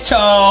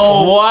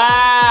Encanto.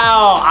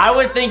 Wow. I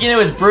was thinking it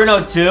was Bruno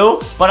too,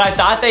 but I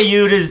thought they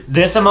used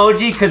this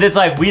emoji because it's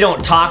like we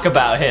don't talk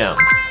about him.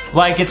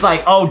 Like it's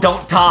like, oh,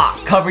 don't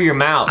talk, cover your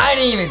mouth. I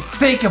didn't even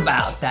think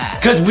about that.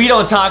 Because we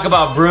don't talk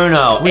about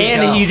Bruno.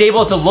 He's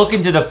able to look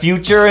into the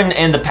future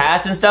and the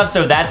past and stuff,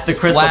 so that's the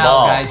crystal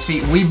ball. Wow, guys,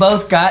 see, we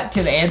both got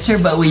to the answer,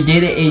 but we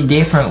did it in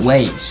different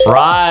ways.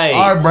 Right.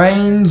 Our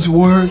brains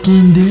work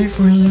in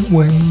different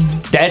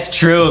ways. That's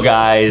true,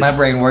 guys. My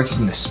brain works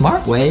in the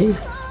smart way.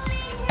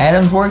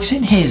 Adam's works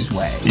in his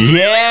way.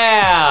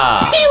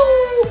 Yeah.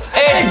 Pew!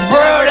 It's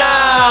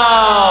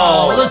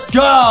Bruno! Let's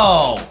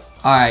go!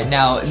 Alright,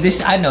 now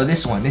I know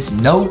this one. This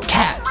is no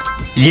cap.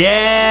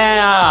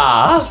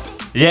 Yeah!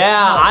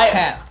 Yeah,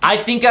 cap. I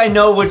think I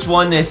know which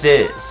one this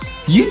is.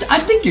 I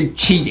think you're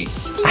cheating.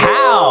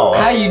 How?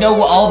 How you know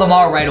what all of them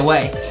are right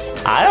away?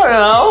 I don't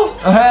know.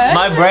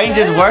 My brain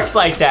just works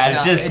like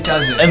that. No, it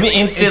doesn't. I mean,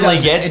 instantly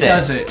gets it. It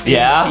doesn't.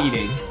 Yeah? You're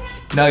cheating.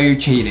 No, you're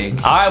cheating.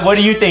 Alright, what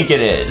do you think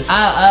it is?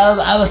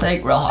 I will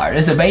think real hard.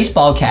 It's a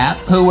baseball cap.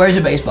 Who wears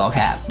a baseball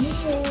cap?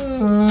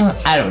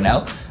 I don't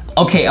know.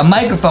 Okay, a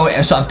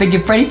microphone, so I'm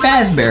thinking Freddy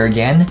Fazbear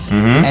again.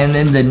 And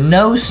then the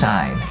no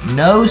sign.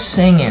 No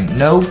singing,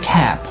 no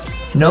cap.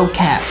 No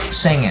cap,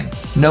 singing.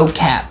 No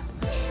cap.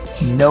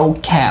 No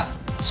cap,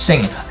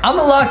 singing. I'm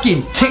gonna lock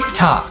in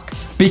TikTok.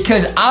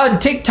 Because on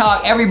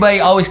TikTok, everybody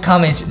always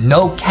comments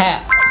no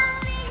cap.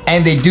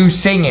 And they do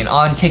singing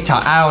on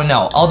TikTok. I don't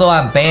know. Although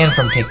I'm banned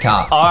from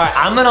TikTok. Alright,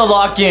 I'm gonna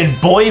lock in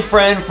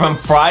boyfriend from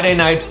Friday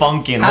Night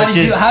Funkin'.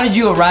 How did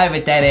you arrive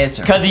at that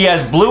answer? Because he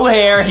has blue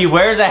hair, he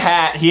wears a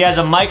hat, he has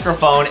a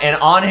microphone, and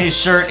on his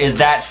shirt is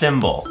that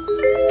symbol.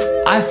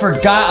 I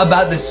forgot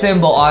about the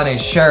symbol on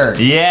his shirt.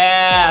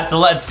 Yeah, so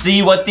let's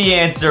see what the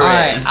answer is.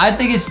 Alright, I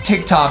think it's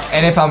TikTok,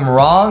 and if I'm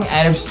wrong,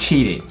 Adam's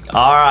cheating.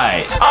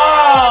 Alright.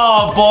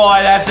 Oh boy,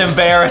 that's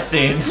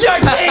embarrassing. You're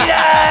cheating!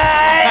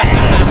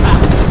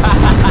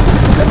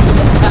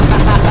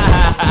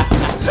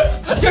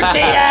 You're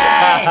cheating!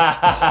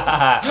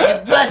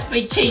 You must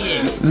be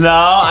cheating. No,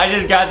 I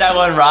just got that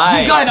one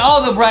right. You got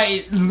all the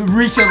right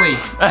recently.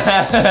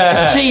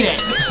 Cheating.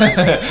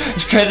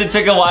 Because it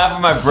took a while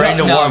for my brain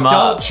to warm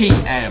up. Don't cheat,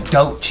 Adam.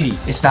 Don't cheat.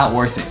 It's not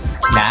worth it.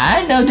 Now,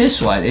 I know this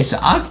one. It's an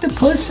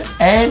octopus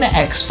and an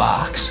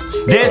Xbox.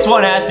 This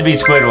one has to be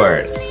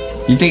Squidward.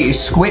 You think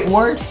it's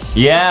Squidward?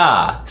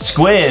 Yeah,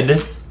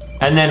 squid,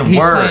 and then He's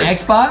word. playing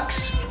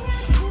Xbox?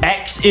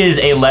 X is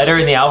a letter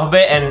in the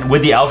alphabet, and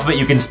with the alphabet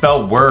you can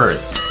spell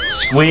words.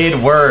 Squid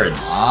words.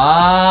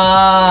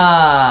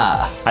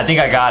 Ah. I think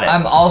I got it.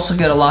 I'm also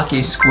gonna lock in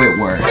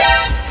Squidward.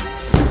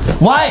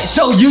 Why?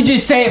 So you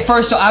just say it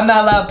first, so I'm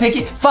not allowed to pick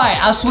it? Fine,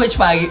 I'll switch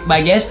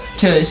my guess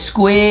to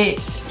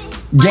Squid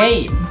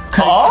Game.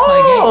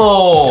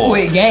 Oh!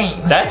 Squid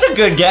Game. That's a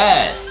good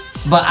guess.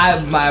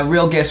 But my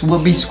real guess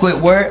would be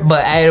Squidward,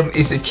 but Adam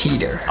is a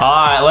cheater.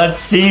 Alright, let's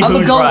see who's right. I'm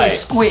gonna go with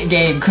Squid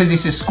Game because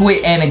it's a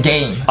squid and a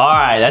game.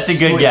 Alright, that's a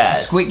good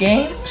guess. Squid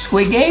Game?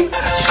 Squid Game?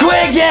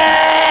 Squid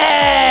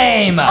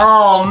Game!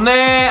 Oh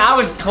man, I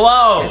was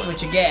close. That's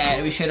what you get,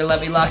 Adam. We should have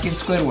let me lock in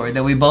Squidward,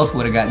 then we both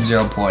would have gotten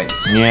 0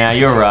 points. Yeah,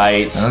 you're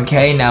right.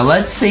 Okay, now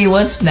let's see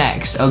what's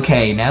next.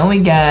 Okay, now we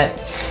got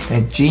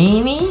the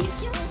genie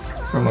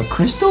from a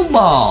crystal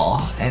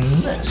ball and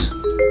this.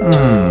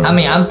 I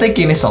mean, I'm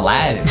thinking it's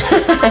Aladdin.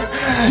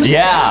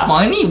 Yeah. That's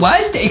funny.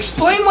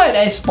 Explain why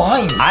that's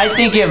funny. I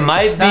think it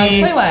might be. No,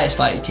 explain why that's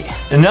funny to you.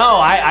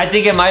 No, I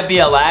think it might be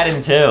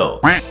Aladdin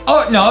too.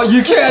 Oh no,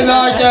 you can't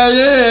lock that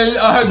in.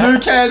 You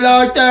can't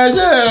lock that in.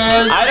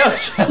 I don't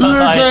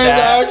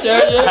like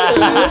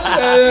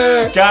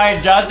that.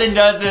 Guys, Justin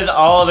does this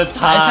all the time.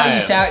 That's how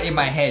you sound in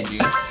my head,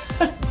 dude.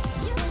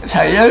 That's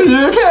how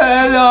you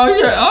can't lock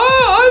it.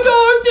 Oh, I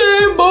locked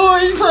in,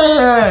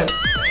 boyfriend.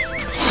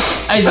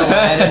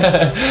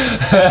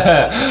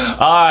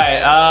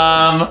 Alright,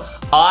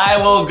 I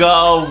will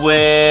go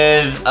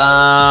with,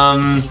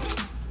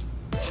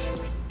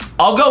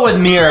 I'll go with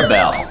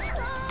Mirabelle.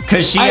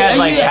 Cause she has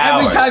like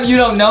powers. Every time you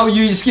don't know,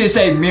 you just gonna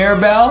say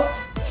Mirabelle?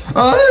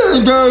 I'm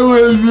gonna go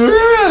with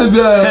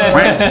Mirabelle.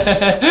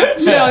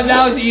 You don't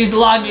know, so you just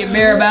log in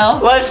Mirabelle?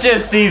 Let's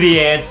just see the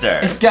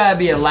answer. It's gotta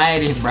be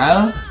Aladdin,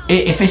 bro.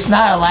 If it's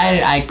not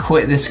Aladdin, I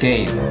quit this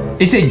game.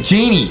 It's a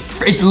genie.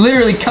 It's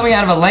literally coming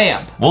out of a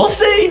lamp. We'll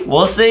see.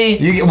 We'll see.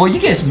 You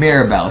guess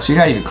Mirabelle, so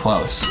you're not even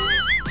close.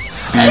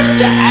 It's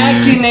the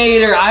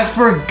Akinator. I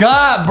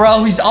forgot,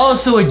 bro. He's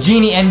also a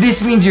genie, and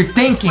this means you're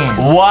thinking.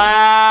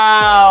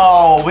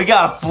 Wow. We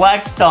got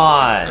flexed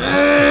on.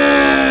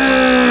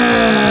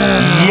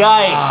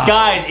 Yikes.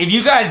 Guys, if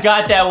you guys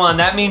got that one,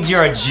 that means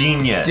you're a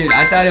genius. Dude,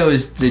 I thought it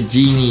was the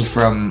genie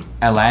from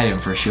Aladdin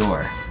for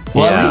sure.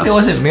 Well, yeah. At least it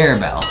wasn't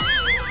Mirabelle.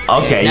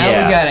 Okay, now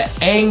yeah. we got an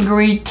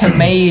angry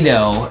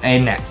tomato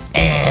and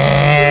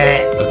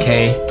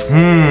okay.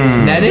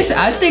 Now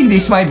I think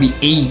this might be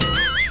Aiden.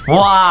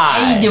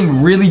 Why?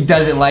 Aiden really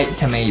doesn't like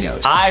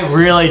tomatoes. I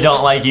really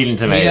don't like eating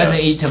tomatoes. He doesn't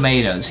eat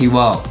tomatoes. He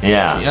won't.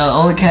 Yeah. You know the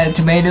only kind of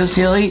tomatoes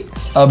he'll eat?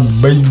 A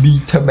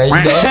baby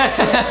tomato.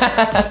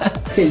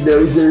 Hey,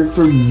 those are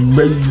for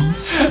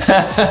babies.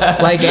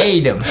 Like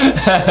Aiden.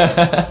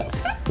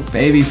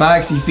 Baby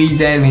Foxy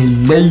feeds Adam his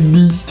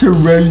baby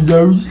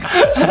tomatoes.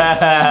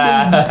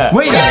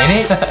 Wait a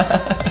minute.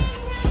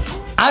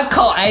 I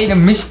call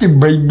Adam Mr.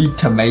 Baby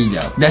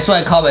Tomato. That's what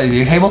I call it at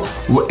the table.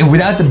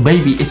 Without the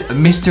baby, it's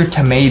Mr.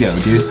 Tomato,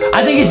 dude.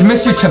 I think it's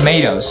Mr.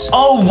 Tomatoes.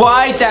 Oh,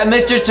 right, that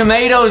Mr.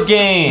 Tomatoes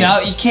game. No,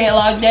 you can't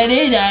lock that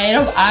in,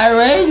 Adam. I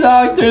already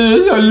locked it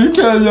in, so you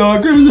can't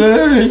lock it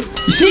in.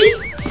 You see?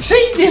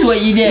 See, this is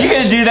what you did. You're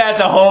gonna do that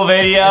the whole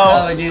video? That's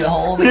how I do the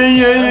whole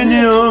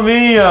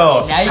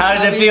video. How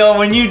does it feel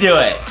when you do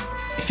it?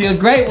 It feels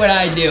great when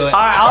I do it.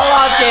 Alright,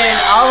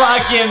 I'll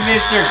lock in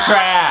Mr.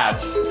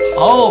 Krabs.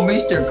 Oh,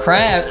 Mr.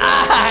 Krabs.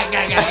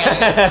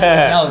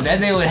 No, then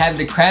they would have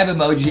the crab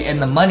emoji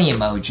and the money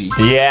emoji.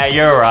 Yeah,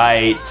 you're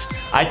right.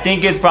 I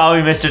think it's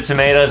probably Mr.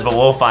 Tomatoes, but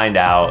we'll find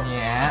out.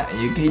 Yeah,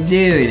 you can do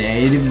it,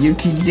 Adam. You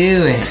can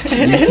do it.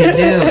 You can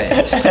do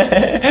it.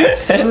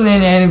 And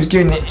then Adam's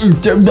gonna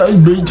eat the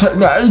baby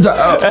tomatoes.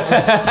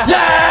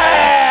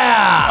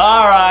 Yeah!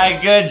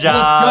 Alright, good job.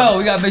 Let's go.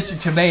 We got Mr.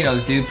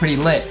 Tomatoes, dude. Pretty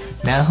lit.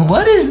 Now,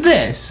 what is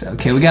this?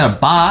 Okay, we got a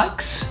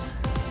box.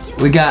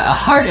 We got a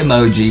heart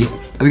emoji.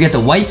 We got the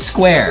white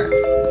square.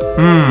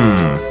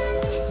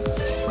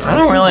 I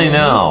don't really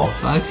know.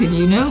 Foxy, do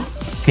you know?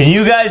 Can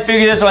you guys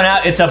figure this one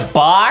out? It's a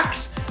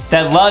box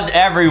that loves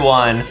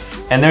everyone,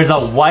 and there's a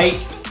white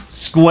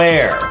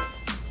square.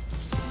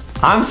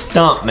 I'm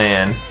stumped,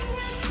 man.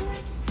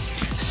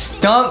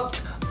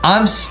 Stumped?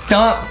 I'm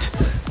stumped.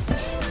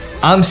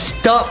 I'm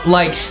stumped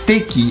like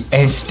Sticky,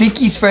 and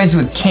Sticky's friends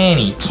with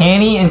Canny.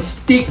 Canny and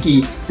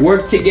Sticky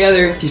work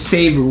together to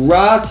save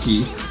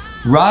Rocky.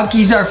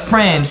 Rocky's our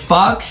friend,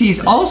 Foxy is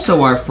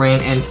also our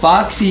friend, and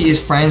Foxy is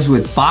friends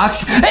with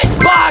Boxy. It's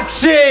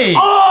Boxy!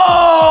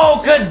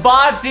 Oh, because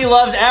Boxy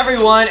loves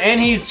everyone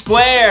and he's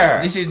square.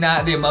 This is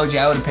not the emoji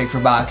I would have picked for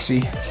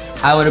Boxy.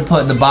 I would have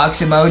put the box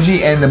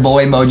emoji and the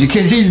boy emoji,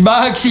 because he's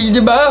Boxy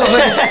the boy.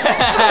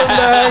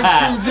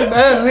 Boxy the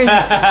boy.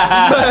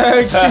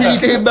 Boxy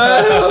the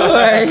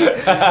boy.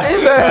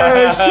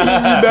 Boxy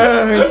the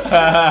boy.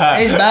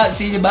 It's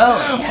Boxy the boy.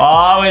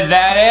 Oh, is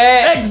that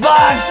it? It's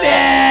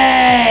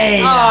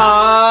Boxy!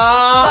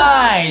 Aww.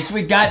 Nice,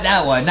 we got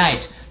that one,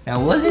 nice. Now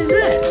what is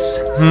this?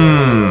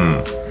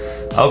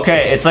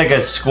 Okay, it's like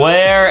a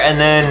square, and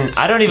then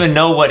I don't even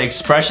know what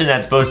expression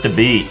that's supposed to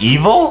be.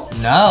 Evil?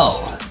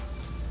 No.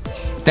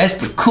 That's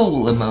the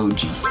cool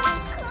emoji.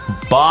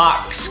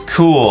 Box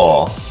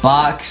cool.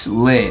 Box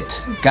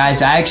lit.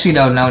 Guys, I actually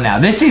don't know now.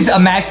 This is a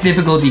max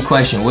difficulty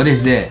question. What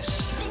is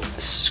this?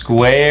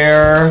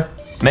 Square.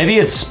 Maybe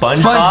it's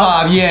SpongeBob?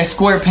 SpongeBob, yeah,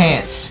 square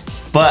pants.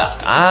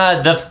 But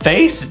the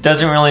face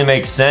doesn't really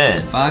make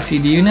sense. Foxy,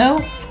 do you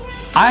know?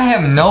 I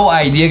have no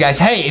idea, guys.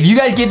 Hey, if you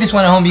guys get this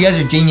one at home, you guys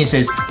are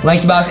geniuses.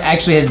 LankyBox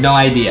actually has no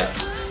idea.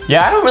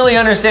 Yeah, I don't really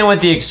understand what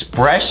the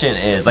expression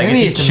is. Like,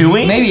 Maybe is he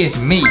chewing? Maybe it's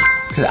me,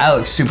 because I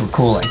look super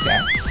cool like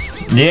that.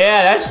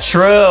 Yeah, that's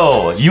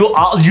true. You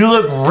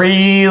look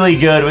really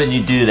good when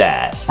you do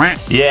that.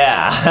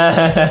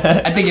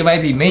 Yeah. I think it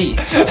might be me.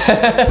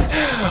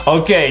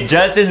 Okay,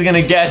 Justin's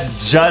gonna guess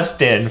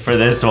Justin for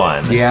this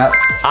one. Yeah.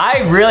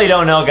 I really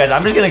don't know, guys.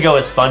 I'm just gonna go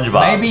with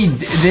SpongeBob. Maybe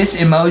this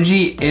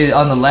emoji is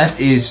on the left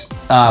is,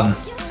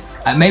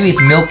 maybe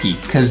it's Milky,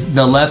 because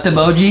the left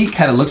emoji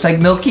kind of looks like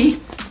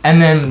Milky,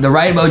 and then the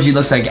right emoji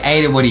looks like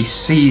Aiden when he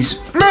sees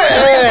milk.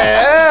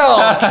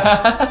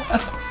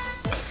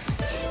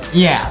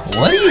 Yeah,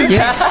 what are you doing?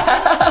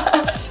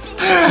 Yeah,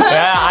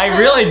 I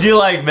really do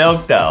like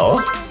milk,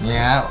 though.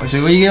 Yeah,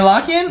 so what are you gonna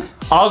lock in?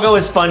 I'll go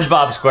with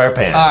SpongeBob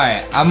SquarePants. All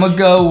right, I'm gonna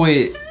go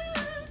with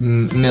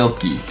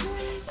Milky.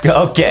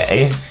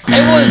 Okay. It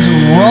was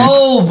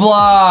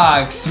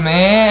Roblox,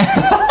 man.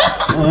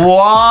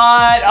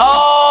 What?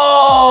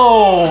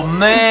 Oh,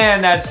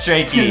 man, that's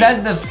tricky.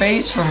 That's the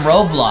face from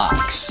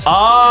Roblox.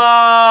 Oh.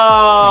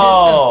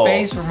 That's the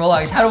face from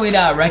Roblox. How do we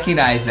not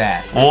recognize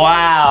that?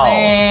 Wow.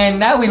 And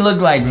now we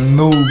look like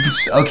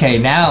noobs. Okay,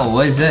 now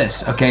what is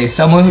this? Okay,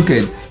 someone who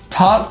could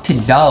talk to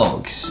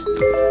dogs.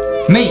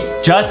 Me.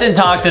 Justin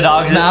talks to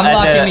dogs. No, I'm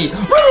locking me.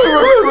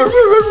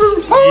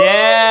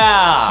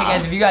 Yeah. Hey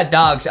guys, if you got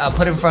dogs, I'll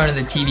put in front of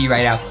the TV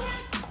right now.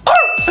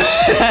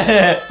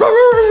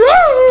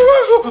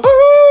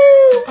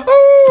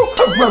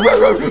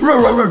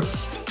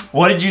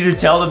 What did you just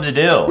tell them to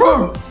do?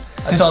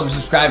 I told them to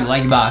subscribe to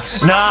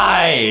LankyBox.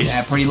 Nice.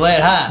 Yeah, pretty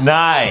lit, huh?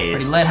 Nice.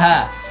 Pretty lit,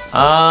 huh?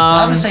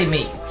 I'm gonna say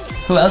me.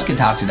 Who else can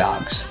talk to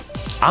dogs?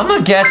 I'm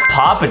gonna guess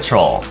Paw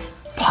Patrol.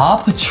 Paw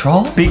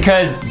Patrol?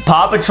 Because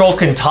Paw Patrol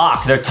can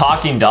talk. They're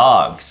talking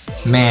dogs.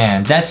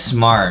 Man, that's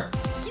smart.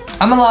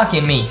 I'm gonna lock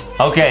in me.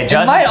 Okay, It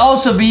Justin. might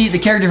also be the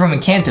character from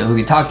Encanto who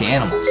can talk to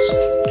animals.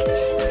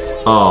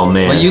 Oh,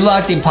 man. But you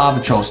locked in Paw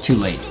Patrol, it's too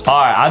late. All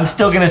right, I'm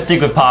still gonna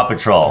stick with Paw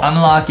Patrol. I'm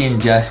locking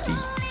Justy.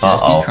 Uh-oh.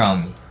 Justy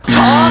Chromie.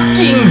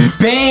 Talking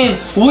Ben!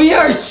 We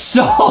are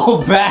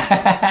so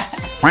bad!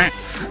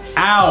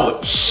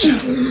 Ouch!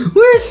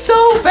 We're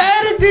so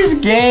bad at this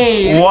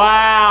game!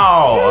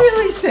 Wow! You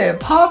really said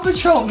Paw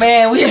Patrol?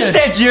 Man, we You should.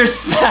 said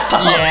yourself!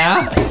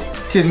 Yeah?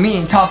 Because me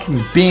and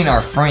Talking Ben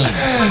are friends.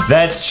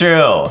 That's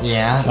true.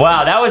 Yeah.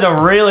 Wow, that was a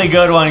really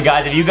good one,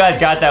 guys. If you guys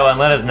got that one,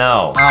 let us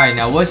know. Alright,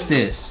 now what's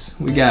this?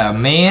 We got a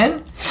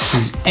man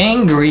who's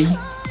angry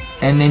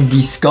and then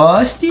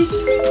disgusted?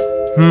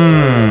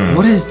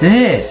 What is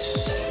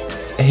this?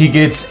 He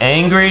gets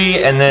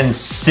angry and then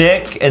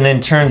sick and then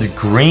turns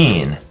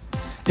green.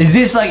 Is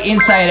this like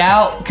Inside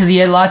Out? Because he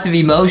had lots of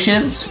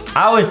emotions?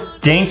 I was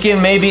thinking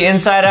maybe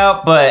Inside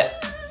Out, but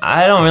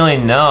I don't really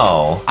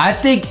know. I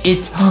think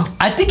it's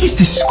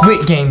the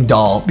Squid Game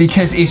doll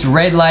because it's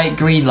red light,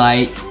 green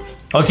light.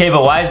 Okay,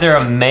 but why is there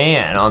a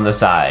man on the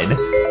side?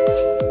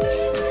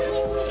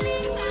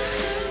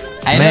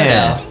 I don't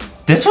know.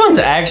 This one's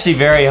actually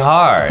very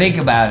hard. Think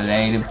about it,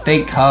 Aiden.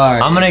 Think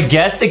hard. I'm gonna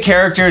guess the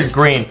character is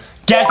green.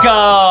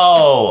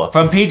 Gecko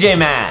from PJ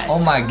Masks.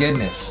 Oh my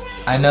goodness.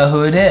 I know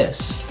who it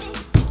is.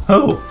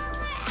 Who?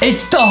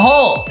 It's the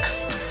Hulk.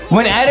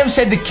 When Adam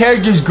said the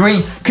character's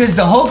green, because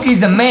the Hulk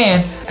is a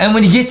man, and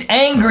when he gets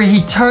angry,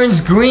 he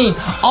turns green.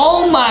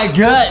 Oh my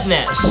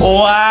goodness.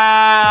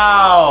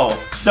 Wow.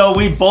 So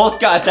we both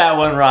got that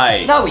one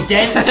right. No, we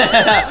didn't.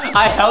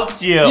 I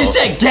helped you. You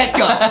said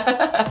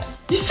gecko.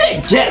 You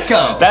said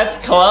gecko. That's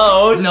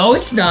close. No,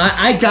 it's not.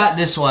 I got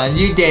this one.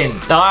 You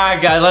didn't. All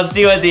right, guys, let's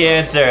see what the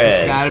answer is.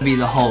 It's gotta be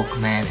the Hulk,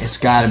 man. It's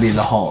gotta be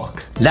the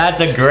Hulk. That's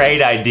a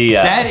great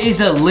idea. That is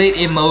a lit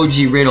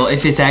emoji riddle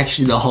if it's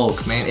actually the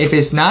Hulk, man. If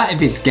it's not,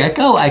 if it's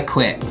Gecko, I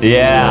quit.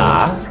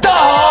 Yeah.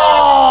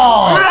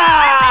 Oh!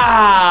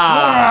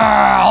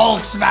 Ah!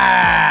 Hulk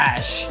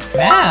smash!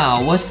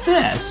 Now, what's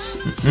this?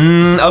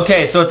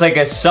 Okay, so it's like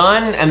a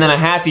sun and then a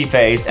happy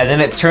face, and then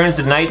it turns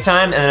to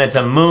nighttime, and then it's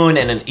a moon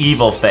and an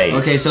evil face.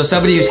 Okay, so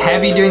somebody who's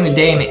happy during the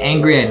day and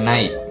angry at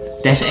night.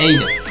 That's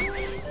Aiden.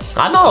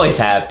 I'm always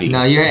happy.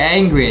 No, you're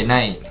angry at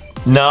night.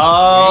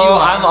 No,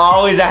 I'm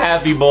always a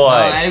happy boy. No,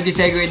 Adam gets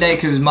angry at night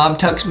because his mom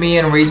tucks me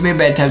in and reads me a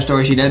bedtime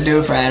story. She doesn't do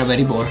it for Adam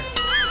anymore.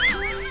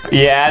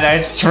 Yeah,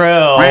 that's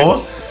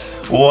true.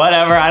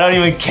 Whatever, I don't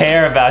even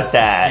care about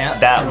that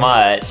that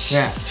much.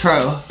 Yeah,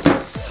 true.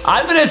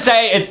 I'm gonna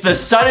say it's the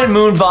Sun and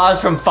Moon boss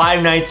from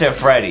Five Nights at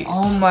Freddy's.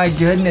 Oh my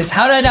goodness,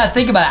 how did I not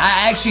think about it?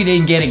 I actually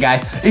didn't get it,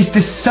 guys. It's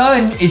the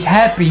sun is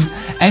happy,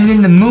 and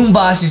then the moon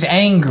boss is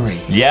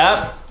angry.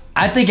 Yep.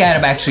 I think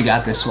Adam actually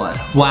got this one.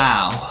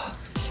 Wow.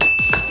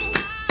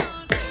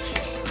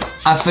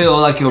 I feel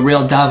like a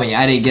real dummy.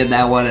 I didn't get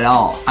that one at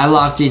all. I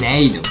locked in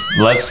Adam.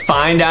 Let's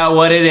find out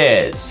what it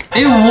is.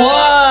 It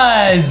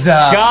was!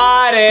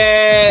 Got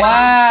it!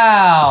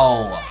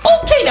 Wow!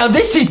 Okay, now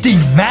this is the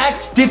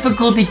max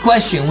difficulty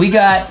question. We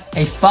got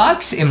a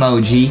fox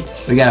emoji.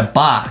 We got a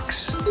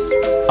box.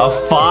 A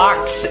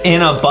fox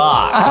in a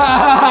box.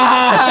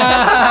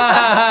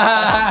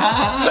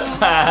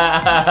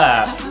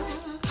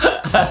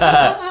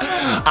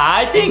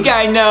 I think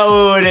I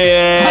know who it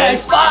is.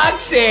 It's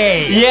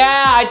Foxy.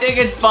 Yeah, I think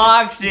it's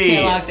Foxy.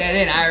 Can't lock that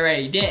in. I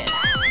already did.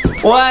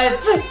 What?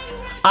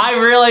 I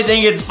really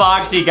think it's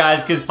Foxy,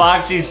 guys, because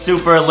Foxy's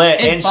super lit.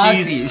 It's and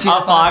Foxy. she's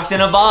a fox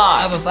in a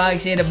box. I'm a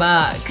fox in a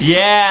box.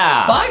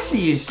 Yeah.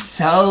 Foxy is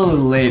so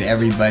lit,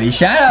 everybody.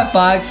 Shout out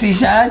Foxy.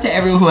 Shout out to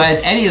everyone who has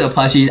any of the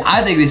plushies.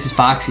 I think this is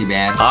Foxy,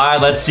 man. All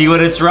right, let's see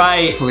what it's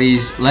right.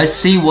 Please, let's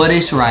see what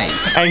is right.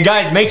 And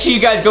guys, make sure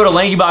you guys go to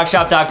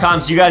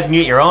LankyBoxShop.com so you guys can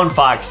get your own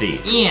Foxy.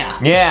 Yeah.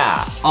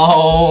 Yeah.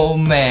 Oh,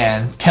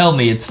 man. Tell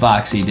me it's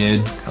Foxy,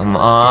 dude. Come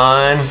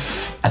on.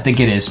 I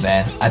think it is,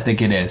 man. I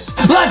think it is.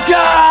 Let's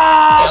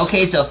go!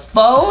 Okay, it's a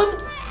phone,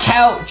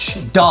 couch,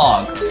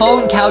 dog.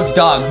 Phone, couch,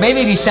 dog. Maybe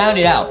if you sound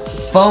it out.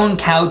 Phone,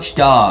 couch,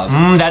 dog.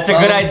 That's a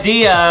good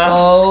idea.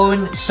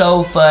 Phone,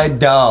 sofa,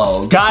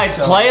 dog. Guys,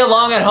 play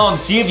along at home.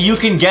 See if you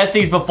can guess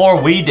these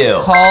before we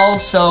do. Call,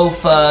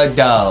 sofa,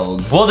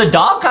 dog. Well, the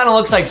dog kind of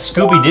looks like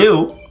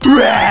Scooby-Doo.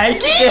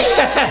 Raggy?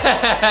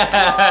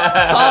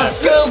 Oh,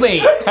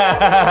 Scooby.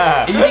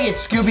 You think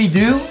it's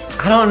Scooby-Doo?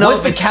 I don't know.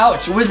 What's the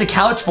couch? What is the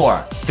couch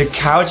for? The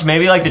couch?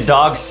 Maybe like the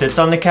dog sits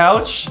on the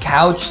couch?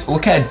 Couch?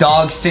 What kind of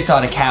dog sits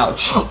on a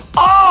couch?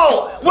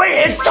 Oh!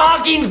 Wait, it's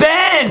Talking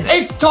Ben!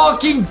 It's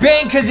Talking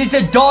Ben because it's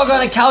a dog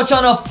on a couch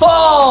on a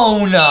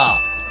phone!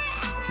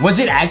 Was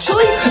it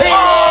actually?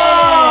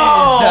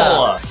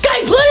 Oh!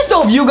 Guys, let us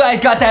know if you guys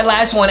got that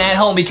last one at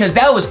home because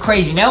that was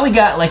crazy. Now we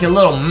got like a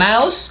little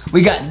mouse,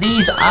 we got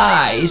these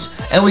eyes,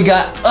 and we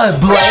got a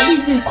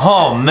blade.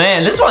 Oh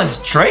man, this one's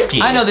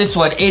tricky. I know this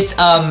one. It's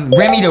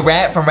Remy the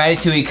Rat from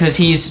Ratatouille because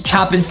he's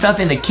chopping stuff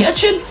in the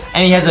kitchen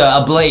and he has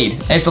a blade.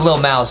 And it's a little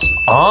mouse.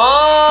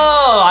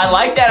 Oh, I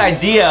like that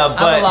idea,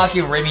 but I'm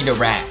unlocking Remy the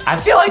Rat. I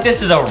feel like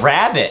this is a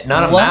rabbit,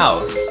 not a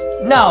mouse.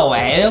 No,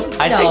 Adam.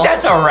 I think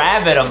that's a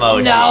rabbit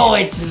emoji. No,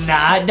 it's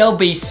not. Don't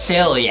be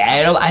silly,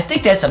 Adam. I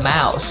think that's a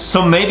mouse.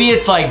 So maybe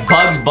it's like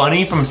Bugs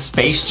Bunny from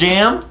Space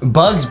Jam?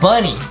 Bugs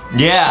Bunny.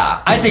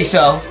 Yeah. I think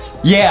so.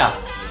 Yeah.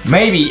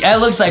 Maybe. It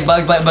looks like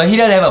Bugs Bunny, but he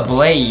doesn't have a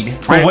blade.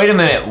 Well, wait a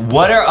minute.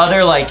 What are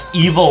other like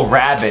evil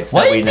rabbits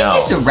that we know? Why do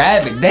you think it's a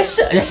rabbit? That's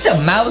a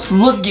mouse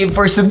looking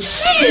for some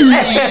seeds.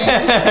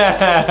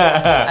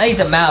 I think it's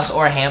a mouse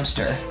or a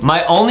hamster.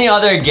 My only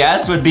other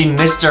guess would be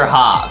Mr.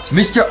 Hops.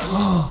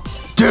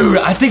 Dude,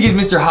 I think it's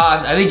Mr.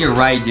 Hops. I think you're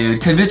right, dude.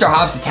 Because Mr.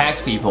 Hops attacks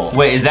people.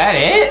 Wait, is that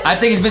it? I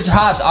think it's Mr.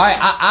 Hops. All right,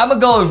 I'm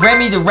going to go with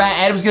Remy the Rat.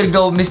 Adam's going to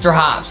go with Mr.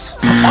 Hops.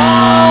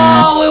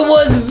 Oh, it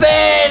was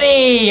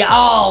Vanny.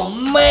 Oh,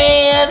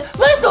 man.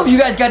 Let us know if you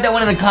guys got that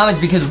one in the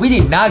comments because we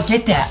did not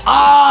get that.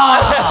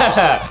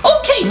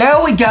 Oh. Okay,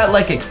 now we got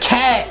like a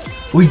cat.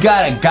 We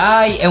got a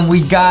guy and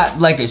we got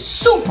like a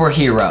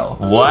superhero.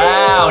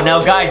 Wow,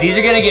 now guys, these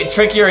are gonna get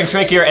trickier and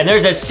trickier and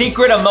there's a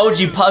secret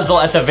emoji puzzle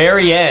at the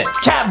very end.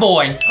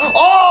 Catboy.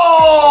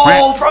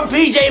 Oh, from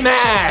PJ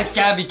Masks. It's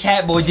gotta be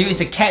Catboy, dude.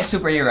 It's a cat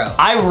superhero.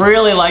 I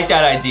really like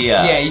that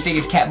idea. Yeah, you think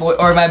it's Catboy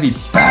or it might be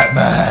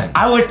Batman.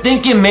 I was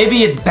thinking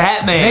maybe it's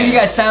Batman. Maybe you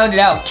guys sounded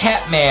out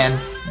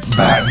Catman.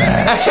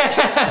 Batman.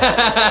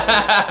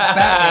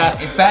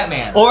 Batman. It's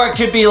Batman. Or it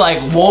could be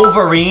like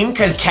Wolverine,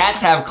 because cats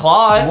have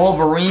claws.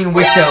 Wolverine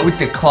with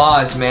the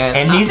claws, man.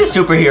 And he's a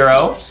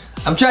superhero.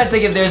 I'm trying to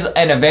think if there's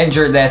an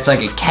Avenger that's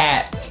like a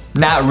cat.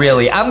 Not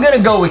really. I'm gonna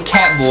go with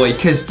Catboy,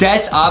 because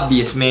that's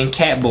obvious, man.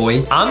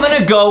 Catboy. I'm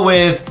gonna go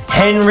with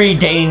Henry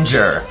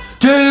Danger.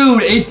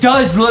 Dude, it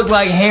does look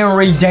like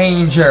Henry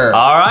Danger.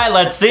 All right,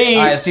 let's see.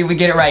 All right, let's see if we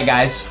get it right,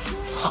 guys.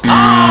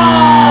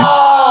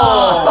 Oh!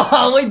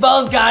 We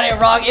both got it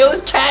wrong. It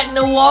was Cat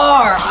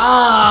Noir.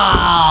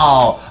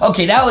 Oh.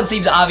 Okay, that one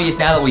seems obvious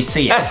now that we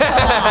see it.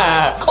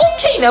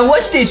 Okay, now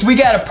what's this? We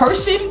got a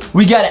person,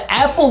 we got an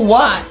Apple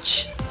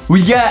Watch,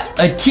 we got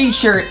a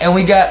t-shirt, and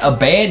we got a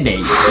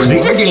Band-Aid.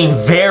 These are getting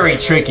very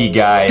tricky,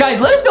 guys.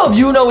 Guys, let us know if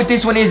you know what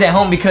this one is at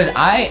home because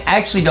I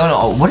actually don't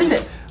know. What is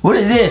it? What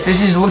is this? This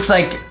just looks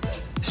like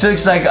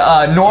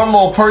a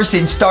normal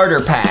person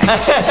starter pack. So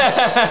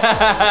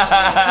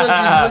it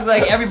just looks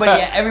like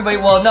everybody,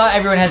 well, not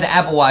everyone has an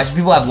Apple Watch.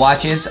 People have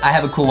watches. I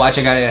have a cool watch.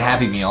 I got it at a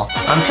Happy Meal.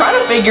 I'm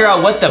trying to figure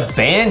out what the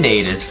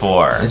Band-Aid is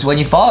for. It's when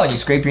you fall and you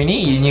scrape your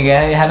knee and you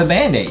gotta have a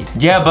Band-Aid.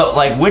 Yeah, but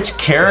like which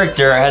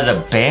character has a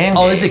Band-Aid?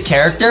 Oh, is it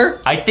character?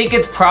 I think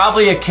it's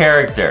probably a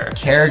character.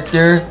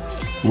 Character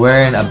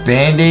wearing a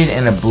Band-Aid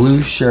and a blue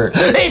shirt.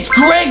 It's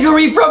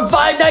Gregory from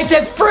Five Nights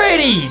at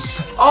Freddy's!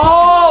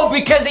 Oh,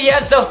 because he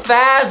has the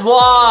Faz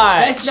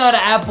watch. That's not an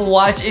Apple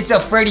Watch, it's a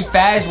Freddy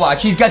Faz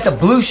watch. He's got the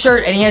blue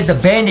shirt and he has the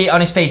Band-Aid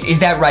on his face. Is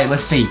that right?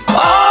 Let's see.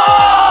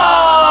 Oh!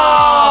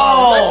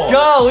 Let's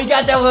go, we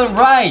got that one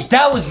right.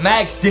 That was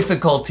max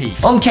difficulty.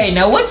 Okay,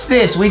 now what's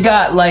this? We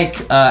got like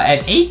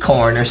an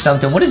acorn or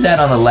something. What is that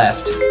on the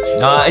left?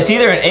 It's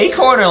either an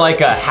acorn or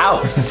like a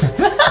house.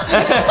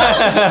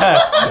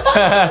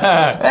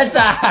 That's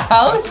a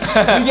house.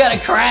 We got a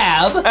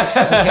crab.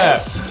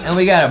 Okay. And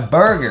we got a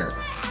burger.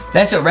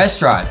 That's a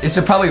restaurant. It's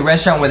probably a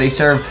restaurant where they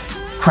serve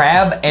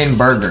crab and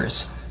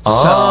burgers.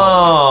 Oh. So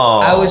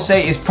I would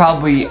say it's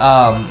probably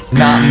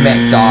not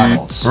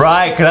McDonald's.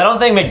 Right, because I don't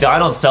think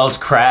McDonald's sells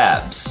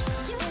crabs.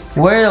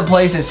 Where are the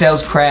place that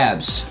sells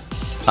crabs?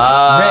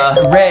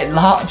 Red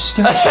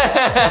Lobster.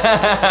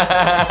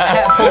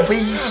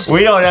 Applebee's.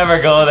 We don't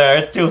ever go there.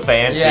 It's too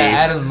fancy. Yeah,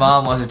 Adam's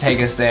mom wants to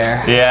take us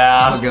there.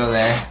 Yeah. We'll go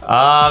there.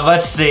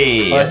 Let's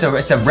see. Oh,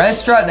 it's a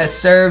restaurant that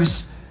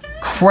serves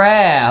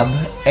crab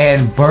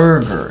and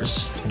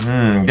burgers.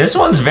 This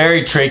one's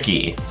very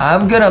tricky.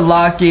 I'm gonna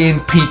lock in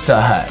Pizza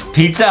Hut.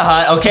 Pizza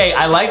Hut. Okay,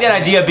 I like that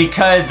idea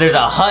because there's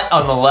a hut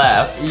on the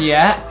left.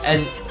 Yeah,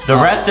 and the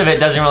rest of it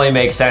doesn't really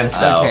make sense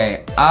though.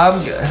 Okay,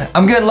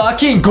 I'm gonna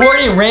lock in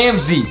Gordon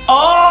Ramsay.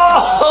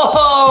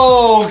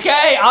 Oh,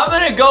 okay. I'm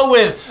gonna go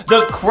with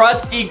the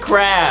Krusty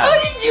Krab. How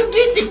did you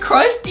get the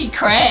Krusty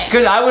Krab?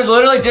 Because I was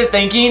literally just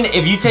thinking,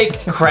 if you take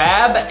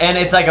crab and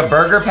it's like a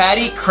burger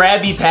patty,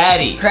 Krabby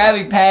Patty.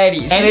 Krabby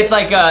Patties. And it's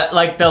like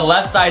the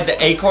left side,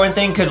 the acorn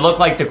thing could look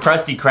like the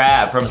Krusty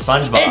Krab from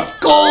SpongeBob. It's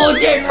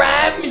Gordon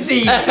Ramsay.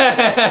 You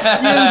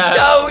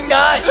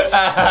donuts.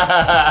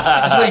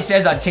 That's what he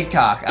says on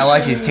TikTok. I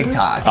watch his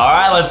TikTok. All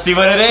right, let's see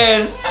what it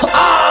is.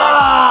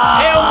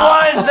 Ah! It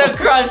was the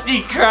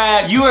Krusty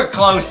Krab. You were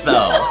close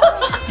though.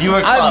 You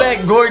were close. I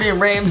bet Gordon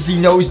Ramsay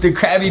knows the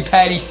Krabby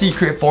Patty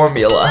secret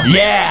formula.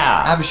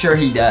 Yeah. I'm sure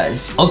he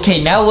does.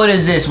 Okay, now what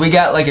is this? We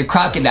got like a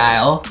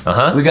crocodile.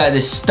 We got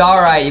this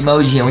star eye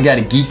emoji and we got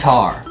a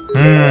guitar.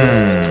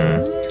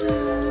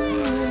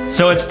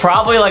 So it's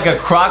probably like a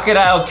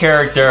crocodile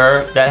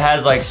character that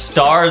has like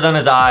stars on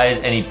his eyes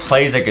and he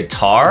plays a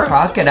guitar.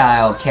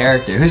 Crocodile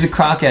character. Who's a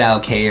crocodile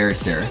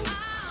character?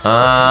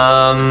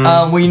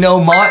 We know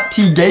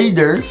Monty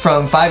Gator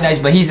from Five Nights,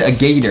 but he's a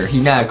gator.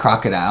 He's not a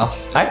crocodile.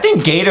 I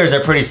think gators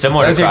are pretty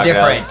similar to crocodiles. They're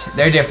different.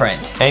 They're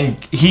different.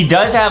 And he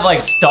does have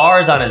like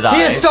stars on his eyes.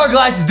 He has star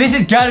glasses. This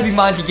has got to be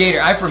Monty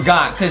Gator. I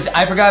forgot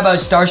about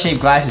his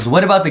star-shaped glasses.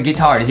 What about the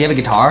guitar? Does he have a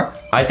guitar?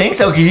 I think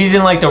so, because he's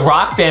in like the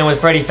rock band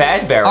with Freddie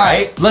Fazbear,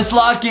 right? Let's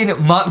lock in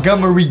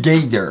Montgomery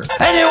Gator.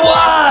 And it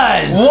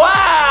was!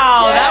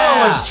 Wow, that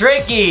one was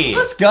tricky.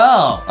 Let's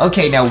go.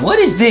 Okay, now what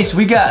is this?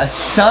 We got a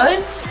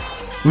sun.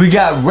 We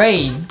got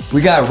rain. We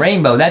got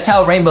rainbow. That's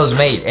how rainbow's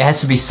made. It has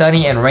to be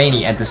sunny and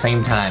rainy at the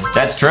same time.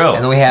 That's true.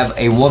 And then we have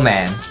a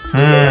woman.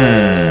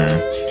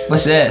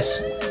 What's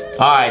this?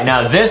 All right,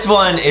 now this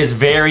one is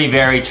very,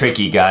 very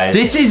tricky, guys.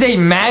 This is a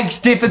max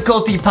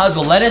difficulty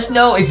puzzle. Let us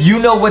know if you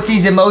know what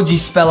these emojis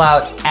spell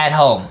out at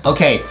home.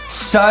 Okay,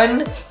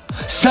 sun,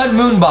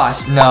 moon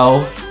boss.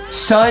 No.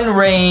 Sun,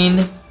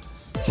 rain,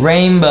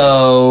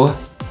 rainbow,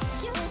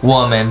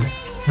 woman.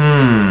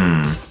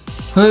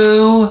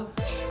 Who?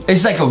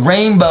 It's like a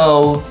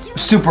rainbow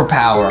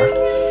superpower.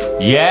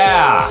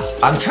 Yeah.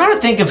 I'm trying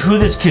to think of who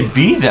this could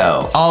be,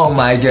 though. Oh,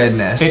 my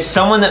goodness. It's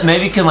someone that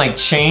maybe can, like,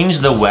 change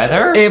the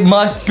weather? It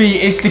must be.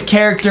 It's the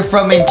character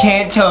from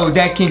Encanto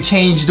that can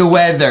change the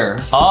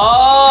weather.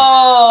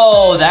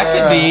 Oh, that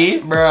could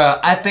be. Bruh,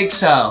 I think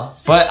so.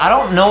 But I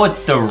don't know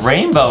what the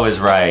rainbow is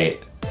right.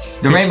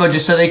 The rainbow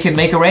just so they can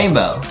make a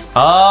rainbow.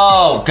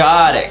 Oh,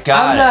 got it,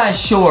 I'm not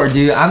sure,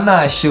 dude. I'm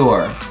not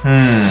sure.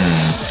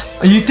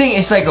 You think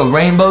it's like a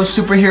rainbow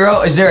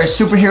superhero? Is there a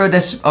superhero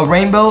that's a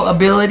rainbow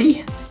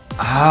ability?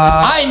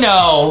 I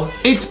know.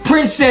 It's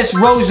Princess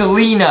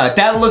Rosalina.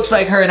 That looks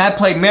like her, and I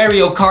play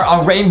Mario Kart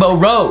on Rainbow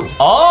Road.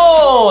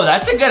 Oh,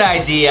 that's a good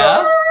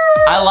idea.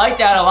 I like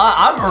that a lot.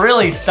 I'm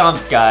really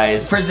stumped,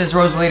 guys. Princess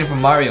Rosalina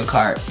from Mario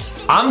Kart.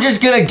 I'm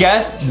just gonna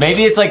guess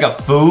maybe it's like a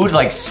food,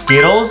 like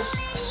Skittles.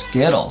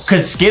 Skittles?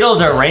 Because Skittles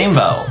are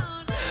rainbow.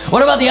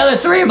 What about the other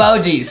three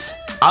emojis?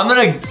 I'm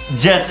gonna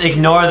just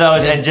ignore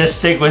those and just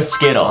stick with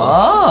Skittles.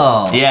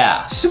 Oh.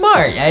 Yeah.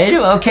 Smart.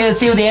 Okay, let's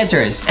see what the answer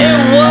is.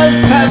 It was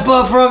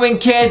Peppa from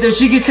Encanto.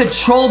 She could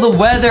control the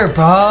weather,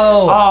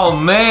 bro. Oh,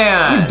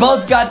 man. We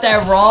both got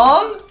that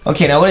wrong?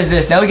 Okay, now what is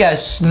this? Now we got a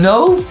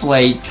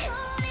snowflake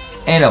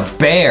and a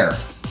bear.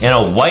 In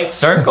a white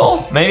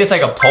circle? Maybe it's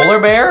like a polar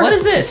bear? What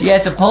is this? Yeah,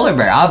 it's a polar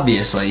bear,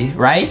 obviously,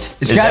 right?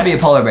 It's gotta be a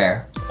polar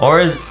bear. Or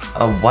is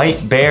a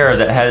white bear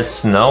that has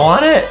snow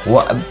on it?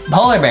 What?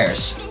 Polar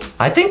bears.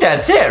 I think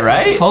that's it,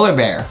 right? It's a polar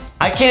bear.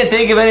 I can't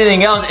think of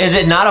anything else. Is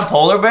it not a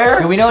polar bear?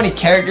 Do we know any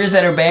characters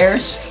that are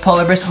bears?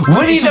 Polar bears?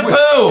 Winnie the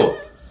Pooh!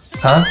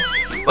 Huh?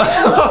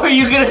 What were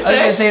you gonna say? I was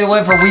gonna say the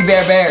one for We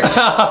Bear Bears.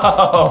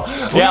 Oh,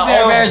 We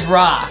Bear Bears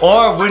rock.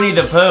 Or Winnie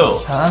the Pooh.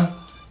 Huh?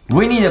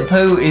 Winnie the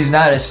Pooh is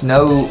not a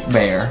snow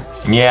bear.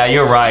 Yeah,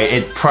 you're right.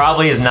 It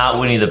probably is not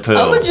Winnie the Pooh.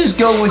 I'm gonna just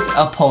go with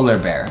a polar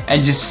bear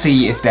and just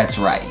see if that's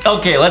right.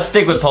 Okay, let's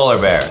stick with polar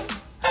bear.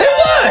 It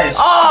was!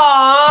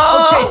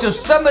 Aww! Okay, so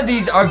some of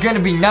these are gonna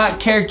be not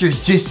characters,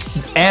 just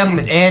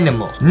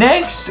animals.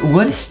 Next,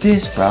 what is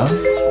this, bro?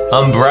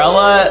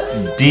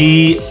 Umbrella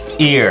D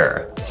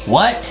ear.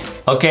 What?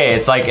 Okay,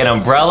 it's like an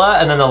umbrella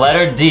and then the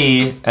letter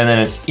D and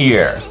then an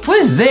ear. What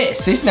is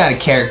this? It's not a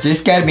character.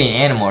 It's gotta be an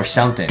animal or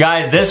something.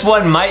 Guys, this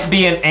one might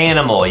be an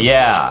animal,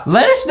 yeah.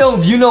 Let us know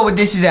if you know what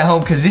this is at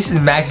home, because this is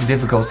max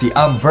difficulty.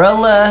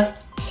 Umbrella,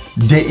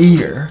 the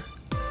ear.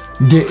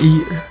 The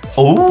ear.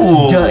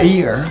 Ooh. The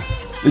ear.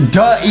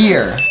 The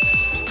ear.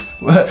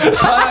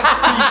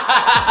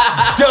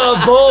 The Oh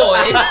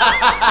boy.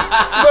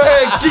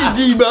 Bugsy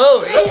the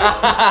boy.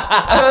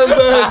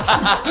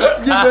 Bugsy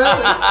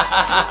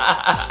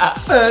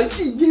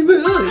the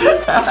boy.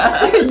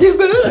 The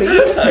boy.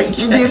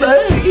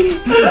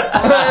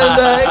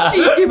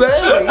 Bugsy the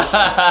boy.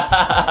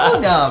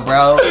 Hold on,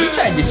 bro. You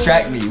trying to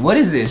distract me. What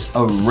is this?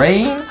 A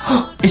rain?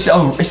 It's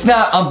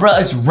not umbrella,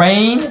 it's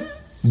rain.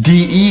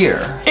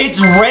 Deer. It's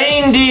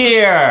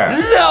reindeer.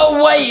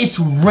 No way, it's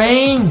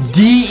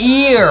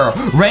reindeer.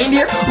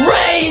 Reindeer?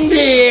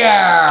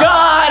 Reindeer!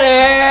 Got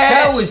it!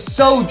 That was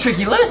so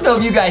tricky. Let us know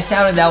if you guys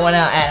sounded that one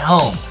out at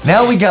home.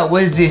 Now we got,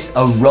 what is this?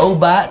 A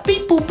robot?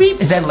 Beep, boop, beep.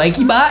 Is that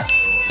LankyBot?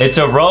 It's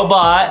a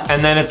robot,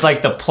 and then it's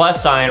like the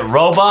plus sign.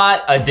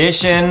 Robot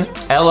Edition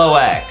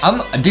LOX.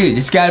 Dude,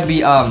 this gotta be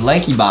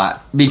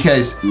LankyBot,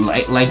 because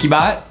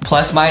LankyBot,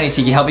 plus minus,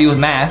 he can help you with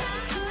math.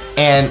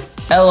 And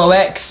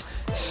LOX,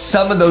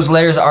 some of those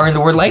letters are in the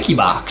word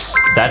LankyBox.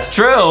 That's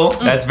true.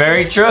 That's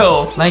very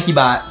true.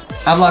 LankyBot.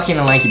 I'm locking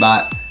in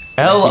LankyBot.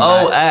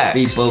 LOX.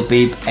 Beep, boop,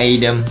 beep.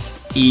 Edem.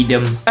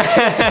 Edem.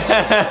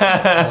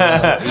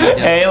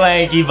 Hey,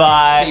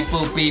 LankyBot. Beep,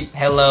 boop, beep.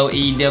 Hello,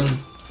 Edem.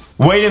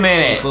 Wait a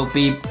minute. Beep, boop,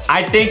 beep.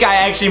 I think I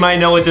actually might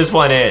know what this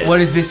one is. What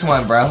is this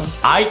one, bro?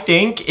 I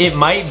think it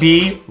might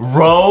be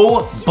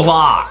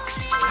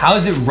Roblox. How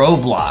is it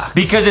Roblox?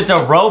 Because it's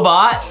a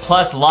robot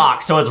plus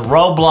lock, so it's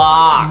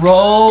Roblox.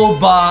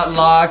 Robot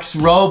locks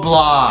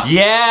Roblox.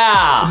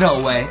 Yeah. No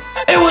way.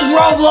 It was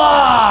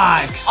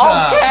Roblox.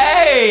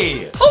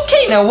 Okay.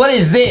 Okay, now what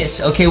is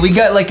this? Okay, we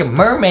got like a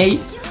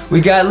mermaid.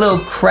 We got a little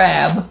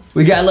crab.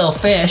 We got a little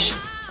fish.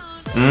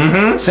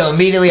 Mm-hmm. So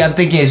immediately I'm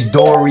thinking it's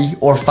Dory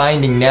or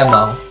Finding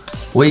Nemo.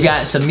 We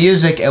got some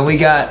music and we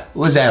got,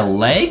 what is that, a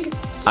leg?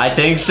 I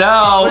think so.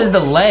 What is the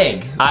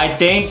leg? I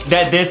think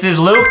that this is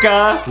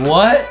Luca.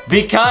 What?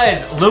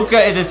 Because Luca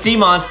is a sea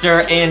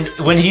monster, and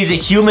when he's a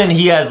human,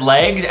 he has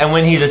legs, and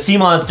when he's a sea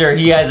monster,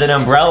 he has an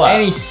umbrella.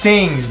 And he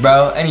sings,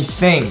 bro. And he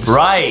sings.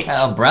 Right.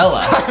 An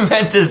umbrella. I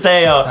meant to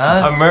say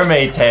a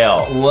mermaid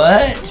tail.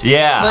 What?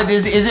 Yeah. But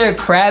is there a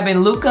crab in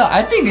Luca?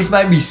 I think this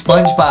might be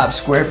SpongeBob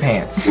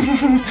SquarePants.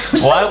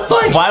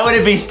 Why would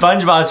it be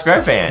SpongeBob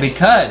SquarePants?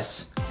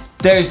 Because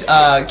there's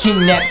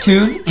King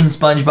Neptune in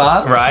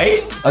SpongeBob.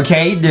 Right.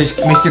 Okay, there's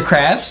Mr.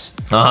 Krabs.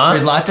 Uh-huh.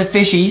 There's lots of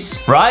fishies.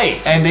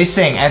 Right. And they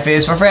sing, F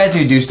is for friends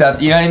who do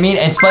stuff, you know what I mean?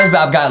 And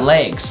SpongeBob got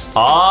legs.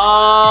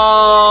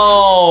 Oh.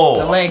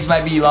 The legs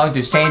might belong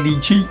to Sandy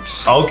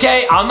Cheeks.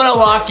 Okay, I'm gonna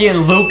lock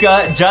in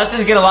Luca.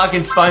 Justin's gonna lock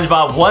in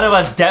SpongeBob. One of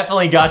us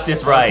definitely got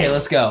this right. Okay,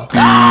 let's go.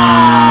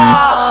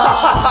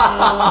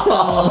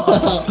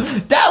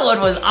 That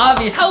one was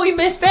obvious. How we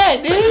missed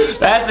that, dude?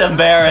 That's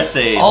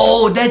embarrassing.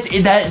 Oh,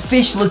 that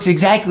fish looks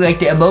exactly like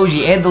the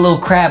emoji and the little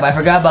crab. I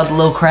forgot about the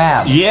little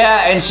crab.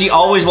 Yeah, and she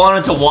always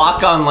wanted to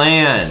walk on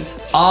land.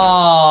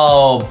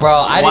 Oh,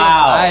 bro.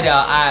 I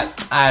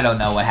don't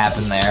know what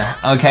happened there.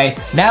 Okay,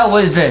 now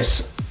what is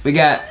this? We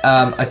got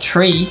a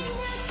tree.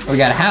 We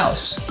got a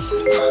house.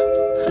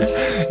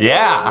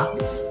 Yeah.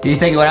 Do you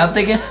think what I'm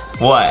thinking?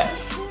 What?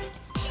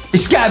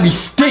 It's gotta be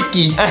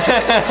sticky. He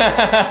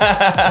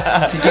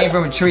came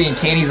from a tree and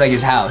candy's like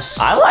his house.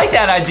 I like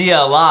that idea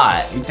a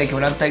lot. You thinking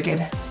what I'm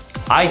thinking?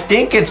 I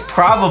think it's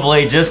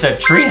probably just a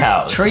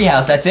treehouse.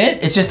 Treehouse, that's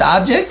it? It's just an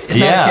object? It's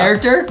not Yeah. a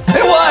character?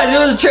 It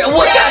was a tree.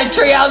 What kind of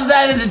treehouse is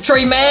that? It's a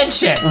tree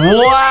mansion.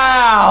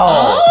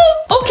 Wow.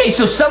 Oh, okay,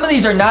 so some of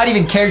these are not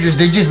even characters.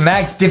 They're just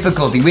max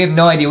difficulty. We have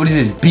no idea. What is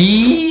this?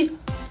 B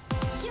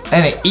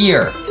and an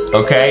ear.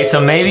 Okay, so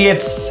maybe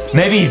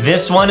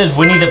this one is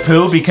Winnie the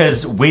Pooh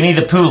because Winnie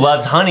the Pooh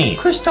loves honey.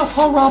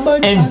 Christopher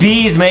Robin. And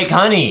bees make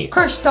honey.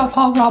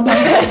 Christopher Robin.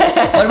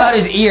 What about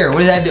his ear? What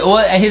does that do?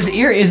 Well, his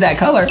ear is that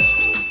color.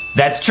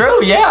 That's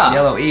true, yeah.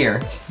 Yellow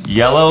ear.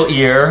 Yellow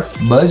ear.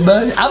 Buzz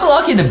Buzz. I'm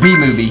locking the B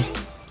movie.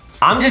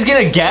 I'm just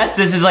gonna guess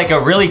this is like a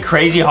really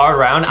crazy hard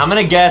round. I'm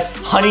gonna guess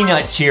Honey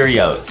Nut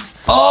Cheerios.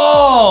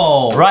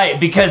 Oh! Right,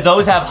 because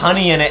those have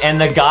honey in it, and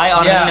the guy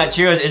on Honey Nut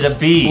Cheerios is a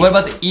bee. What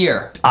about the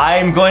ear?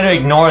 I'm going to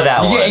ignore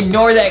that one. You can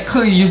ignore that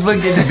clue, you just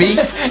looked at the B?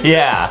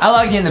 Yeah. I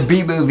like in the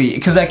B movie,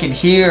 because I can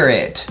hear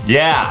it.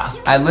 Yeah.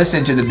 I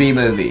listened to the B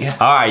movie.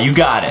 Alright, you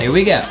got it. Here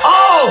we go.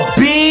 Oh!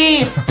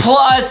 B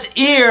plus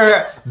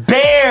ear,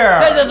 bear!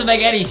 That doesn't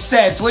make any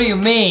sense. What do you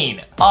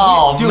mean?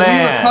 Oh, Dude, man.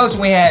 we were close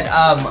when we had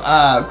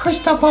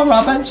Christopher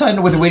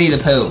Robinson with Winnie the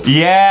Pooh.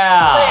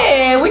 Yeah.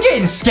 Man, we're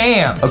getting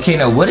scammed. Okay,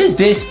 now what is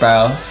this, bro?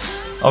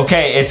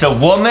 Okay, it's a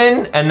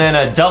woman, and then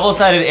a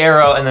double-sided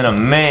arrow, and then a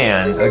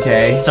man.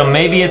 Okay. So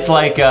maybe it's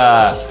like,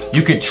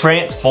 you could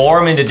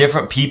transform into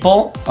different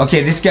people?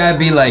 Okay, this gotta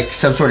be like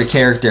some sort of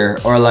character,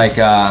 or like,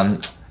 I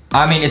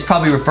mean, it's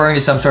probably referring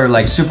to some sort of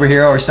like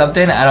superhero or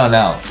something. I don't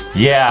know.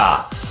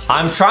 Yeah.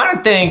 I'm trying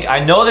to think.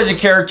 I know there's a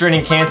character in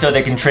Encanto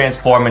that can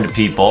transform into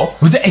people.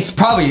 That's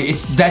probably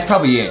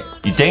it.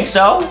 You think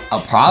so?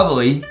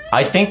 Probably.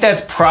 I think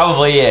that's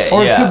probably it,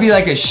 Or yeah. it could be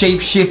like a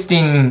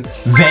shape-shifting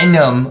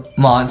Venom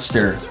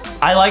monster.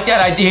 I like that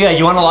idea.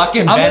 You want to lock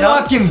in Venom? I'm gonna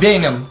lock in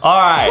Venom. All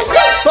right.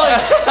 So fun.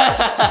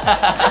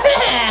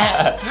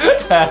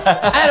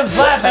 Adam's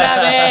laughing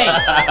at me.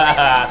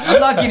 I'm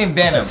not getting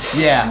Venom.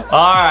 Yeah.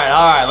 All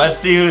right. Let's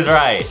see who's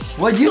right.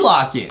 What'd you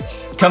lock it?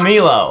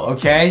 Camilo.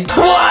 Okay.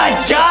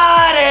 What?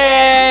 Got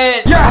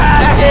it! You're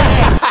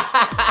hacking!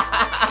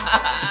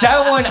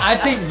 That one, I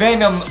think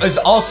Venom is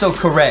also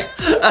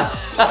correct.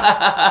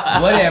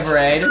 Whatever,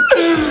 Aiden.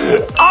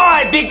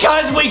 Alright,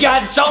 because we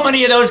got so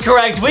many of those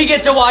correct, we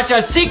get to watch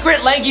a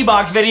secret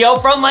LankyBox video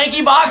from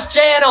LankyBox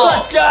channel.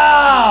 Let's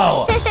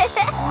go!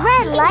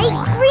 Red light,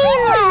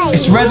 green light.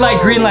 It's red light,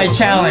 green light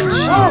challenge.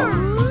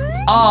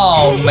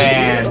 Oh,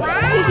 man.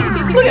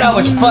 Look at how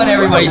much fun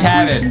everybody's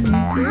having.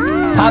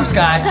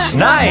 Hopscotch.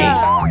 Nice.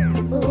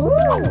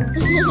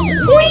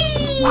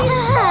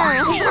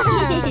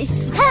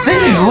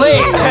 This is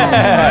lit.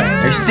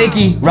 They're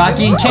Sticky,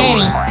 Rocky, and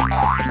Candy.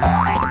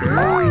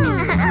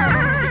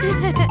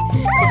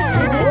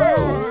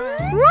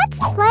 Let's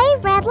play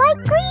red light,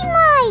 green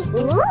light.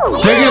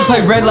 They're gonna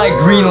play red light,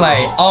 green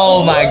light.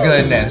 Oh my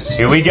goodness.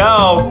 Here we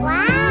go.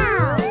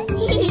 Wow.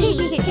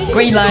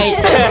 Green light.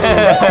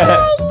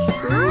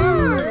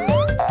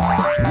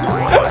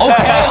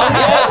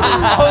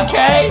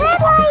 Okay. Red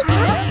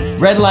light.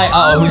 Red light.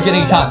 Uh oh, who's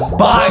getting caught?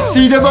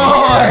 Boxy the boy.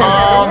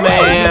 Oh,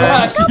 man.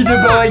 Boxy the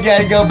boy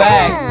gotta go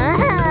back.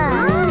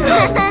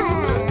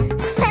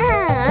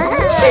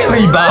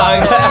 Silly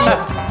Boxy.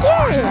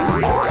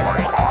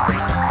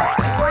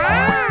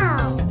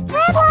 Wow.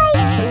 Red light.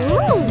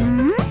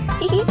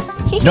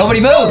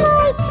 Nobody move.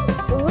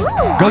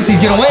 Ghosty's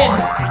gonna win.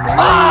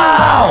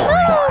 Oh!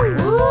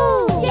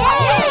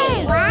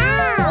 Yay!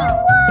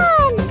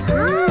 Wow! You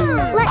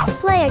won! Let's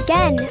play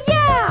again.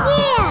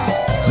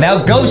 Yeah! Now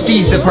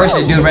Ghosty's the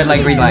person doing red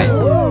light, green light.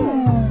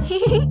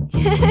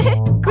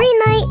 Green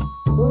light.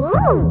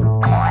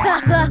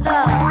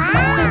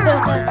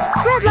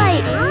 Red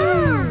light.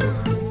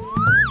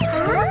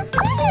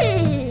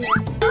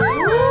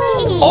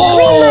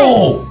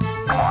 Oh!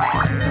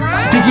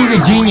 Sticky's a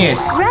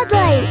genius. Red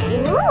light.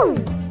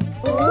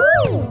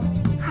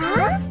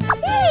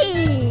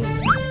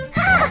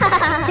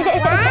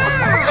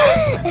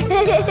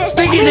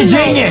 Sticky's a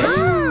genius.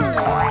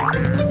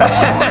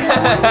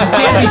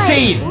 Can't be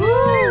seen.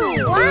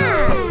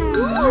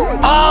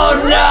 Oh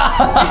no!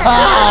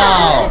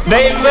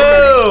 They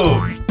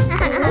moved.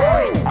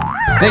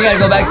 They gotta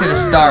go back to the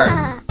start.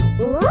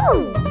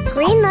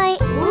 Green light.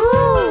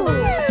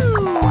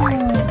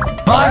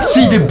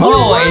 Boxy the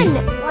boy.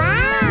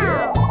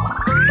 Wow.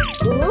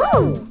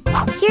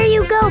 Here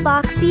you go,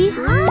 Boxy.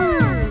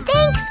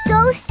 Thanks,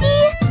 Ghosty.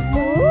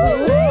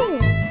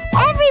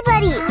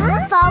 Everybody,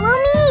 follow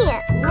me.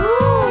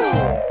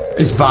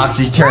 It's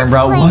Boxy's turn,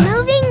 bro. Let's play What?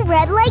 moving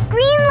red light,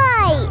 green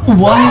light.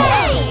 What?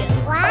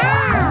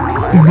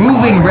 Wow.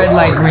 Moving red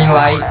light, green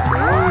light.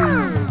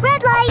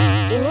 Red light.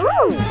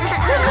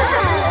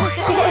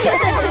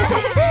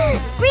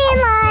 Green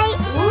light.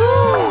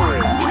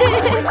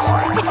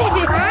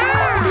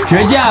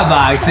 Good job,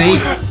 Boxy.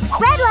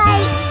 Red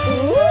light.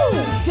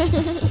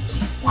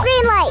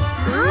 Green light.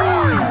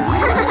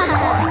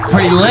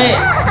 Pretty lit.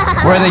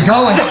 Where are they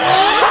going?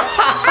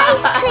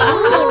 Ice cream.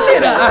 To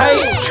the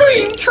ice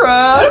cream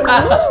truck.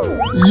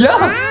 Yeah.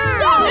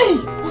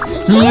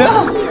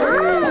 Yeah.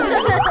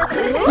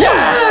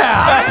 Yeah.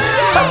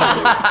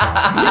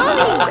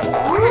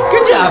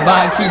 Good job,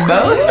 Boxy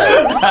boy.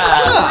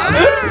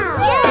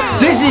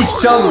 This is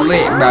so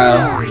lit, bro.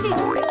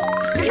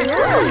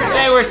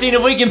 Hey, we're seeing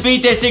if we can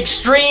beat this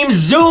extreme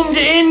zoomed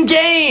in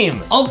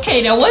game.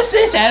 Okay, now what's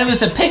this, Adam?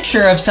 It's a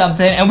picture of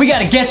something, and we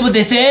gotta guess what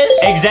this is?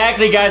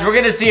 Exactly, guys. We're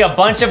gonna see a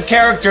bunch of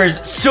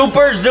characters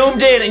super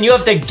zoomed in, and you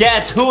have to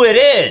guess who it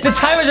is. The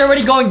timer's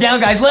already going down,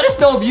 guys. Let us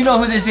know if you know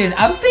who this is.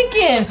 I'm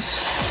thinking,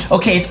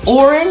 okay, it's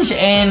orange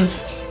and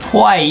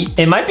white.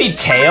 It might be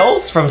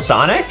Tails from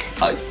Sonic.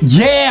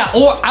 Yeah,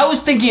 or I was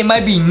thinking it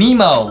might be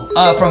Nemo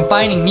from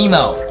Finding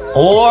Nemo.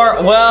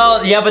 Or,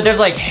 well, yeah, but there's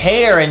like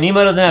hair, and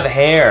Nemo doesn't have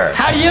hair.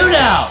 How do you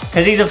know?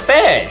 Because he's a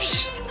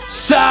fish.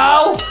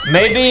 So?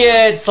 Maybe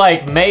it's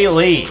like Mei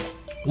Lee.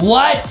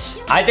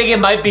 What? I think it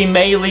might be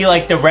Mei Lee,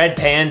 like the red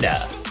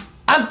panda.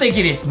 I'm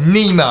thinking it's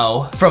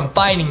Nemo from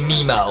Finding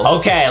Nemo.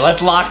 Okay,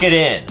 let's lock it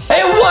in.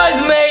 It was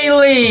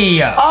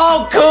Maylee!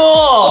 Oh,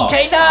 cool!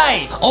 Okay,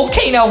 nice.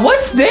 Okay, now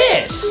what's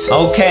this?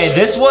 Okay,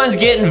 this one's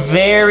getting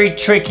very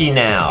tricky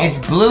now. It's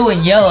blue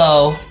and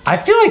yellow. I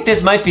feel like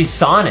this might be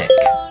Sonic.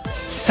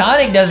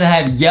 Sonic doesn't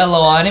have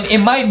yellow on him. It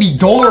might be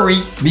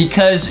Dory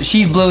because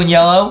she's blue and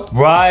yellow.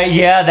 Right,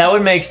 yeah, that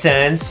would make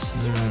sense.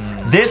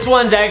 This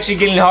one's actually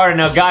getting harder.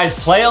 Now, guys,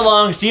 play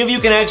along. See if you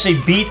can actually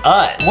beat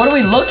us. What are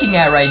we looking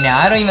at right now?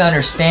 I don't even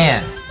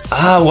understand.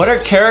 What are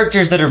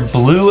characters that are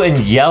blue and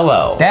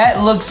yellow?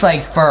 That looks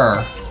like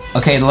fur.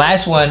 Okay, the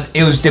last one,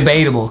 it was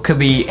debatable. Could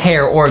be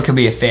hair or it could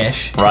be a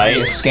fish. Right.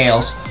 Could be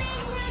scales.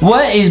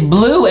 What is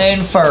blue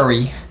and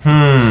furry?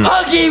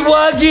 Huggy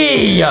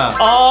Wuggy!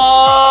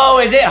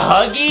 Oh, is it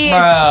Huggy?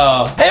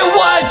 Bro. It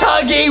was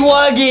Huggy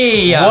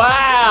Wuggy!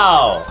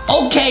 Wow!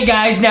 Okay,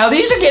 guys, now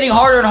these are getting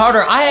harder and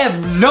harder. I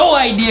have no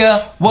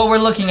idea what we're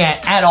looking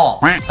at all.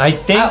 I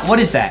think What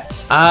is that?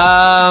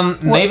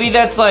 Maybe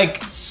that's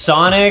like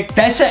Sonic.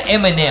 That's an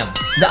M&M.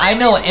 I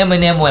know an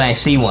M&M when I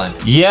see one.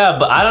 Yeah,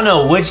 but I don't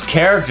know which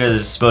character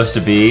this is supposed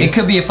to be. It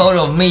could be a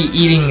photo of me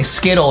eating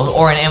Skittles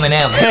or an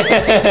M&M.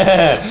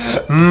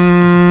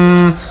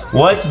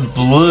 What's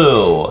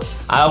blue?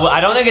 I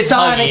don't think it's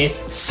Sonic.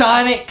 Huggy.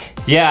 Sonic.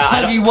 Yeah.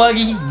 Huggy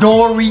Wuggy.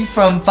 Dory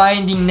from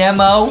Finding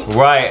Nemo.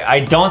 Right. I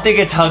don't think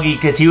it's Huggy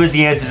because he was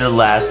the answer to the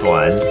last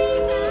one.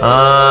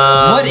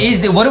 What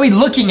is it? What are we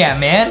looking at,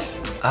 man?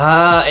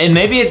 And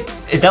maybe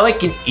is that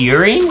like an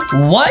earring?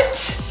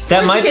 What? That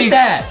Where'd might you get be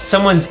that?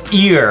 Someone's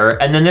ear,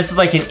 and then this is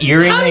like an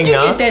earring. How did you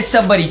get that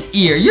somebody's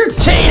ear? You're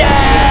cheating!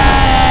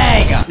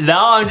 No,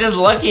 I'm just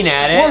looking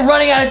at it. We're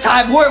running out of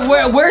time.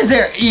 Where's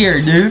their ear,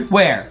 dude?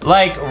 Where?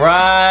 Like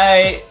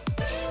right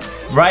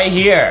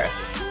here.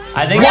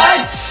 I think.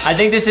 What? I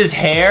think this is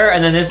hair,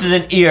 and then this is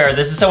an ear.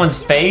 This is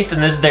someone's face,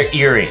 and this is their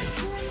earring.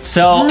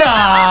 So.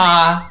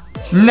 Nah.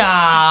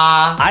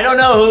 I don't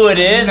know who it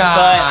is, but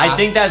I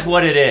think that's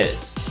what it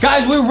is.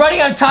 Guys, we're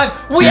running out of time.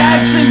 We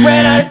actually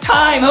ran out of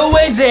time. Who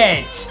is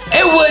it?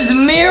 It was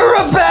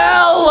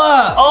Mirabelle.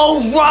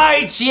 Oh,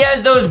 right. She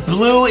has those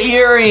blue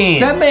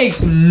earrings. That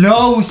makes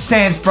no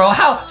sense, bro.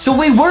 How? So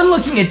we were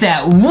looking at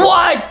that.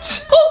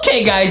 What?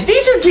 Okay, guys,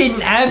 these are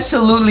getting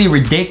absolutely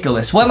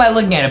ridiculous. What am I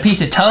looking at? A piece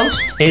of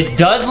toast? It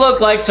does look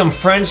like some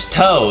French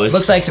toast.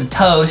 Looks like some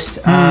toast.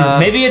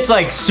 Maybe it's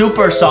like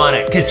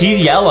Supersonic, because he's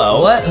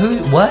yellow. What? Who?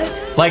 What?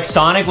 Like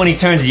Sonic when he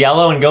turns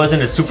yellow and goes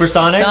into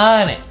Supersonic?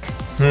 Sonic.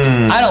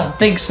 I don't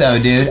think so,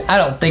 dude. I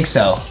don't think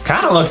so.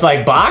 Kind of looks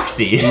like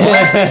Boxy.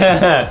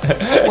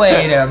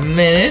 Wait a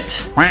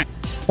minute.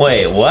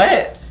 Wait,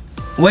 what?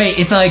 Wait,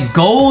 it's like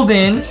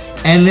golden,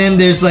 and then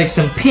there's like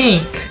some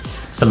pink.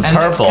 Some and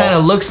purple. Kind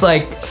of looks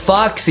like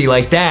Foxy,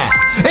 like that.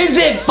 Is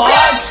it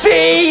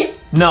Foxy?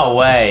 No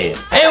way.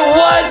 It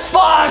was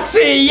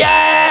Foxy,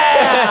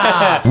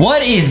 yeah!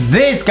 What is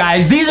this,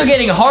 guys? These are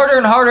getting harder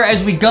and harder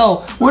as we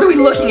go. What are we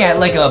looking at,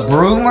 like a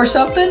broom or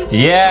something?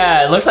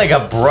 Yeah, it looks like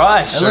a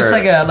brush. It looks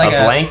like a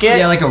blanket?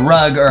 Yeah, like a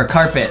rug or a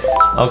carpet.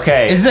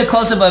 Okay. Is this a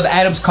close-up of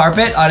Adam's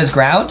carpet on his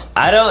ground?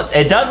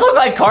 It does look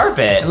like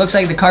carpet. It looks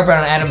like the carpet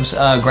on Adam's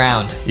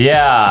ground.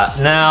 Yeah,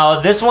 now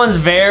this one's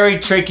very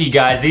tricky,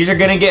 guys. These are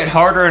gonna get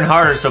harder and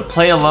harder, so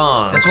play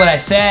along. That's what I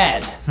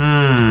said.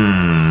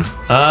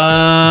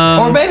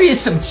 Or maybe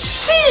it's some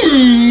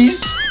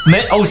cheese.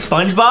 Oh,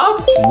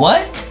 SpongeBob?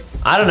 What?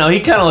 I don't know, he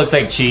kind of looks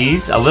like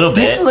cheese, a little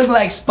bit. This look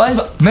like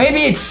SpongeBob.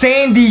 Maybe it's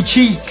Sandy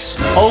Cheeks.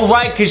 Oh,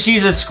 right, because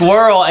she's a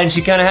squirrel and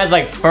she kind of has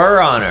like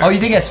fur on her. Oh, you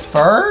think that's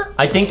fur?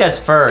 I think that's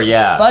fur,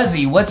 yeah.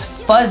 Fuzzy. What's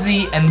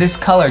fuzzy and this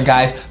color,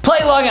 guys? Play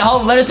along at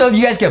home. Let us know if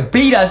you guys can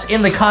beat us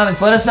in the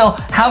comments. Let us know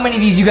how many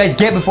of these you guys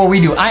get before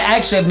we do. I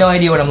actually have no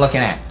idea what I'm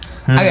looking at.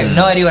 I got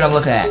no idea what I'm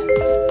looking at.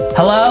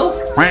 Hello?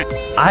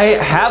 I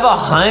have a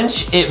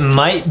hunch it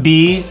might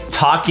be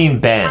Talking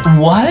Ben.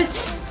 What?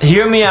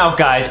 Hear me out,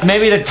 guys.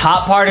 Maybe the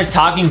top part is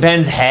Talking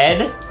Ben's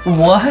head?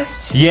 What?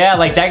 Yeah,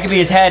 like that could be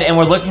his head, and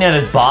we're looking at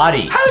his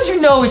body. How'd you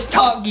know it's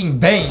Talking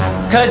Ben?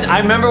 Because I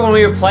remember when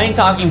we were playing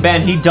Talking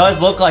Ben, he does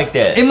look like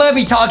this. It might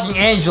be Talking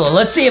Angela.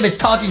 Let's see if it's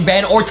Talking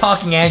Ben or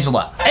Talking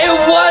Angela. It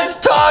was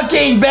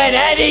Talking Ben,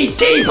 and he's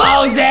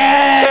T-posing!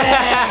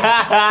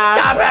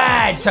 Stop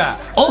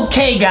it!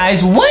 Okay,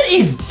 guys, what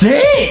is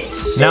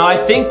this? Now, I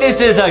think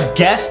this is a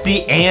Guess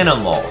the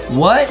Animal.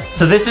 What?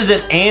 So this is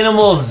an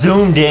animal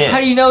zoomed in. How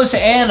do you know it's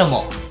an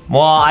animal?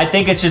 Well, I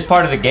think it's just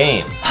part of the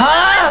game.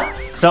 Huh?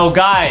 So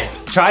guys,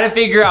 try to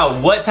figure out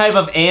what type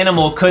of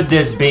animal could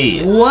this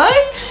be.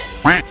 What?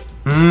 What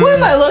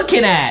am I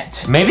looking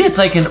at? Maybe it's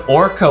like an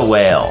orca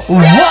whale.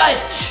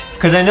 What?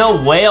 Because I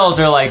know whales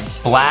are like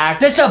black.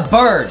 That's a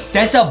bird.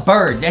 That's a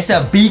bird. That's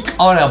a beak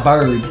on a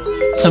bird.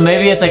 So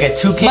maybe it's like a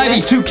toucan?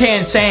 Might be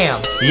Toucan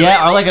Sam.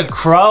 Yeah, or like a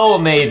crow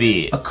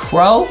maybe. A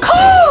crow?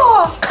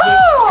 Caw!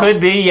 Caw!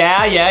 Could be,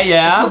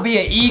 yeah. Could be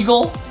an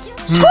eagle.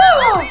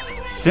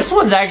 This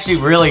one's actually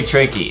really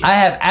tricky. I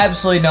have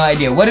absolutely no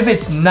idea. What if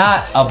it's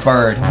not a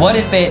bird? What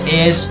if it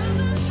is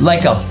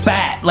like a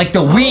bat? Like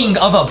the wing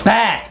of a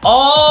bat?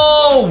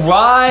 Oh,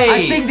 right.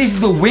 I think this is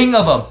the wing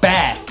of a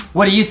bat.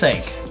 What do you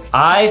think?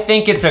 I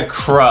think it's a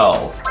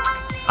crow.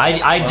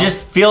 I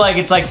just feel like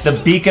it's like the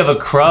beak of a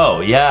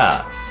crow,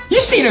 yeah. You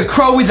seen a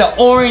crow with an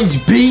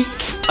orange beak?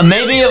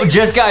 Maybe it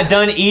just got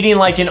done eating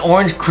like an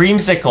orange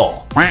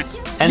creamsicle.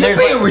 And You're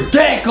there's being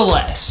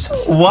ridiculous.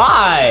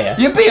 Why?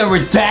 You're being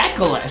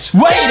ridiculous.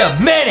 Wait a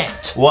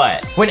minute.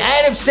 What? When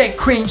Adam said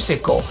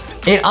creamsicle,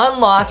 it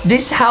unlocked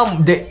this how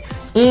the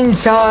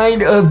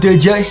inside of the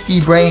Justy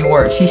brain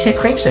works. He said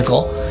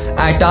creamsicle.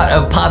 I thought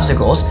of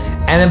popsicles.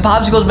 And then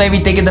popsicles made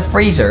me think of the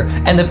freezer.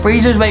 And the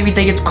freezers made me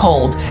think it's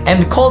cold.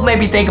 And the cold made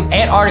me think of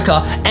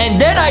Antarctica. And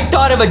then I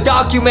thought of a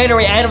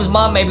documentary Adam's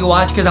mom made me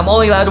watch because I'm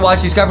only allowed to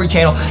watch Discovery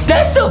Channel.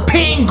 That's a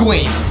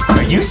penguin.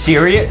 Are you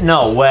serious?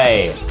 No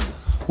way.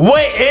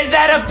 Wait, is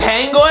that a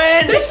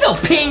penguin? It's a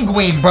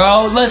penguin,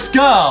 bro. Let's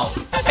go.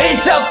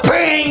 It's a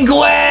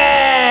penguin.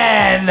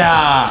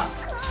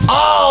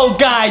 Oh,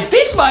 guys,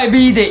 this might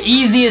be the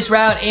easiest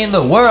round in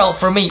the world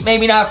for me.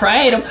 Maybe not for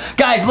Adam.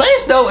 Guys, let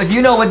us know if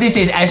you know what this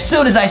is. As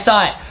soon as I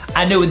saw it,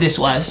 I knew what this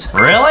was.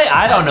 Really?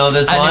 I don't know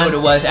this one. I knew what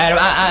it was, Adam.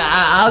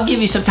 I'll give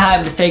you some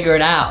time to figure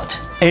it out.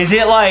 Is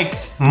it like,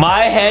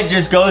 my head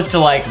just goes to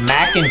like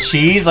mac and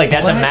cheese? Like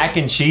that's What? a mac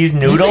and cheese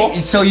noodle?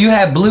 So you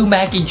have blue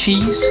mac and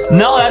cheese?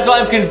 No, that's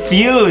why I'm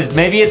confused.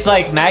 Maybe it's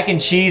like mac and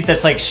cheese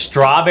that's like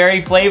strawberry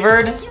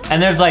flavored.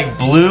 And there's like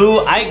blue.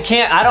 I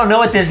don't know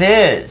what this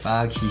is.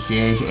 Foxy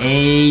says,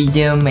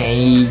 Adam.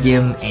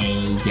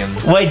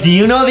 Wait, do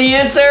you know the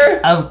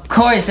answer? Of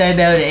course I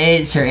know the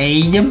answer,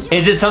 Adam.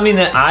 Is it something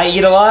that I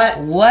eat a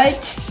lot?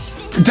 What?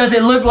 Does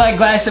it look like a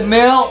glass of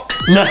milk?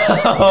 No.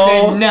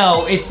 Then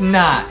no, it's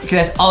not,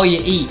 because that's all you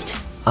eat.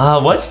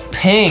 What's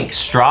pink?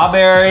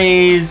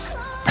 Strawberries?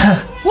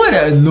 What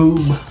a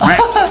noob.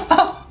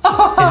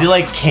 Is it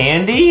like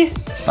candy?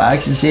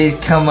 Foxy says,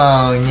 come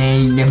on,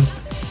 Adam.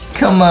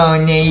 Come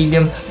on,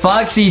 Adam.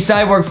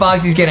 Cyborg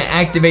Foxy's gonna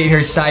activate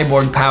her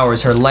cyborg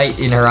powers, her light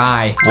in her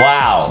eye.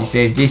 Wow. She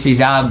says, this is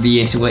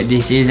obvious what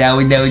this is. I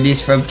would know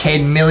this from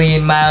 10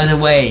 million miles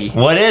away.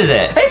 What is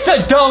it? It's a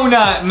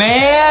donut,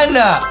 man.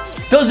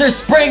 Those are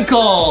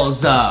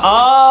sprinkles.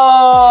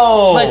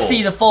 Oh. Let's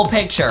see the full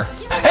picture.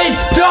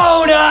 It's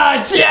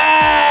donuts,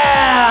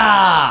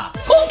 yeah!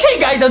 Okay,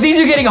 guys, now these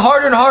are getting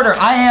harder and harder.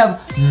 I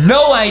have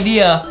no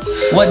idea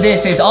what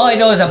this is. All I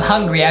know is I'm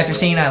hungry after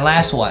seeing that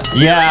last one.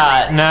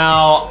 Yeah,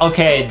 now,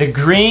 okay, the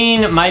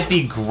green might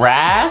be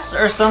grass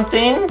or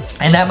something.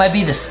 And that might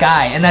be the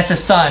sky, and that's the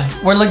sun.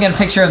 We're looking at a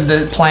picture of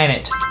the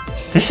planet.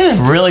 This is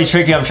really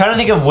tricky. I'm trying to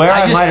think of where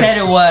I I just might said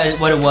have... it was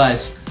what it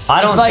was.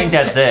 I don't think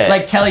that's it.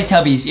 Like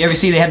Teletubbies. You ever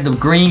see they have the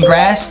green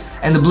grass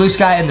and the blue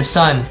sky and the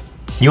sun?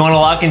 You want to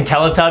lock in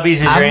Teletubbies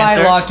as your I might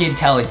answer? lock in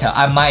Teletubbies.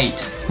 I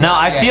might. No,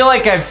 I feel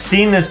like I've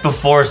seen this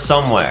before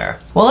somewhere.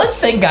 Well, let's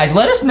think, guys.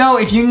 Let us know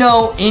if you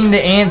know in the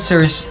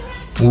answers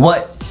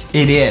what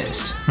it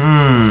is.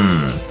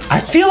 I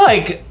feel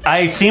like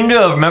I seem to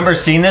remember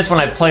seeing this when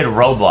I played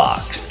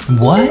Roblox.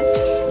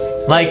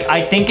 What? Like,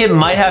 I think it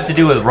might have to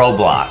do with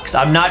Roblox.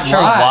 I'm not sure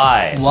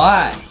why.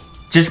 Why?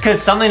 Just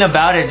because something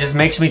about it just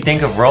makes me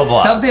think of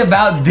Roblox. Something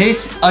about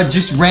this,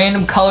 just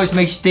random colors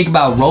makes you think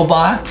about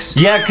Roblox?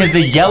 Yeah, because the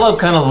yellow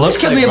kind of looks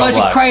This could like be a bunch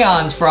Roblox. of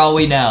crayons for all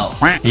we know.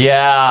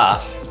 Yeah.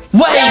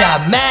 Wait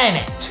a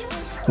minute.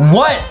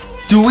 What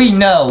do we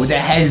know that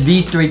has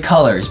these three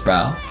colors,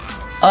 bro?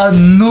 A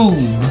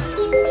noob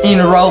in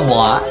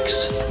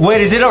Roblox.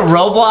 Wait, is it a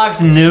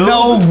Roblox noob?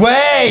 No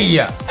way!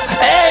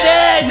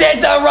 It is!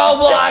 It's a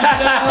Roblox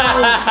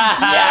noob!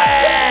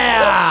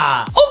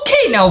 Yeah!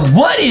 Okay, now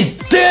what is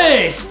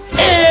this?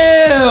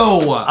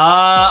 Ew!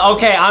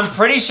 Okay, I'm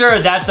pretty sure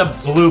that's a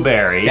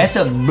blueberry. That's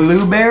a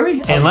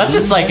blueberry? Unless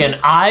it's like an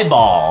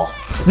eyeball.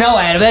 No,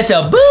 Adam, that's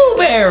a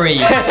blueberry!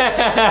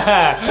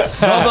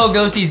 Robo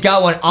Ghosty's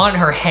got one on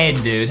her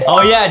head, dude.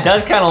 Oh yeah, it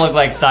does kind of look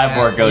like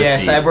Cyborg Ghosty. Yeah,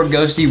 Cyborg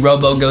Ghosty,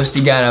 Robo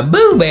Ghosty got a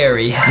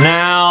blueberry.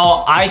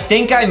 Now, I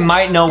think I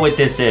might know what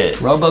this is.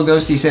 Robo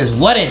Ghosty says,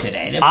 what is it,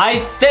 Adam? I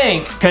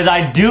think, because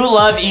I do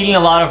love eating a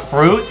lot of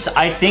fruits,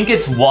 I think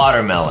it's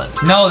watermelon.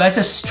 No, that's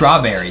a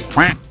strawberry.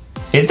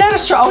 Is that a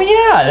straw? Oh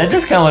yeah, that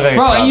does kind of look like a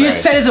Bro, strawberry. and you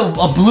just said it's a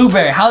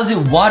blueberry. How's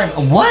it water?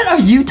 What are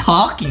you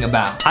talking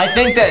about? I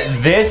think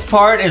that this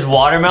part is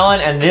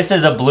watermelon and this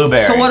is a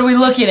blueberry. So what are we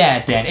looking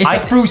at then? It's a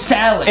fruit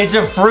salad. It's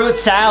a fruit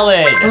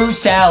salad. Fruit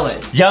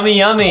salad. Yummy,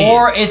 yummy.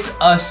 Or it's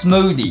a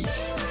smoothie.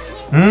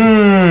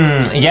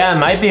 Yeah, it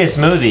might be a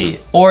smoothie.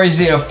 Or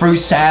is it a fruit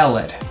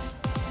salad?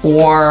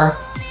 Or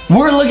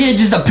we're looking at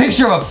just a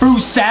picture of a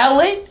fruit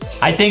salad?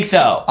 I think so.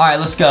 All right,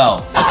 let's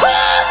go.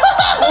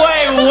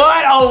 Wait,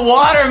 what? A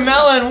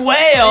watermelon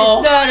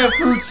whale? It's not a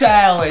fruit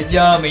salad.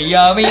 Yummy,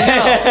 yummy. No,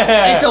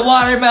 it's a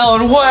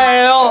watermelon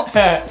whale.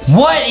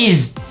 What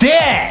is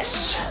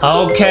this?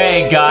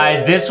 Okay,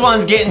 guys, this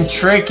one's getting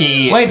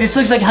tricky. Wait, this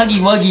looks like Huggy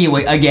Wuggy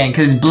again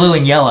because it's blue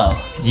and yellow.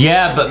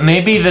 Yeah, but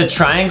maybe the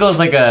triangle is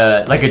like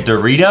a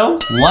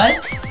Dorito?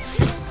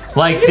 What?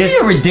 Like this.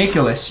 You're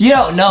ridiculous. You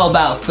don't know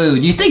about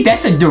food. You think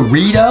that's a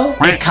Dorito?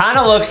 It kind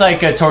of looks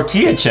like a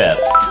tortilla chip.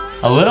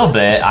 A little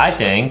bit, I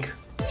think.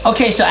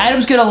 Okay, so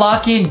Adam's gonna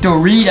lock in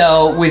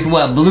Dorito with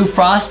what, blue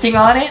frosting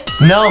on it?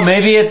 No,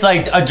 maybe it's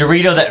like a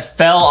Dorito that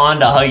fell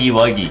onto Huggy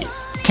Wuggy.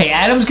 Okay,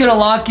 Adam's gonna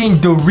lock in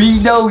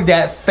Dorito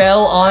that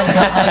fell onto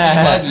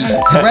Huggy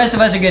Wuggy. The rest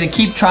of us are gonna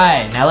keep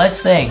trying. Now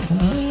let's think.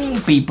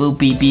 Beep, boop,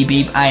 beep, beep,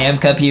 beep. I am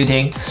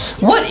computing.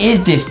 What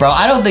is this, bro?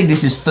 I don't think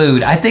this is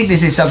food. I think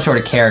this is some sort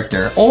of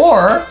character.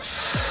 Or...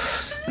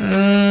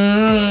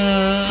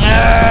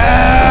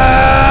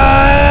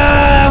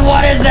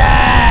 what is that?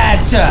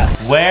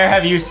 Where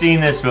have you seen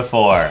this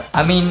before?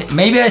 I mean,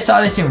 maybe I saw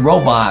this in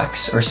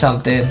Roblox or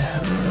something.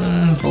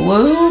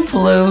 Blue,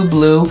 blue,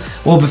 blue.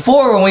 Well,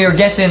 before when we were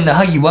guessing the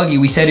Huggy Wuggy,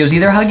 we said it was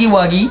either Huggy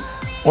Wuggy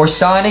or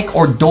Sonic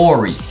or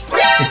Dory.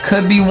 It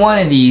could be one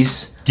of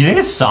these. Do you think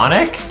it's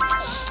Sonic?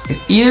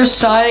 It's either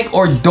Sonic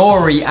or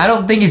Dory. I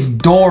don't think it's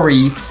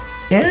Dory.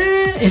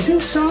 Is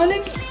it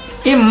Sonic?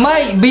 It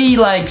might be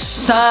like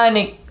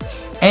Sonic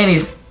and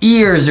his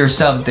ears or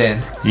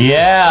something.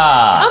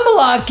 Yeah. I'm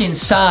locking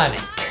Sonic.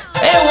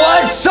 It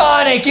was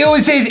Sonic. It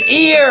was his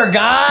ear,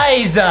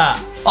 guys.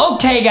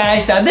 Okay,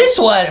 guys, now this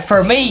one,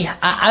 for me,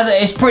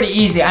 it's pretty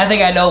easy. I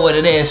think I know what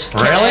it is.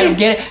 Really? Can I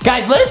get it?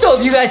 Guys, let us know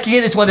if you guys can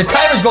get this one. The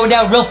timer's going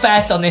down real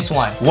fast on this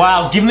one.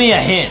 Wow, give me a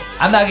hint.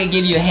 I'm not gonna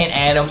give you a hint,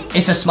 Adam.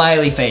 It's a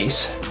smiley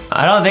face.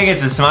 I don't think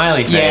it's a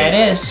smiley face. Yeah,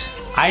 it is.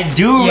 I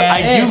do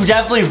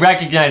definitely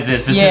recognize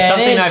this. This is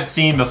something I've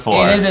seen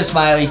before. It is a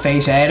smiley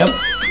face, Adam.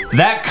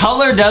 That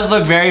color does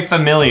look very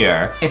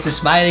familiar. It's a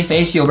smiley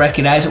face. You'll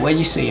recognize it when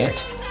you see it.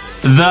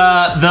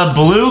 The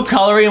blue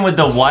coloring with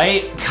the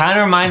white kind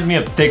of reminds me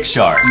of Thick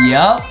Shark.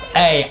 Yup.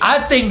 Hey, I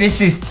think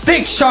this is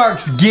Thick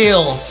Shark's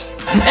gills.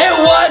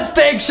 It was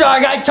Thick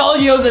Shark. I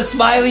told you it was a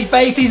smiley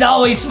face. He's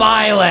always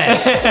smiling.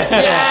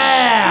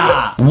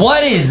 Yeah.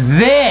 What is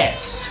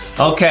this?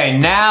 Okay,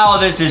 now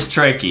this is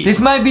tricky. This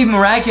might be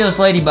Miraculous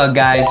Ladybug,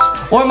 guys.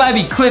 Or it might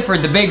be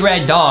Clifford, the big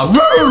red dog.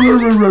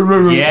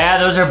 Yeah,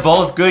 those are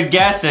both good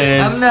guesses.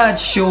 I'm not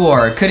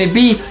sure. Could it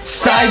be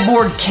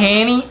Cyborg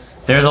Canny?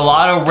 There's a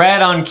lot of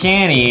red on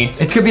Canny.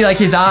 It could be like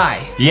his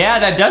eye. Yeah,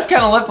 that does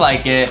kind of look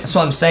like it. That's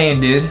what I'm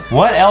saying, dude.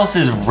 What else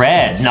is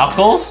red?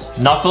 Knuckles?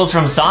 Knuckles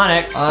from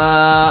Sonic.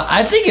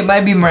 I think it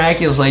might be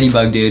Miraculous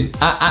Ladybug, dude.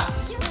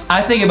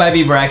 I think it might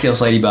be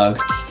Miraculous Ladybug.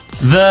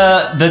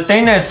 The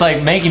thing that's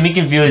like making me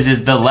confused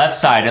is the left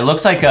side. It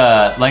looks like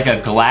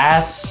a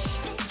glass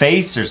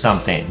face or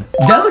something.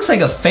 That looks like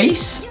a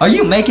face? Are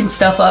you making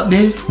stuff up,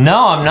 dude?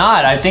 No, I'm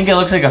not. I think it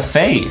looks like a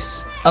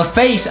face. A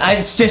face? I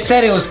just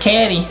said it was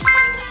Canny.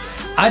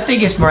 I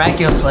think it's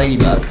Miraculous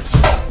Ladybug.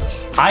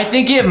 I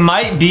think it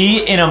might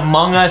be an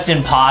Among Us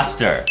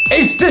imposter.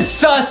 It's the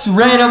sus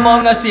red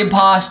Among Us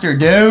imposter,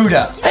 dude.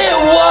 It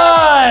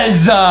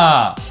was!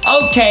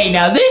 Okay,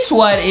 now this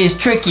one is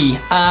tricky,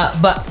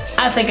 but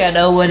I think I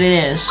know what it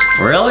is.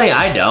 Really?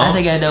 I don't. I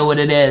think I know what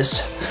it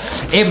is.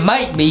 It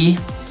might be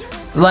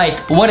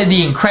like one of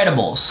the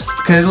Incredibles,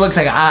 because it looks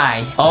like an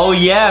eye. Oh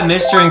yeah,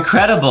 Mr.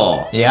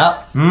 Incredible.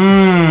 Yep.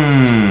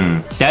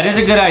 That is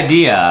a good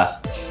idea.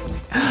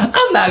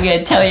 I'm not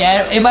gonna tell you,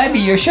 Adam. It might be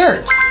your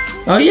shirt.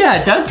 Oh yeah,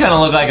 it does kind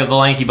of look like a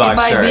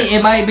LankyBox shirt.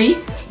 It might be,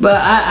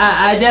 but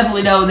I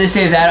definitely know what this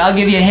is, Adam. I'll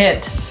give you a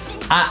hint.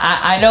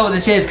 I know what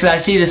this is because I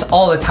see this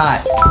all the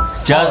time.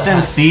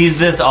 Justin sees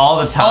this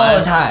all the time? All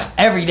the time,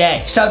 every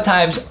day.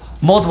 Sometimes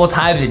multiple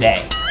times a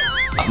day.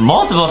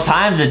 Multiple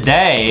times a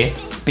day?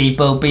 Beep,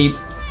 boop, beep.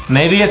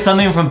 Maybe it's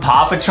something from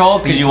Paw Patrol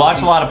because you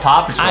watch a lot of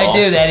Paw Patrol. I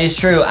do, that is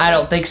true. I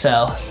don't think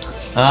so.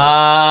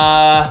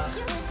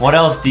 What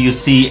else do you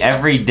see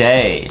every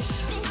day?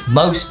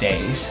 Most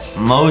days.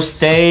 Most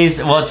days?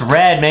 Well, it's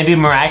red. Maybe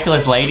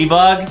Miraculous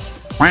Ladybug?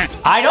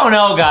 I don't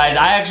know, guys.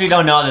 I actually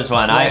don't know this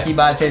one.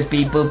 LankyBot says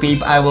beep, boop,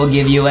 beep. I will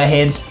give you a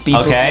hint. Beep,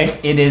 okay. Boop,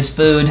 beep. It is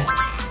food.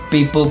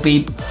 Beep, boop,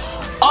 beep.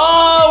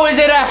 Oh, is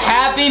it a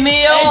Happy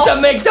Meal? It's a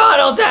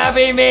McDonald's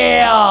Happy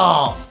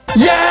Meal!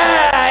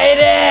 Yeah, it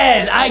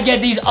is! I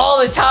get these all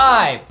the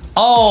time.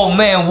 Oh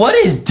man, what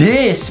is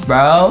this,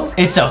 bro?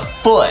 It's a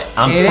foot.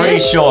 I'm pretty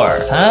sure.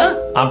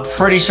 Huh? I'm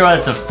pretty sure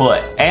it's a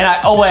foot. And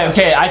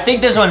I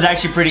think this one's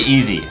actually pretty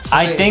easy.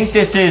 I think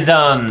this is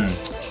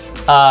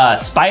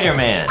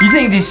Spider-Man. You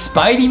think this is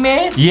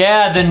Spidey-Man?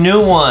 Yeah, the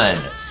new one.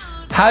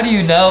 How do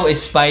you know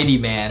it's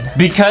Spidey-Man?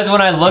 Because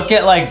when I look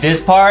at like this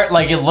part,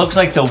 like it looks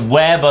like the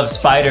web of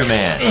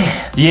Spider-Man.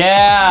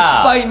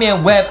 Yeah.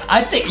 Spider-Man web.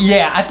 I think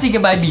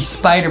it might be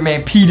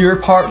Spider-Man Peter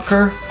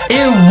Parker.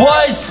 It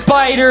was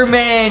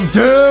Spider-Man,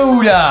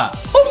 dude.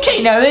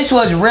 Okay, now this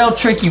one's real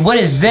tricky. What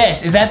is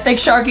this? Is that Thick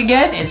Shark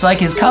again? It's like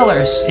his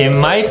colors. It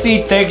might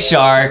be Thick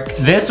Shark.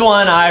 This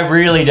one I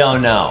really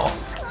don't know.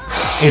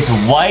 It's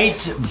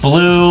white,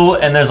 blue,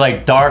 and there's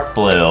like dark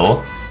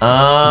blue.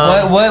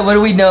 What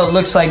do we know it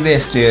looks like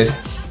this, dude?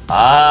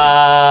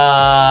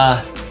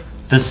 The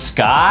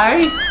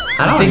sky?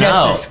 I don't think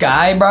know. That's the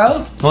sky,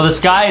 bro? Well, the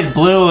sky is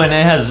blue and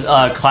it has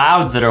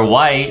clouds that are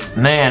white.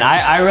 Man,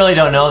 I really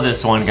don't know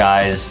this one,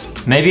 guys.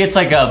 Maybe it's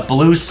like a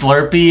blue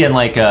Slurpee and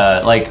like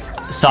a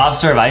soft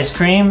serve ice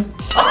cream.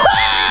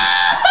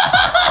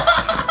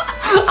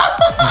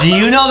 Do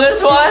you know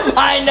this one?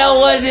 I know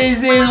what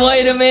this is.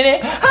 Wait a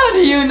minute. How do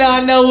you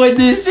not know what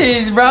this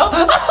is, bro?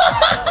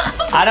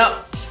 I don't.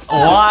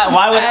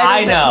 Why would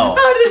I know?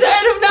 How does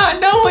Adam not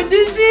know what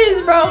this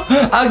is, bro?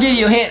 I'll give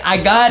you a hint. I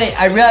got it.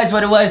 I realized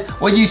what it was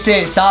when you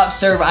said soft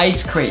serve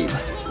ice cream.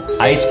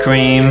 Ice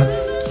cream.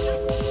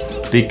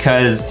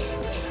 Because.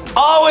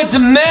 Oh, it's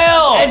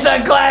milk! It's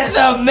a glass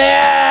of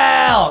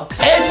milk!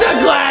 It's a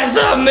glass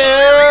of milk!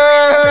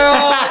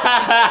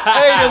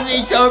 Adam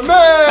needs some milk!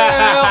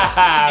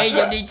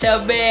 Adam needs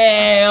some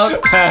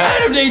milk!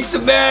 Adam needs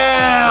some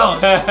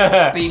milk!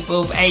 Beep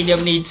boop,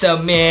 Adam needs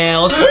some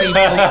milk! Beep boop,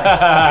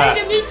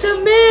 Adam needs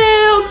some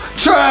milk!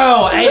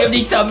 True! Adam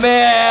needs some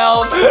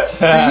milk!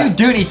 You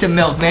do need some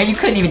milk, man. You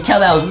couldn't even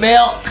tell that was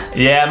milk.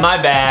 Yeah, my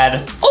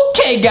bad.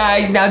 Okay,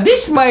 guys, now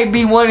this might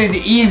be one of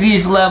the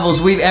easiest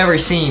levels we've ever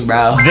seen,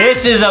 bro.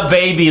 This is a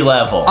baby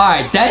level. All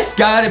right, that's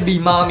gotta be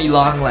Mommy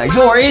Longlegs,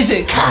 or is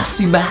it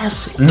Cassie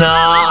Massey?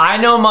 Nah, I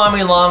know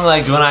Mommy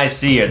Longlegs when I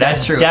see her.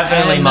 That's true.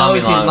 Definitely Adam Mommy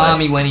knows his Longlegs.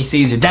 mommy when he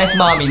sees her. That's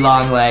Mommy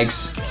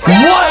Longlegs.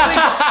 What?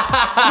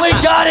 We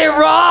got it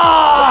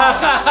wrong!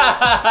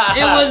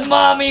 It was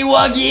Mommy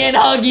Wuggy and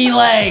Huggy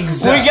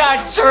Legs. We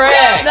got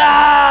tricked.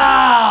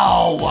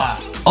 No!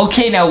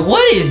 Okay, now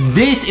what is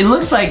this? It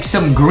looks like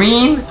some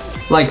green,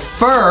 like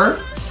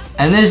fur.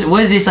 And this,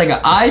 what is this, like an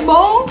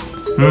eyeball?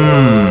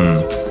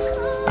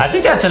 I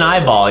think that's an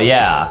eyeball,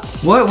 yeah.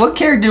 What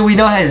character do we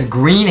know has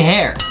green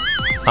hair?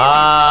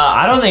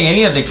 I don't think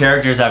any of the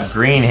characters have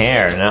green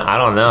hair. No, I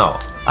don't know.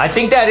 I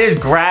think that is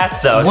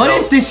grass though. What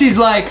if this is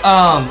like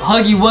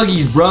Huggy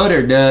Wuggy's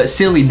brother, the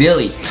Silly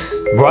Billy?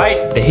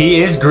 Right,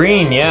 he is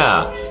green,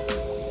 yeah.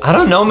 I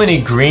don't know many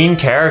green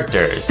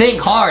characters. Think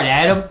hard,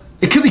 Adam.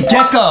 It could be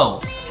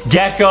Gecko.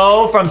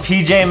 Gecko from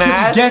PJ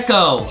Masks?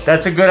 Gecko.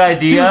 That's a good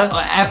idea. Dude,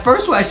 at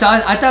first when I saw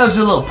it, I thought it was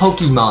a little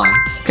Pokemon.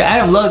 Cause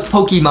Adam loves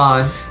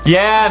Pokemon.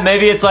 Yeah,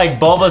 maybe it's like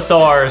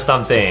Bulbasaur or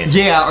something.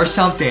 Yeah, or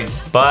something.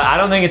 But I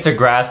don't think it's a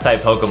grass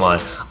type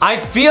Pokemon. I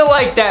feel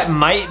like that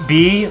might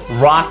be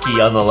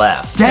Rocky on the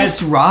left.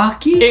 That's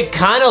Rocky? It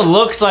kind of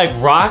looks like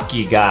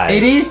Rocky, guys.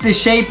 It is the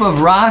shape of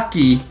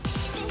Rocky.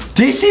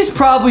 This is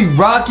probably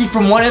Rocky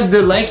from one of the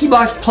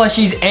LankyBox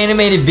plushies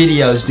animated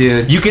videos,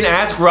 dude. You can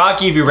ask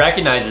Rocky if he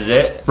recognizes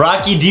it.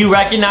 Rocky, do you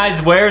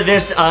recognize where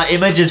this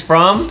image is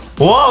from?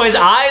 Whoa, his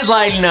eyes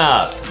lighting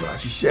up.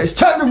 Rocky says,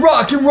 time to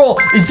rock and roll.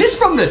 Is this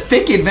from the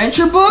Thick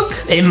Adventure book?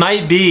 It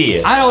might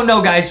be. I don't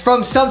know, guys.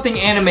 From something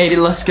animated,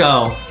 let's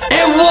go.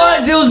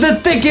 It was the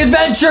Thick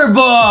Adventure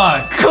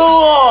book. Cool.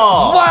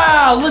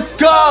 Wow, let's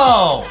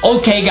go.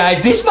 Okay,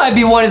 guys, this might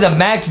be one of the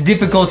max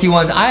difficulty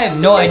ones. I have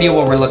no idea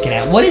what we're looking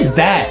at. What is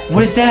that?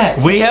 What is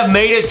that? We have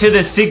made it to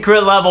the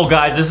secret level,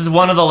 guys. This is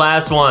one of the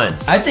last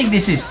ones. I think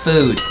this is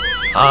food.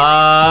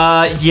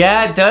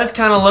 Yeah, it does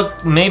kind of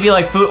look maybe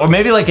like food, or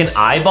maybe like an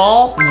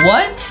eyeball.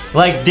 What?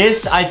 Like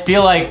this, I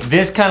feel like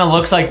this kind of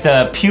looks like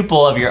the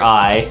pupil of your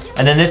eye,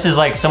 and then this is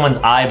like someone's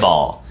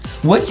eyeball.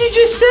 What'd you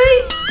just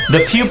say?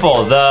 The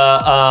pupil,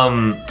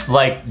 the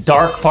like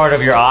dark part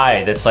of your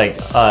eye that's like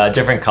a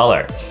different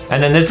color.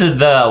 And then this is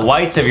the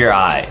whites of your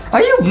eye.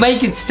 Are you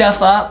making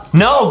stuff up?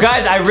 No,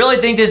 guys, I really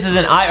think this is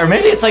an eye, or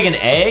maybe it's like an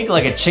egg,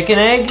 like a chicken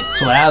egg.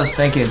 That's what I was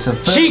thinking. Some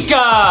food.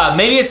 Chica!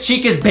 Maybe it's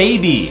Chica's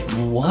baby.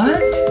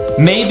 What?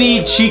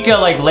 Maybe Chica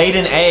like laid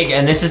an egg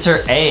and this is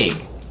her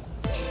egg.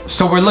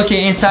 So we're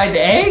looking inside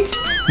the egg?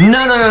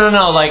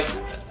 No. Like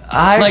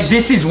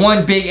this is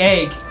one big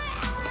egg.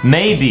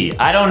 Maybe.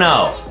 I don't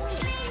know.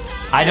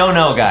 I don't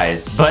know,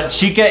 guys. But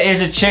Chica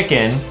is a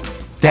chicken.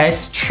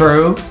 That's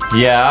true.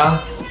 Yeah.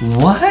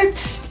 What?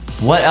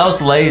 What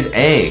else lays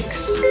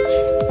eggs?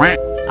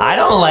 I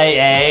don't lay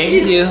eggs.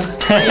 You do.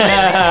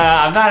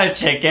 I'm not a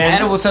chicken.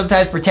 Adam will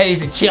sometimes pretend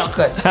he's a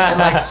chicken and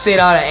like sit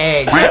on an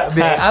egg.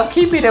 Be like, I'm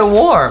keeping it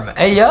warm.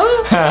 Hey, yo?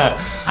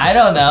 I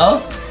don't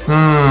know.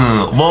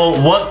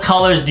 Well, what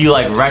colors do you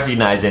like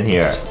recognize in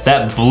here?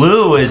 That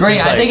blue is Great.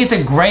 just like, I think it's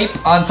a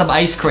grape on some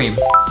ice cream.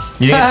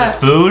 You think it's a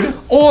food?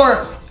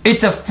 Or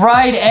it's a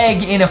fried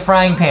egg in a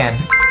frying pan.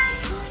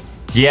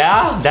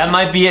 Yeah, that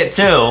might be it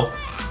too.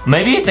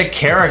 Maybe it's a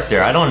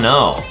character, I don't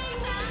know.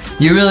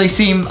 You really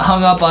seem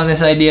hung up on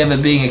this idea of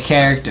it being a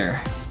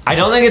character. I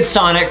don't think it's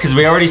Sonic, because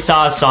we already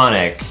saw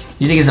Sonic.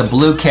 You think it's a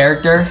blue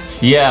character?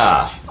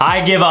 Yeah,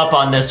 I give up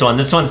on this one.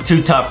 This one's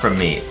too tough for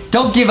me.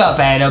 Don't give up,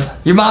 Adam.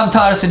 Your mom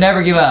taught us to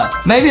never give up.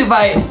 Maybe if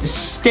I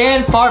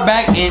stand far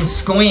back and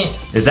squint.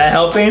 Is that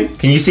helping?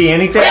 Can you see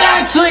anything? It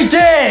actually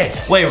did!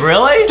 Wait,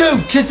 really?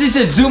 Dude, because this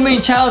is a zoom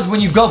in challenge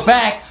when you go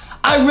back,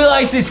 I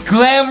realized it's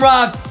Glam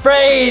Rock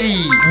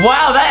Freddy.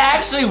 Wow, that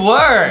actually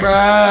worked.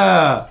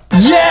 Bruh.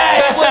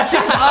 Yeah, what's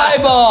his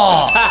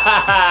eyeball?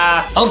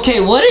 Okay,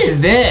 what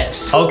is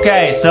this?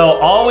 Okay, so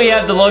all we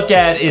have to look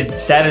at is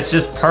that it's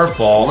just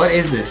purple. What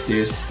is this,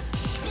 dude?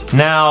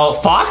 Now,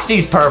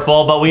 Foxy's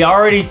purple, but we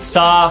already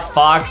saw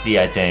Foxy,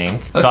 I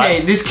think.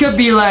 Okay, this could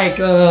be like,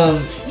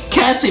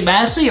 Cassie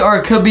Massey, or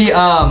it could be,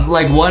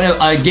 like one of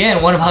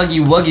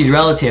Huggy Wuggy's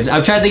relatives.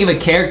 I'm trying to think of a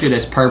character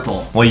that's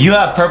purple. Well, you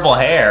have purple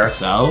hair.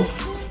 So?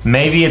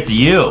 Maybe it's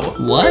you.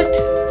 What?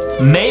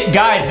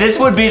 Guys, this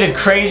would be the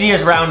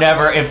craziest round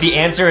ever if the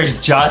answer is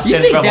Justin You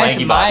think from that's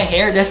LankyBox. my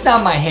hair? That's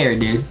not my hair,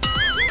 dude.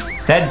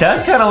 That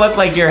does kind of look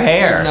like your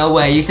hair. There's no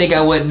way. You think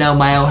I wouldn't know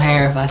my own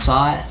hair if I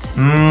saw it?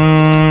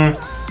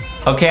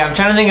 Okay, I'm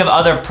trying to think of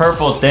other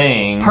purple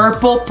things.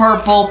 Purple.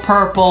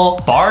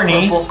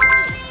 Barney. Purple.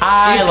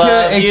 I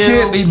love you.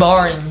 It could be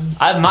Barney.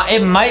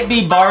 It might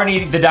be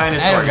Barney the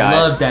dinosaur, Adam guys.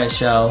 loves that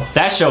show.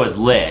 That show is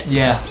lit.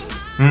 Yeah.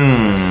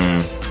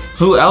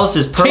 Who else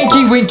is purple?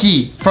 Tinky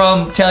Winky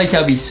from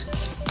Teletubbies.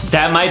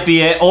 That might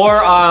be it.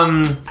 Or,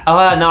 no,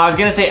 I was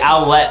gonna say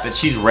Owlette, but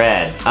she's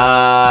red. You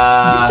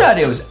thought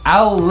it was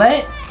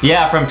Owlette?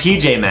 Yeah, from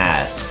PJ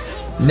Masks.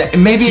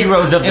 Maybe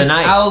Heroes of the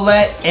Night.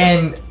 Owlette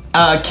and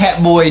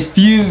Catboy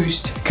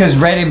fused, because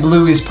red and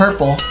blue is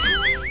purple.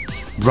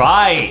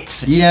 Right.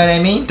 You know what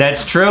I mean?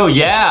 That's true,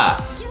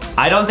 yeah.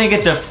 I don't think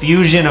it's a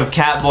fusion of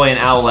Catboy and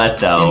Owlette,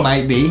 though. It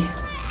might be.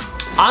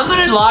 I'm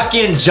gonna lock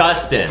in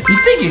Justin. You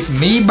think it's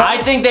me, bro? I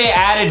think they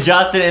added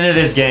Justin into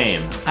this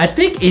game. I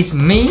think it's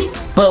me,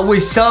 but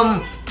with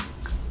some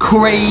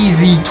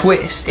crazy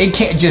twist. It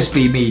can't just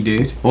be me,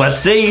 dude. Let's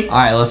see. All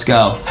right, let's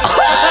go.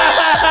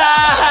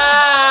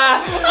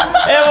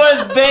 It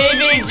was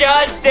Baby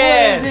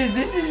Justin.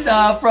 This is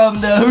from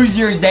the Who's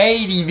Your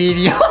Daddy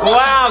video.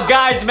 Wow,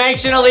 guys, make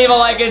sure to leave a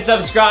like and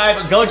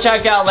subscribe. Go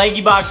check out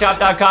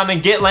LankyBoxShop.com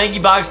and get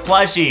LankyBox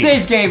plushies.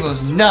 This game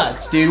was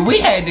nuts, dude. We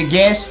had to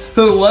guess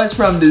who it was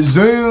from the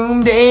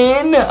zoomed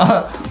in.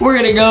 We're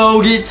gonna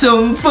go get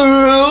some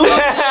food.